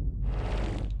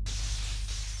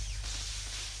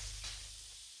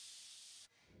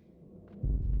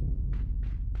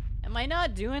 Am I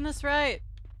not doing this right?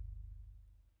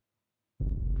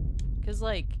 Cause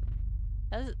like,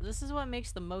 this is what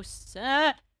makes the most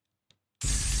sense.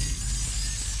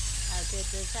 How could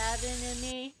this happen to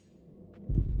me?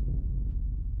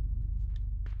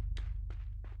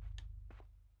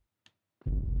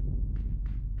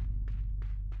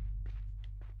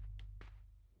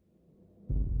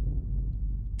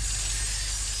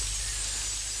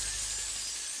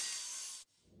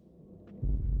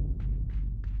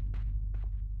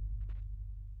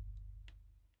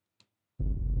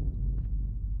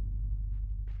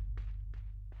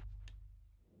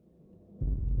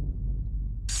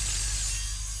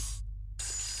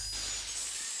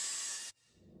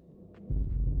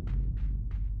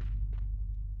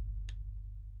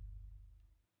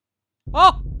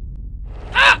 Oh!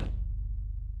 Ah!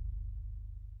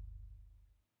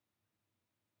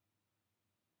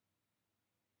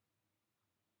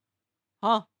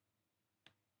 Huh?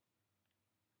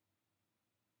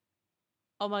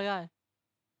 Oh my god.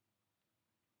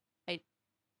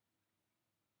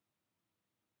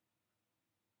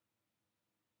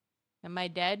 Am I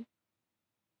dead?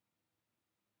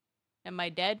 Am I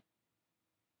dead?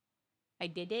 I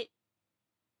did it.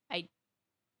 I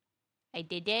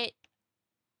did it.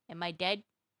 Am I dead?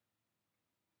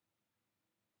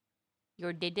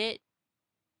 You did it?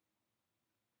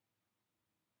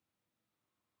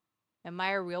 Am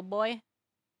I a real boy?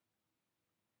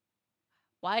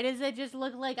 Why does it just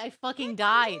look like I fucking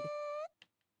died?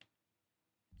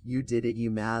 You did it,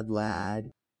 you mad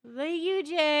lad. Thank you,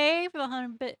 Jay, for the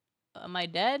 100 bit. Am I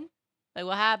dead? Like,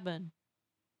 what happened?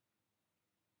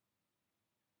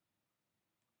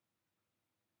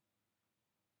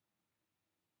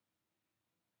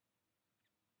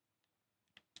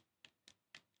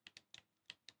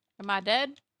 Am I dead?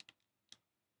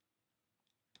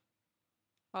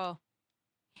 Oh.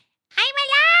 I'm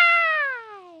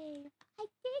alive! I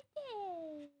did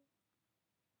it!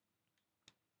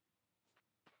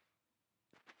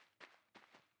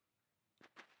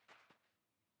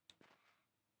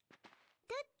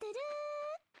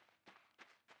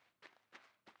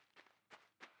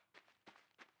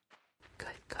 Good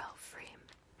girl, Fream.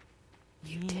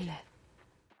 You did it.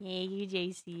 Yeah, you,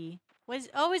 JC.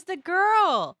 Oh, it's the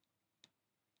girl!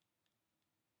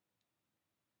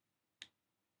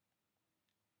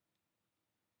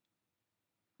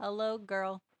 Hello,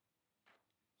 girl.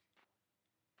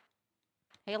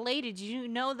 Hey, lady, did you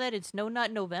know that it's No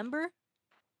Nut November?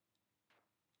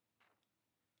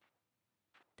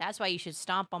 That's why you should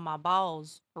stomp on my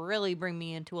balls. Really bring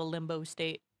me into a limbo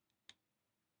state.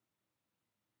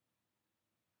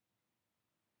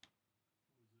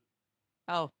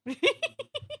 Oh. It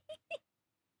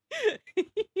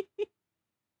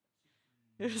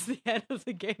was the end of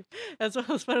the game. That's what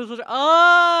I was supposed to.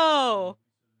 Oh!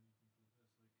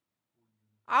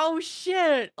 Oh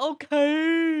shit!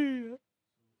 Okay!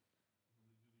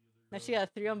 Now she got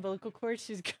 3 umbilical cords.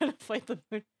 She's gonna fight the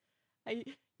moon.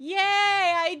 Yay!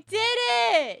 I did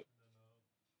it!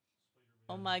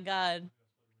 Oh my god.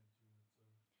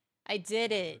 I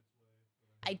did it.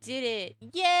 I did it.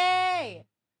 Yay!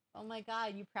 Oh my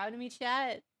god, you proud of me,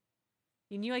 chat?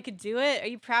 You knew I could do it? Are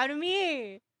you proud of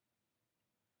me?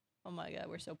 Oh my god,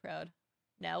 we're so proud.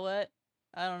 Now what?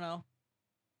 I don't know.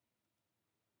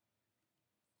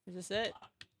 Is this it?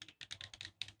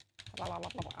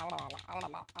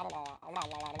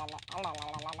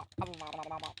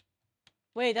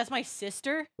 Wait, that's my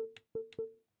sister?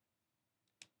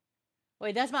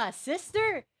 Wait, that's my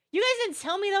sister? You guys didn't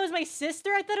tell me that was my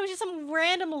sister? I thought it was just some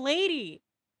random lady.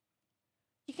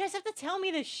 You guys have to tell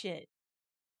me this shit.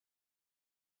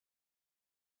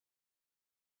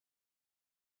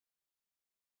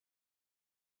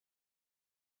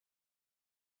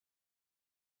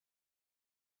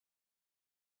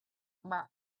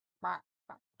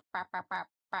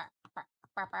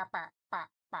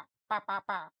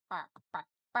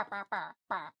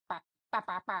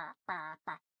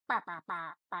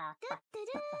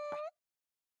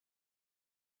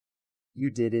 You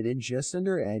did it in just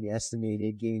under an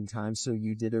estimated game time, so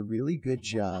you did a really good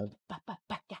job.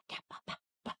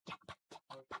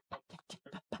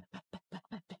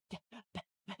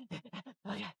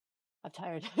 Okay, I'm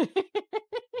tired.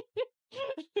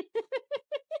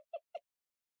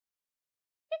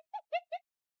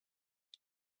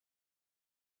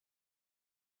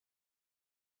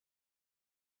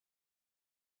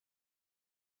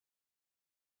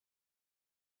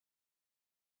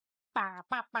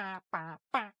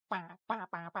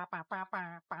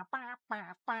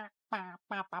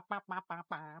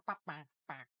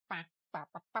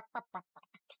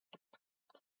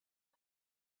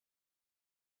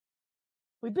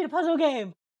 We beat a puzzle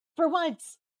game! For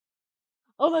once!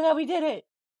 Oh my god, we did it!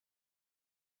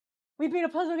 We beat a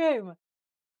puzzle game!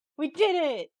 We did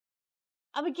it!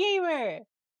 I'm a gamer!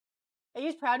 Are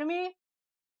you proud of me?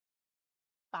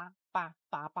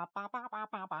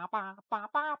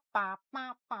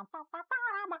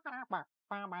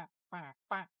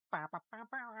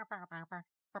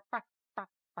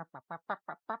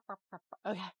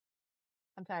 Okay.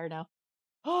 I'm tired now.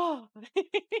 Oh!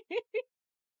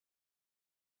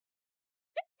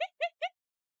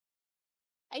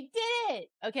 I did it!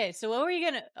 Okay, so what were you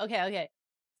gonna... Okay.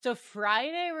 So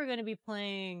Friday we're gonna be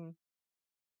playing...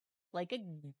 Like a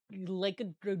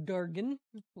Dargan?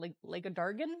 Like a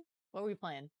Dargan? What are we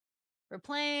playing? We're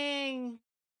playing...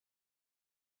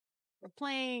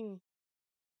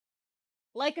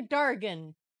 Like a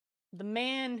Dargan. The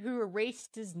man who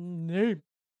erased his name.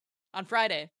 On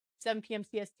Friday, 7 p.m.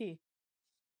 CST.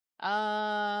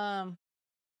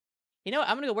 You know what?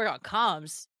 I'm gonna go work on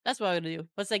comms. That's what I'm gonna do.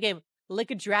 What's that game? Lick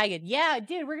a Dragon. Yeah,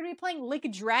 dude, we're gonna be playing Lick a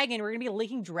Dragon. We're gonna be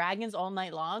licking dragons all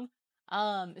night long.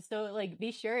 So like,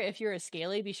 be sure if you're a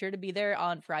Scaly, be sure to be there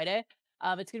on Friday.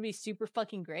 It's gonna be super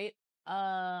fucking great.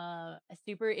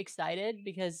 Super excited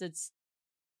because it's.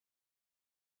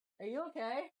 Are you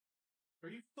okay? Are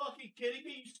you fucking kidding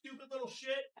me, you stupid little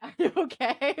shit? Are you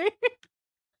okay?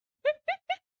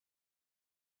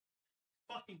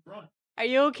 run. Are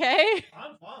you okay?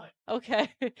 I'm fine. Okay.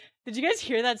 Did you guys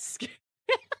hear that?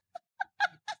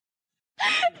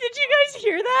 Did you guys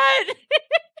hear that?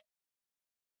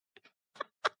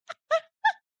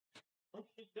 Okay,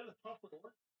 you got a chocolate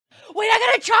orange? Wait, I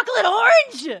got a chocolate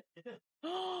orange!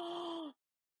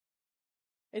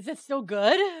 Is it still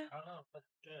good? I don't know, but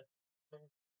it's good.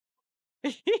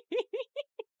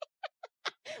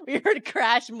 We heard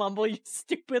Crash mumble, you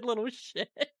stupid little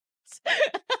shit.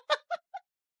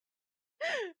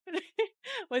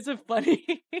 Was it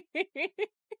funny?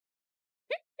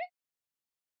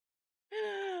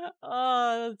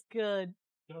 Oh, that's good.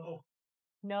 No.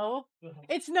 No? No.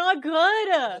 It's not good!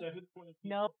 7:28.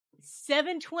 No.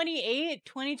 7/28,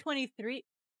 2023.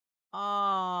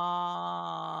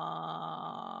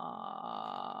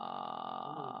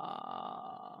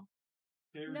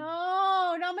 Terry.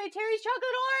 No, not my Terry's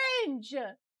chocolate orange.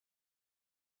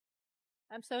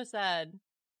 I'm so sad.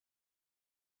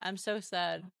 I'm so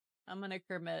sad. I'm gonna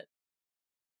Kermit.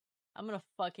 I'm gonna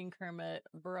fucking Kermit.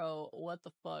 Bro, what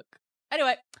the fuck?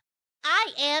 Anyway,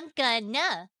 I am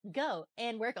gonna. go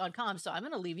and work on comms, so I'm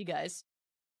gonna leave you guys.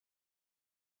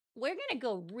 We're gonna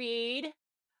go read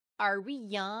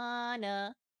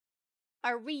Ariana.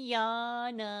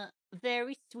 Ariana,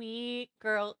 very sweet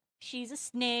girl. She's a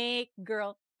snake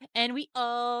girl. And we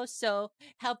also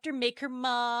helped her make her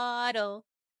model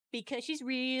because she's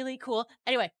really cool.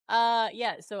 Anyway,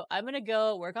 yeah, so I'm gonna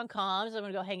go work on comms. I'm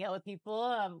gonna go hang out with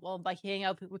people. Well, by hang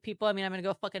out with people, I mean I'm gonna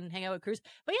go fucking hang out with Cruz.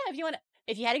 But yeah,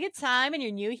 if you had a good time and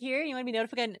you're new here and you want to be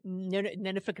notified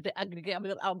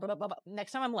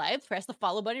next time I'm live, press the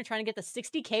follow button. You're trying to get the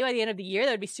 60K by the end of the year.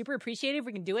 That would be super appreciated if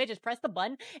we can do it. Just press the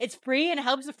button. It's free and it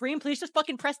helps the Fream. Please just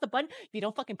fucking press the button. If you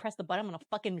don't fucking press the button, I'm gonna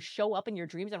fucking show up in your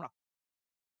dreams.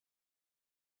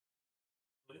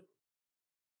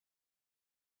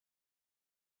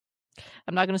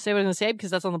 I'm not gonna say what I'm gonna say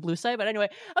because that's on the blue side. But anyway,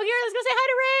 okay, let's go say hi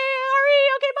to Ari.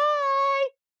 Okay, bye.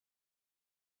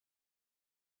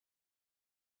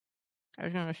 I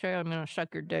was gonna say I'm gonna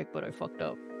suck your dick, but I fucked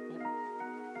up.